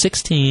ages of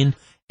 16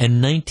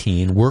 and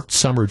 19 worked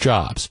summer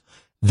jobs.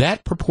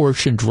 That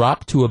proportion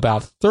dropped to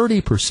about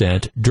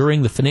 30%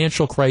 during the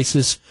financial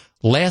crisis.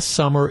 Last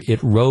summer,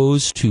 it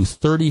rose to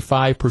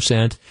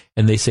 35%,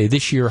 and they say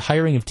this year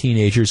hiring of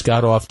teenagers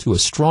got off to a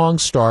strong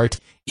start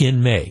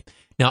in May.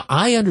 Now,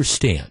 I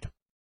understand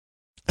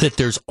that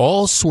there's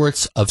all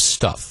sorts of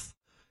stuff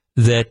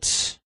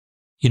that,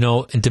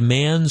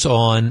 demands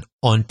on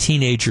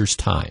teenagers'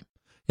 time.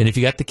 And if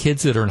you got the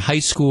kids that are in high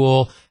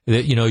school,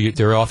 that,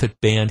 they're off at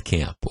band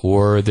camp,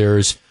 or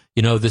there's,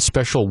 the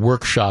special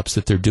workshops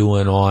that they're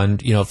doing on,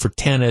 for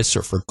tennis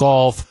or for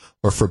golf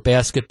or for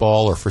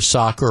basketball or for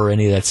soccer or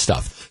any of that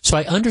stuff. So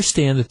I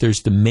understand that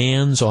there's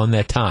demands on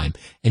that time,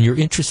 and you're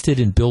interested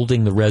in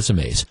building the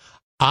resumes.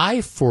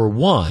 I, for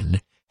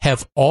one,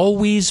 have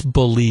always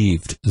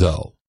believed,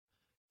 though,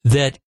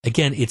 that,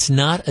 again, it's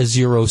not a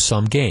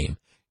zero-sum game.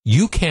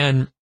 You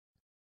can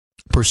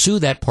pursue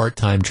that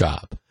part-time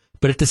job,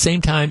 but at the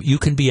same time, you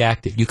can be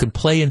active. You can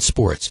play in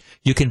sports.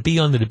 You can be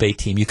on the debate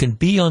team. You can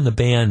be on the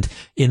band,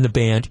 in the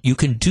band. You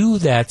can do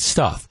that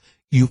stuff.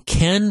 You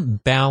can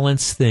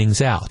balance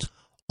things out.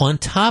 On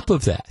top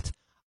of that,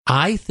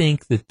 I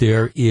think that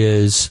there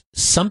is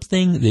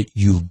something that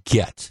you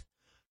get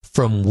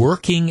from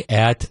working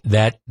at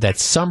that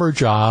summer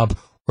job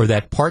or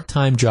that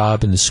part-time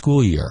job in the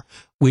school year,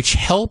 which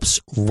helps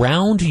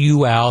round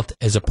you out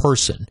as a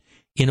person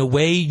in a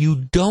way you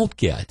don't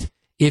get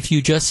if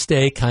you just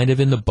stay kind of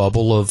in the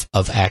bubble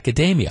of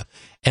academia.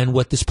 And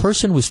what this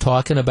person was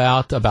talking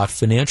about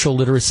financial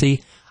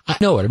literacy, I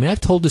know it. I mean,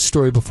 I've told this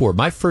story before.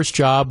 My first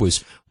job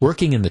was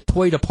working in the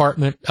toy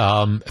department.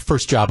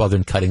 First job other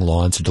than cutting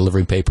lawns and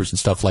delivering papers and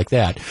stuff like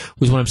that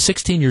was when I'm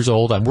 16 years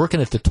old. I'm working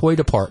at the toy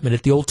department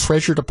at the old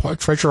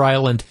Treasure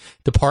Island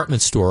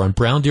department store on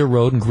Brown Deer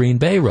Road and Green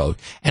Bay Road.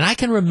 And I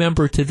can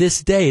remember to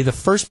this day the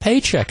first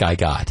paycheck I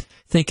got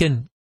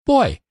thinking,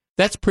 boy,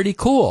 that's pretty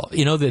cool.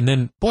 And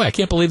then, boy, I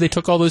can't believe they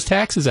took all those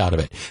taxes out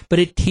of it. But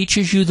it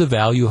teaches you the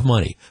value of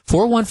money.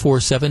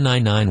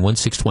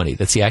 414-799-1620.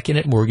 That's the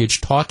Accunet Mortgage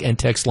talk and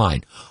text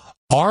line.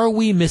 Are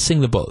we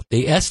missing the boat?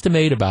 They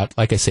estimate about,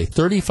 like I say,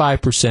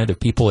 35% of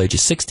people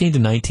ages 16 to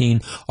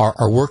 19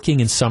 are working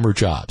in summer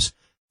jobs.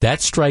 That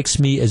strikes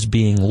me as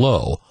being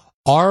low.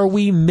 Are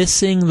we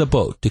missing the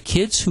boat? Do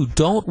kids who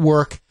don't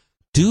work,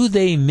 do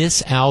they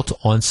miss out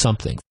on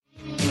something?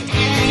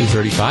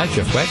 2:35,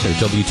 Jeff Wagner,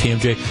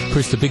 WTMJ. Of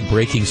course, the big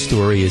breaking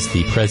story is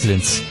the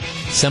president's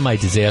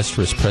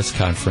semi-disastrous press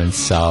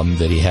conference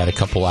that he had a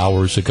couple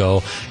hours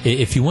ago.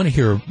 If you want to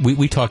hear,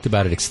 we talked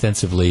about it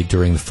extensively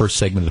during the first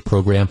segment of the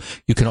program.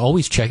 You can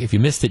always check, if you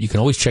missed it, you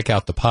can always check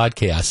out the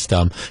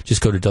podcast.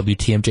 Just go to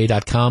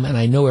WTMJ.com, and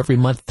I know every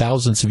month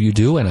thousands of you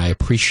do, and I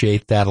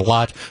appreciate that a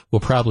lot. We'll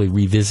probably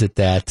revisit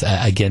that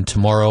again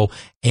tomorrow.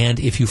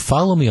 And if you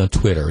follow me on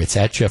Twitter, it's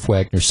at Jeff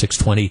Wagner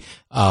 620.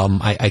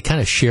 I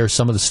kind of share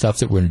some of the stuff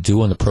that we're going to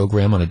do on the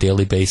program on a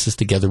daily basis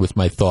together with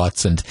my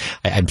thoughts. And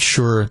I'm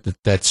sure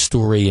that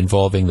story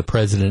involving the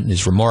president and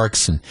his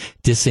remarks and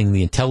dissing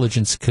the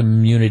intelligence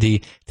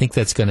community, I think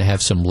that's going to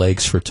have some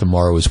legs for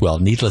tomorrow as well.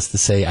 Needless to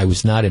say, I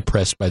was not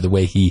impressed by the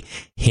way he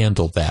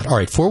handled that. All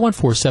right,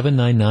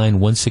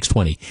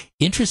 414-799-1620.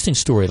 Interesting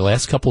story the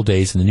last couple of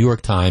days in the New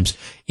York Times.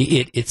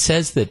 It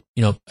says that,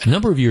 a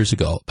number of years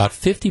ago, about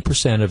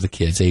 50% of the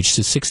kids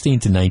aged 16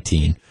 to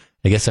 19,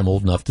 I guess I'm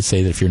old enough to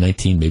say that if you're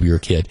 19, maybe you're a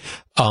kid,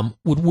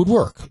 would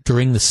work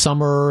during the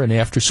summer and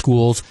after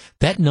schools.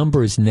 That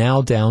number is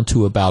now down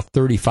to about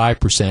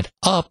 35%,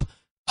 up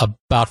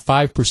about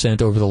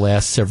 5% over the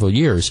last several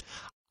years.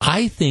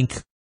 I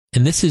think,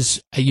 and this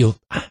is,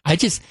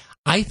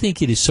 I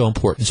think it is so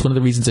important. It's one of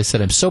the reasons I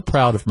said I'm so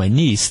proud of my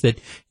niece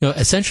that,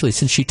 essentially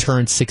since she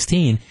turned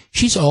 16,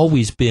 she's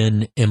always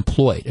been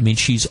employed. I mean,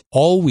 she's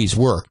always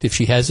worked. If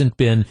she hasn't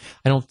been,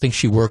 I don't think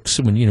she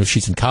works when,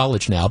 she's in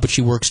college now, but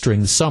she works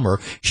during the summer.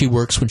 She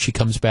works when she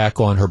comes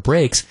back on her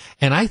breaks.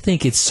 And I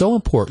think it's so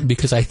important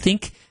because I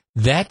think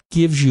that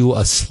gives you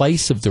a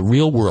slice of the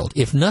real world.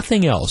 If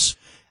nothing else,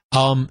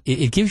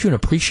 it gives you an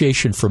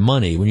appreciation for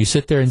money when you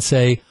sit there and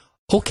say,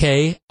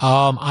 okay,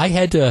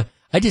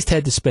 I just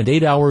had to spend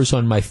 8 hours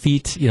on my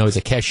feet, as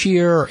a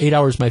cashier, or 8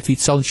 hours on my feet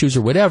selling shoes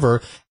or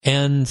whatever,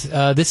 and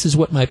this is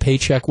what my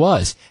paycheck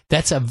was.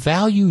 That's a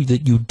value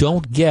that you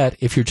don't get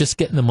if you're just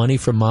getting the money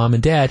from mom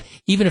and dad,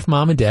 even if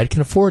mom and dad can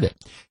afford it.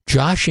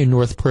 Josh in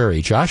North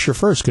Prairie. Josh, you're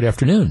first. Good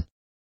afternoon.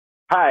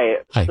 Hi.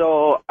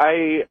 So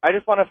I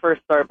just want to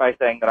first start by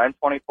saying that I'm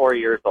 24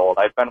 years old.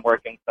 I've been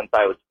working since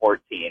I was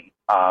 14.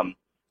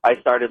 I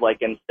started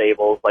in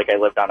stables, I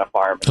lived on a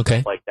farm and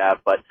stuff like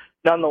that. But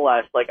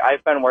nonetheless,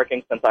 I've been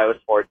working since I was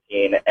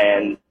 14,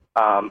 and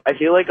I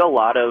feel like a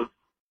lot of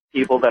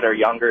people that are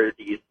younger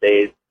these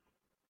days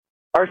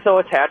are so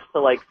attached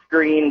to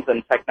screens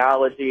and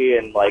technology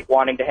and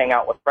wanting to hang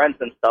out with friends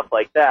and stuff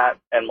like that,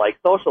 and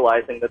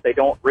socializing, that they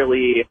don't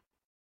really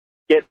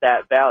get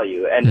that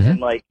value.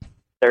 And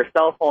their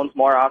cell phones,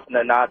 more often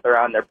than not, they're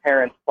on their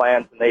parents'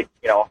 plans, and they,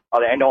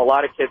 I know a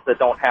lot of kids that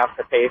don't have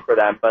to pay for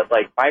them, but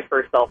my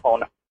first cell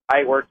phone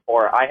I worked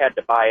for, I had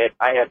to buy it,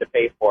 I had to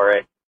pay for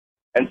it.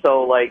 And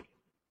so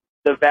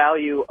the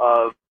value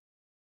of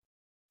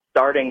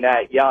starting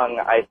that young,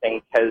 I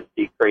think, has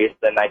decreased,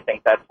 and I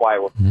think that's why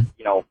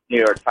New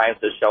York Times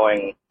is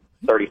showing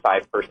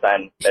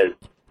 35% as.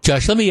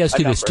 Josh, let me ask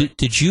you this: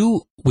 did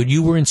you, when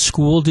you were in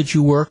school, did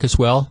you work as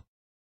well?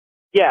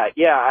 Yeah,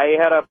 I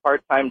had a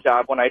part-time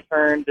job. When I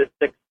turned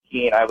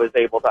 16, I was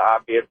able to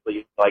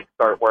obviously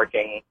start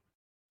working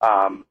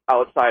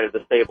outside of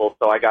the stable,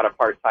 so I got a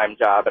part-time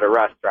job at a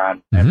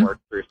restaurant and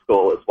worked through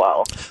school as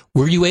well.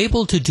 Were you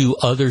able to do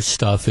other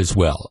stuff as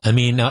well? I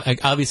mean,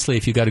 obviously,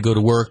 if you got to go to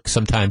work,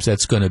 sometimes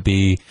that's going to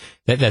be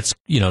that's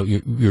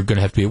you're going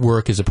to have to be at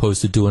work as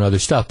opposed to doing other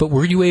stuff. But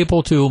were you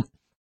able to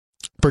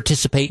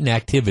participate in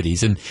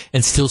activities and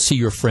still see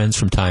your friends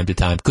from time to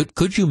time?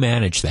 Could you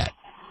manage that?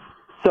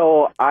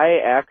 So I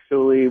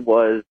actually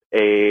was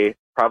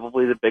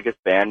probably the biggest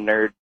band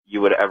nerd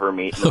you would ever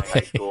meet in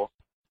high school.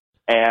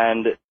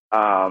 And,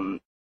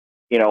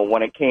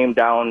 when it came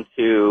down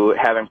to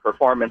having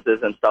performances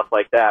and stuff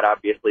like that,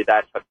 obviously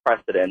that took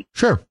precedence.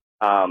 Sure.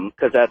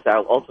 Because that's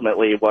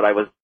ultimately what I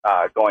was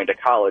going to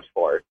college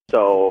for.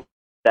 So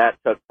that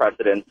took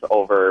precedence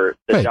over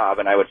the job,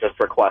 and I would just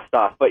request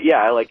off. But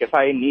yeah, if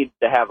I need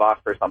to have off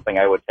for something,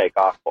 I would take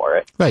off for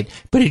it. Right.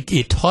 But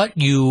it taught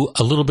you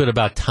a little bit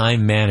about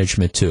time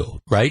management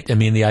too, right? I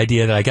mean, the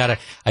idea that I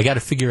gotta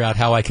figure out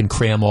how I can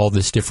cram all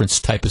this different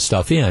type of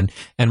stuff in.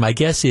 And my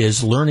guess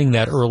is learning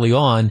that early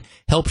on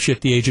helps you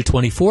at the age of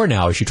 24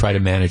 now as you try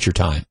to manage your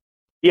time.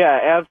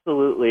 Yeah,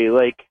 absolutely.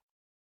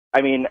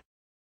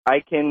 I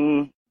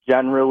can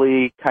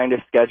generally kind of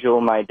schedule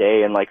my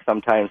day, and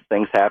sometimes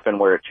things happen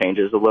where it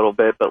changes a little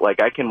bit, but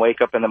I can wake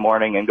up in the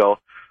morning and go,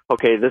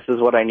 okay, this is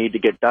what I need to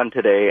get done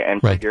today,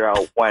 and figure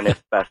out when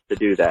it's best to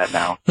do that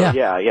now. So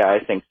yeah, I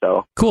think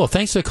so. Cool.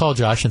 Thanks for the call,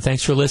 Josh, and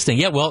thanks for listening.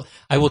 Yeah, well,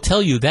 I will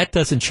tell you that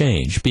doesn't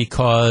change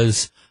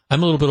because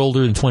I'm a little bit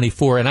older than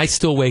 24, and I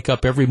still wake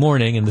up every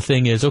morning, and the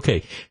thing is,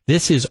 okay,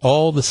 this is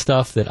all the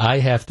stuff that I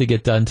have to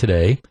get done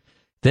today.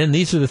 Then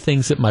these are the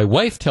things that my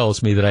wife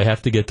tells me that I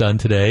have to get done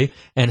today,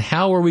 and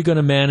how are we going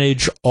to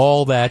manage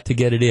all that to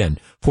get it in?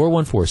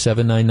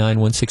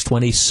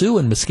 414-799-1620. Sue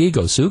in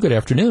Muskego. Sue, good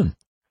afternoon.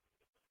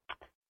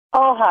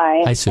 Oh,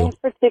 hi. Hi, Sue. Thanks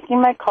for taking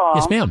my call.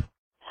 Yes, ma'am.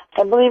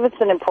 I believe it's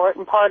an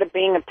important part of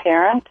being a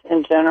parent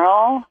in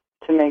general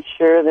to make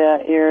sure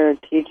that you're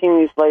teaching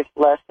these life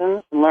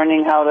lessons,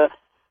 learning how to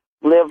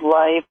live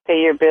life,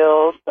 pay your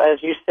bills,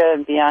 as you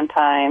said, be on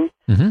time.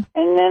 And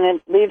then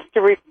it leads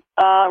to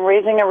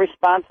raising a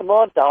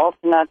responsible adult,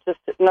 not just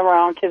sitting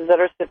around. Kids that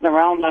are sitting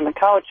around on the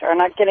couch are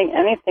not getting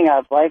anything out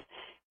of life.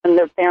 When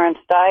their parents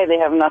die, they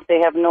have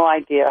no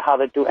idea how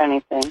to do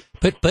anything.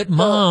 But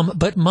mom,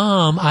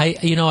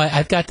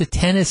 I've got the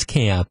tennis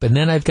camp, and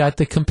then I've got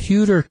the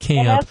computer camp.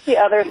 And that's the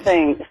other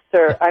thing,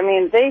 sir. I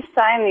mean, they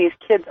sign these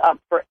kids up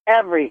for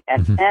every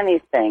and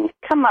anything.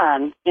 Come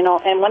on,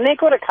 and when they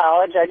go to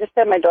college, I just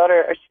had my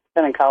daughter, she's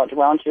been in college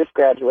and she just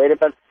graduated,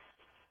 but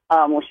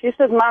she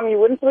says, Mom, you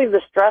wouldn't believe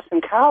the stress in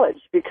college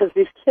because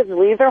these kids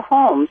leave their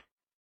homes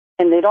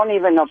and they don't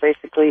even know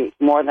basically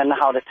more than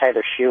how to tie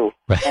their shoe.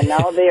 Right. And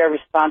now they are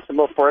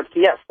responsible for it.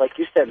 Yes, like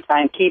you said,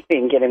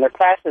 timekeeping, getting their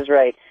classes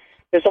right.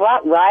 There's a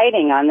lot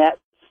riding on that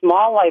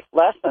small life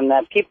lesson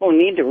that people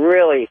need to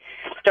really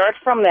start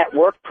from that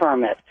work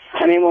permit.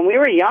 I mean, when we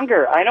were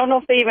younger, I don't know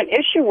if they even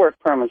issue work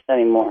permits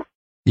anymore.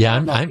 Yeah,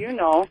 I'm not sure.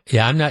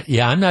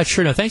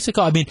 No, thanks for the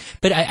call. I mean,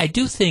 but I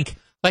do think,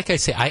 like I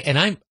say,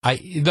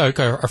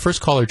 our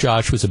first caller,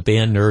 Josh, was a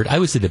band nerd. I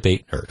was a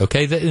debate nerd.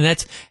 Okay,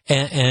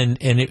 and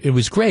it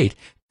was great,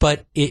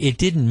 but it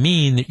didn't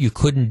mean that you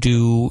couldn't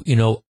do,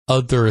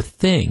 other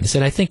things.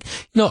 And I think,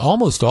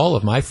 almost all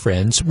of my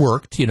friends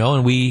worked,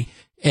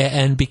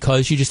 and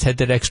because you just had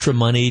that extra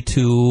money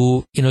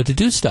to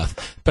do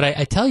stuff. But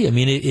I tell you, I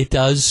mean, it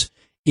does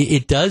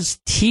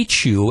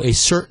teach you a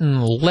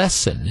certain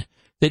lesson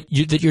that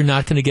you're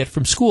not going to get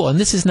from school. And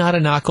this is not a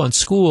knock on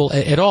school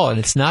at all, and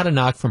it's not a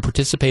knock from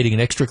participating in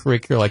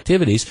extracurricular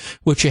activities,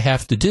 which you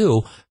have to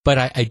do. But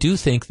I do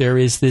think there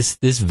is this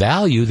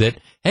value that,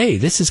 hey,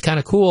 this is kind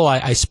of cool.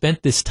 I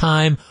spent this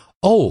time.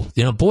 Oh,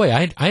 boy,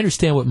 I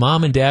understand what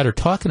mom and dad are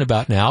talking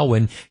about now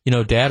when,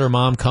 dad or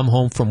mom come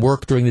home from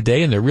work during the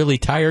day and they're really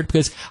tired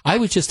because I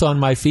was just on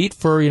my feet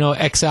for,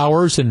 X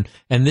hours and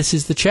this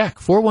is the check.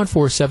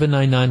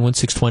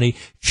 414-799-1620.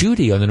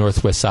 Judy on the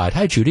Northwest Side.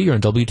 Hi, Judy. You're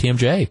on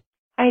WTMJ.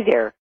 Hi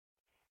there.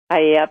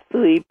 I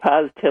absolutely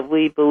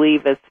positively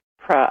believe it's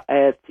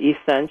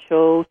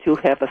essential to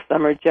have a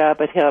summer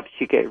job. It helps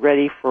you get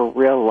ready for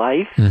real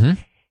life. Mm-hmm.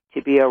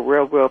 To be a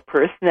real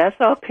person. That's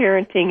all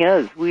parenting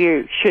is.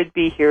 We should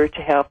be here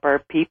to help our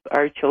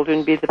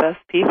children be the best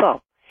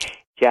people.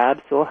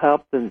 Jobs will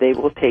help them. They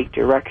will take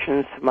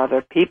directions from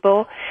other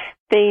people.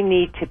 They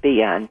need to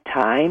be on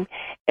time.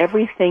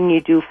 Everything you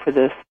do for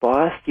this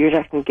boss, you're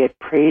not going to get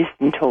praised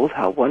and told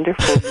how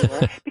wonderful you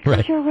are because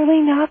right. You're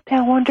really not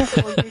that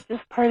wonderful. You're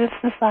just part of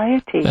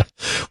society.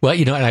 Well,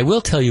 and I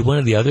will tell you one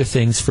of the other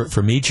things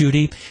for me,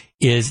 Judy,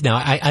 is now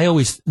I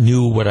always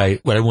knew what I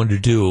wanted to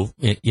do,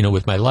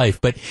 with my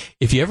life. But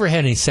if you ever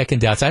had any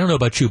second doubts, I don't know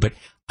about you, but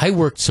I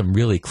worked some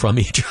really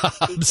crummy jobs.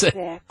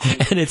 Exactly.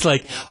 And it's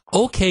like,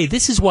 okay,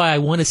 this is why I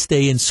want to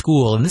stay in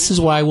school. And this is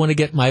why I want to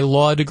get my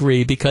law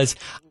degree, because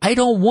I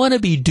don't want to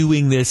be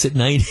doing this at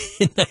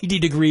 90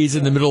 degrees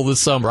in the middle of the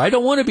summer. I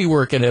don't want to be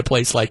working at a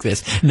place like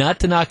this.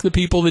 Not to knock the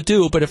people that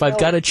do, but if I've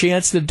got a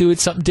chance to do it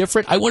something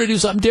different, I want to do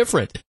something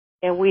different.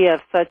 And we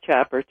have such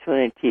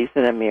opportunities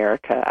in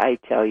America, I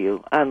tell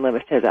you,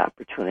 unlimited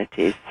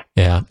opportunities.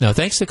 Yeah. No,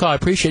 thanks for the call. I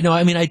appreciate it. No,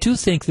 I mean, I do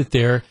think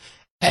that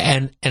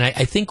and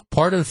I think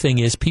part of the thing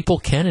is people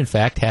can, in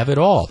fact, have it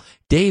all.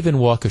 Dave in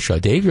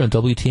Waukesha. Dave, you're on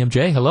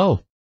WTMJ.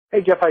 Hello.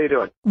 Hey, Jeff, how you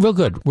doing? Real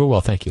good. Real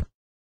well, thank you.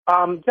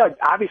 Yeah,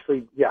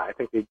 obviously, I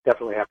think they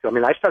definitely have to. I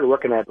mean, I started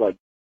working at like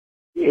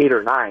 8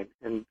 or 9,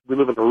 and we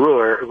live in the rural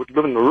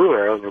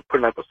area, and we're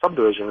putting up a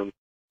subdivision, and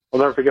I'll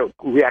never forget,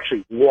 we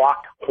actually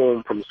walked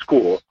home from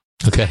school.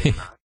 Okay.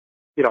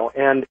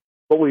 And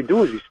what we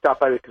do is we stop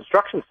by the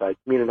construction site,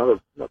 me and another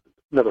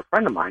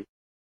friend of mine,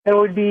 and it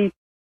would be,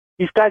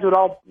 these guys would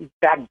all,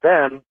 back in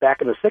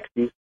the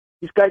 60s,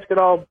 these guys could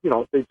all,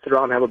 they'd sit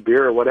around and have a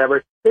beer or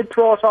whatever. They'd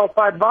throw us all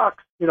 $5.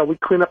 We'd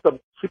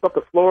sweep up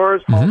the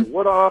floors, haul the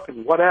wood off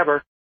and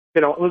whatever.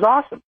 It was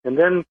awesome. And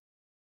then,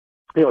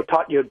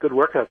 taught you a good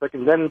work ethic.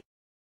 And then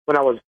when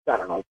I was,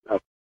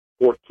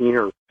 14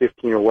 or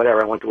 15 or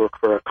whatever, I went to work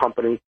for a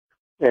company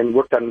and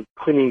worked on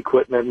cleaning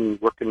equipment and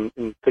working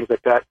and things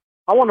like that.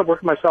 I wanted to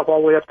work myself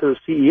all the way up to the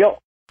CEO.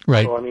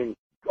 Right. So,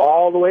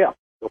 all the way up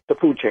the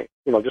food chain,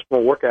 just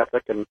more work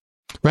ethic. And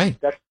right.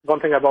 That's one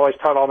thing I've always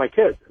taught all my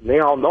kids. And they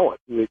all know it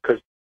because,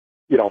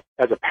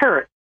 as a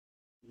parent,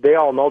 they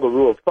all know the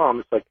rule of thumb.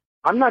 It's like,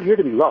 I'm not here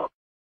to be loved.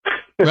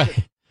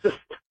 Right.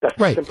 That's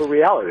the simple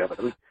reality of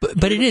it.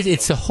 But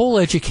it's a whole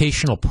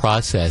educational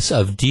process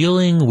of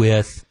dealing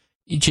with,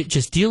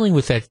 just dealing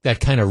with that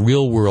kind of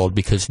real world,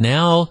 because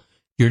now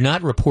you're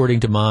not reporting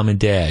to mom and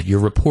dad. You're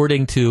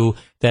reporting to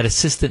that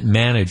assistant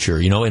manager,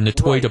 in the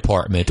toy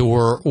department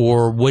or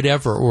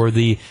whatever, or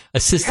the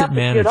assistant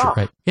manager.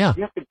 Right? Yeah.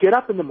 You have to get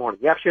up in the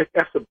morning. You actually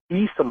have to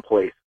be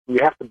someplace. You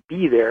have to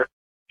be there,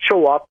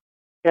 show up,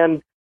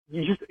 and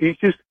you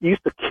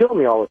used to kill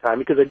me all the time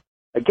because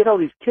I get all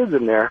these kids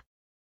in there.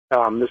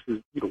 This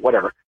is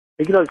whatever.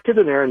 I get all these kids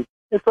in there, and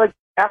it's like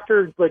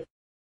after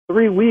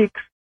 3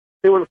 weeks,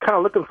 they were kind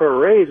of looking for a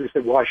raise. They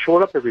said, "Well, I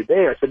showed up every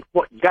day." I said,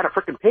 "What? You got a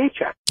freaking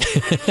paycheck?"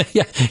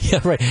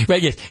 right.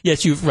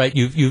 Yes, you've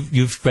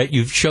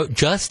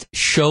just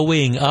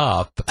showing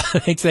up.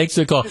 Thanks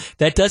for the call.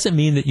 That doesn't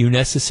mean that you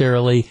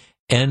necessarily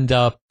end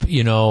up,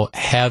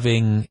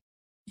 having,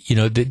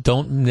 that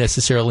don't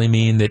necessarily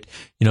mean that,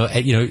 you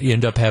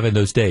end up having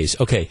those days.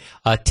 Okay,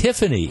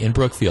 Tiffany in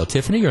Brookfield.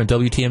 Tiffany, you're on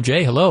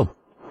WTMJ. Hello.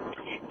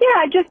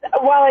 Yeah,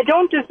 while I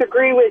don't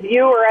disagree with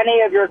you or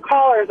any of your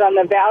callers on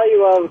the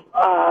value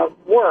of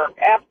work,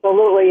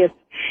 absolutely it's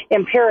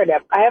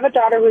imperative. I have a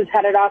daughter who's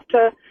headed off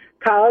to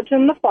college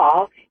in the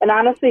fall, and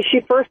honestly, she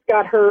first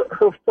got her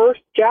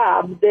first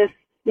job this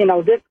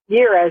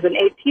year as an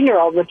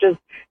 18-year-old, which is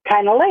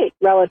kind of late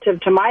relative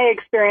to my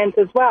experience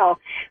as well.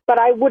 But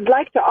I would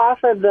like to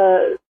offer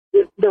the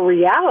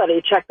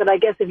reality check that I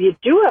guess if you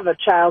do have a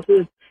child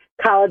who's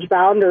college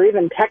bound or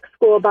even tech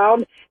school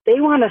bound, they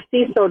want to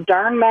see so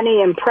darn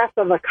many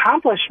impressive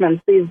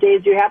accomplishments these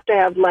days. You have to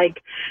have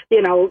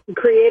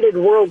created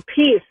world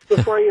peace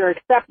before you're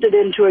accepted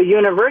into a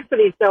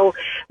university. So,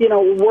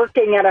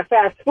 working at a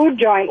fast food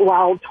joint,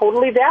 while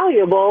totally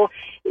valuable,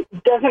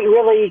 doesn't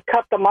really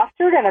cut the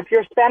mustard. And if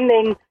you're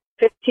spending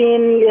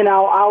 15,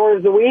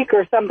 hours a week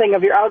or something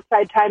of your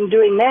outside time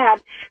doing that,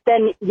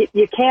 then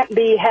you can't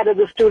be head of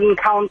the student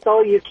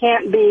council. You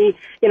can't be,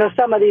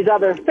 some of these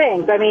other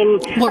things. I mean,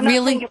 what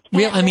really?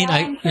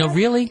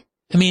 Really?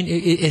 I mean,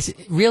 it's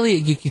really,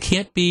 you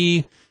can't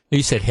be,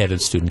 you said head of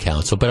student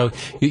council, but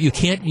you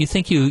can't, you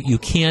think you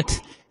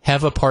can't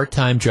have a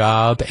part-time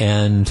job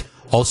and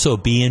also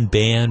be in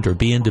band or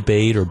be in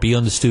debate or be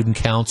on the student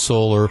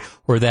council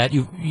or that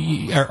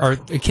our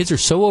kids are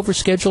so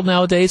overscheduled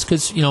nowadays?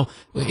 Because,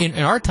 in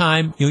our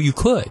time, you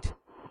could.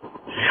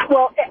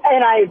 Well,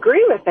 and I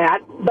agree with that,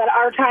 but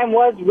our time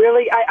was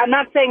really, I'm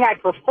not saying I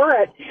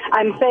prefer it.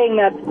 I'm saying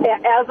that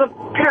as a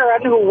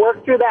parent who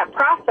worked through that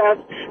process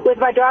with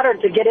my daughter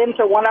to get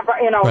into one of our,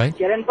 right.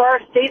 get into our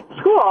state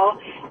school,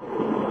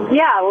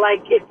 yeah,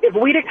 like if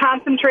we'd have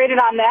concentrated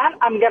on that,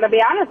 I'm going to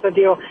be honest with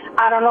you,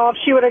 I don't know if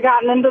she would have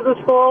gotten into the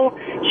school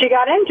she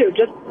got into.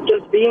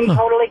 Just being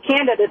totally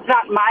candid, it's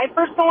not my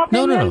personal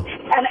opinion, No.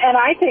 And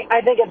I think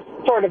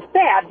it's sort of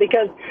sad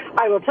because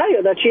I will tell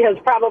you that she has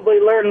probably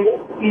learned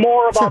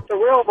more about the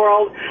real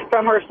world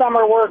from her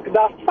summer work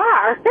thus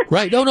far.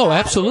 Right? No,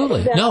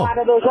 absolutely, than a lot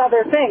of those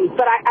other things.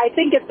 But I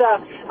think it's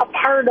a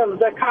part of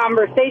the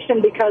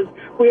conversation because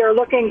we are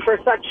looking for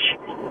such.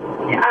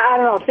 I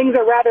don't know, things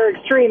are rather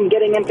extreme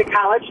getting into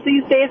college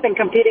these days and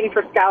competing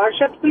for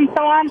scholarships and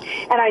so on.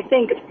 And I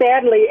think,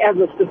 sadly, as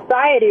a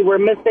society, we're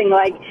missing,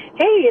 like,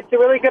 hey, it's a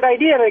really good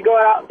idea to go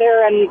out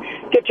there and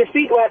get your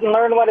feet wet and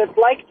learn what it's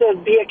like to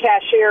be a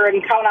cashier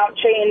and count out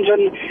change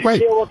and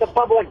deal with the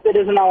public that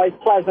isn't always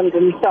pleasant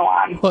and so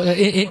on. Well,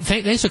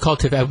 thanks for the call,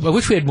 Tiff. I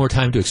wish we had more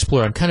time to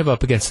explore. I'm kind of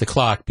up against the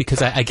clock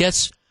because I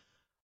guess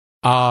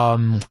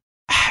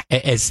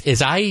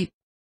as I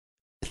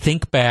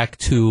think back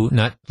to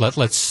not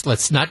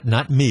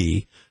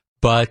me,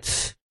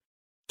 but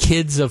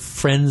kids of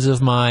friends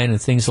of mine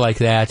and things like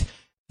that.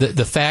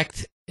 The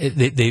fact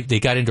they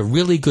got into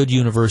really good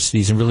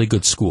universities and really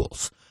good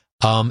schools,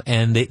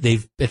 and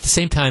they've at the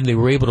same time they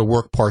were able to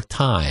work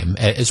part-time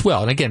as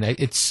well. And again,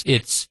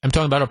 I'm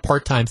talking about a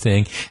part-time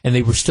thing, and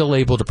they were still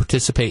able to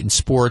participate in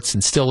sports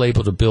and still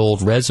able to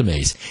build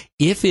resumes.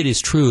 If it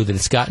is true that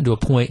it's gotten to a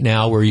point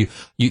now where you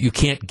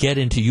can't get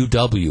into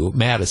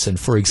UW-Madison,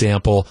 for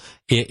example,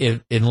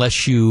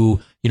 unless you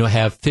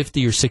have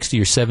 50 or 60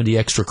 or 70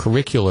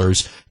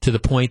 extracurriculars to the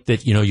point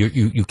that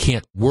you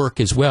can't work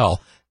as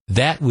well,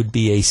 that would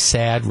be a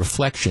sad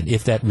reflection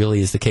if that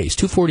really is the case.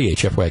 248,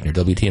 Jeff Wagner,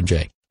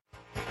 WTMJ.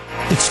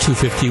 It's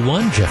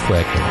 2:51, Jeff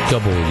Wagner,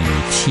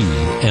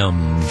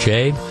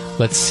 WTMJ.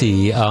 Let's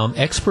see.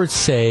 Experts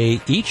say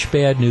each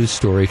bad news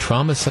story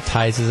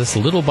traumatizes us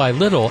little by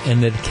little,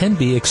 and that it can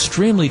be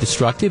extremely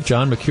destructive.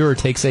 John McCure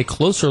takes a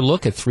closer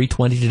look at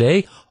 3:20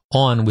 today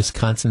on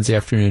Wisconsin's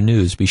Afternoon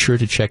News. Be sure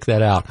to check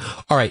that out.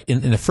 All right,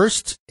 in the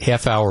first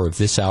half hour of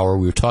this hour,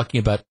 we were talking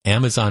about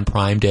Amazon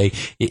Prime Day.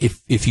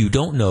 If you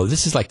don't know,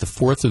 this is like the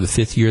 4th or the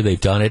 5th year they've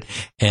done it,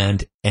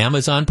 and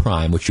Amazon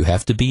Prime, which you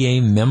have to be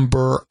a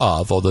member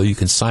of, although you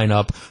can sign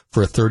up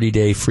for a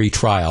 30-day free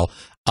trial,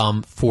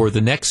 for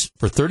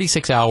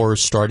 36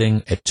 hours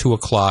starting at 2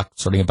 o'clock,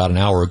 starting about an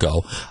hour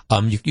ago,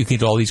 you can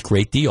get all these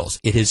great deals.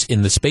 It is,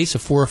 in the space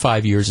of 4 or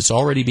 5 years, it's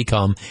already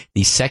become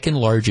the second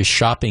largest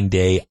shopping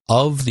day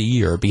of the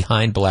year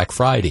behind Black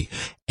Friday.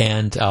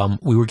 And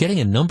we were getting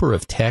a number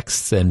of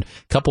texts, and a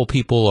couple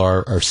people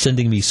are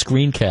sending me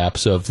screen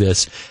caps of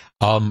this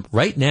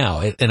right now.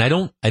 And I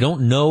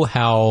don't know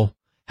how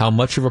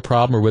much of a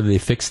problem or whether they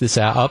fix this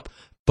up.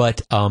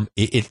 But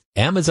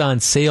Amazon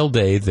Sale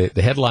Day,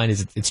 the headline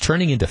is it's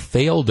turning into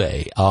Fail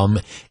Day.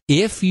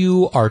 If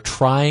you are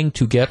trying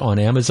to get on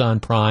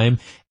Amazon Prime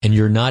and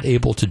you're not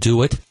able to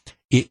do it,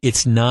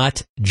 it's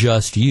not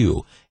just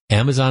you.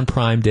 Amazon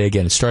Prime Day,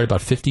 again, it started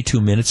about 52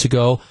 minutes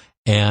ago,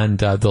 and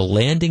the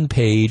landing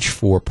page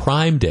for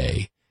Prime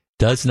Day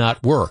does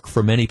not work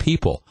for many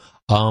people.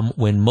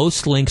 When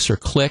most links are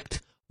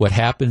clicked, what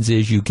happens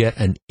is you get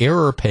an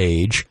error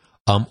page,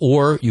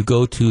 or you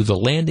go to the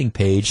landing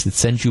page that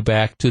sends you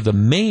back to the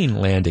main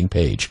landing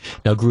page.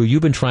 Now, Gru,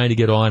 you've been trying to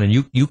get on, and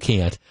you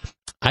can't.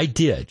 I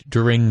did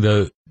during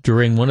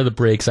one of the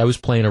breaks. I was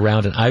playing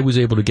around, and I was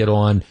able to get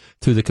on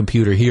through the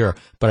computer here.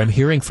 But I'm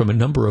hearing from a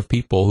number of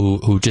people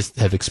who just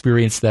have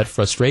experienced that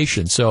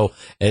frustration. So,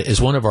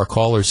 as one of our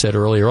callers said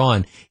earlier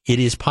on, it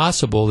is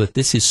possible that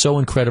this is so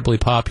incredibly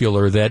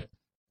popular that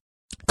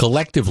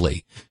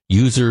collectively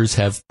users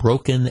have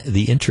broken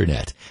the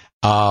internet.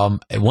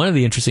 One of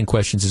the interesting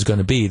questions is going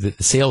to be that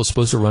the sale is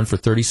supposed to run for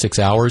 36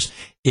 hours.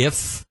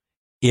 If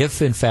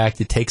in fact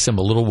it takes them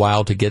a little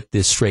while to get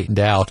this straightened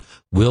out,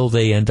 will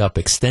they end up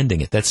extending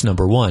it? That's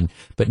number one.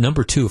 But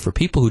number two, for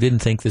people who didn't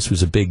think this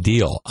was a big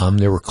deal,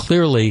 there were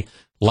clearly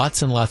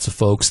lots and lots of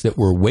folks that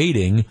were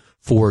waiting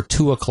for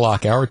 2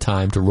 o'clock our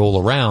time to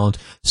roll around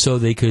so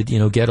they could,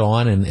 get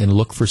on and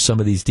look for some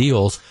of these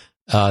deals.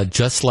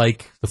 Just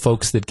like the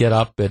folks that get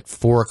up at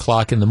 4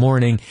 o'clock in the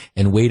morning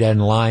and wait in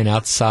line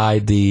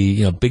outside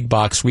the big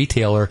box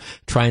retailer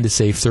trying to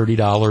save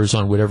 $30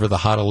 on whatever the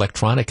hot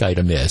electronic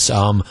item is.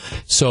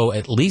 So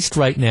at least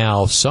right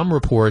now, some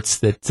reports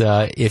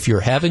that if you're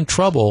having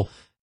trouble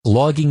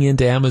logging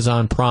into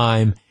Amazon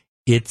Prime,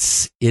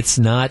 it's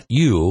not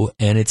you,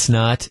 and it's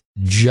not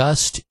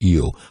just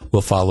you.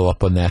 We'll follow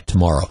up on that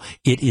tomorrow.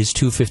 It is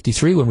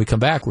 2:53. When we come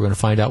back, we're going to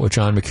find out what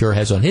John McCure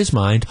has on his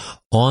mind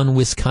on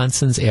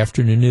Wisconsin's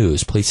Afternoon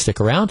News. Please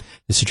stick around.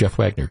 This is Jeff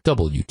Wagner,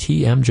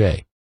 WTMJ.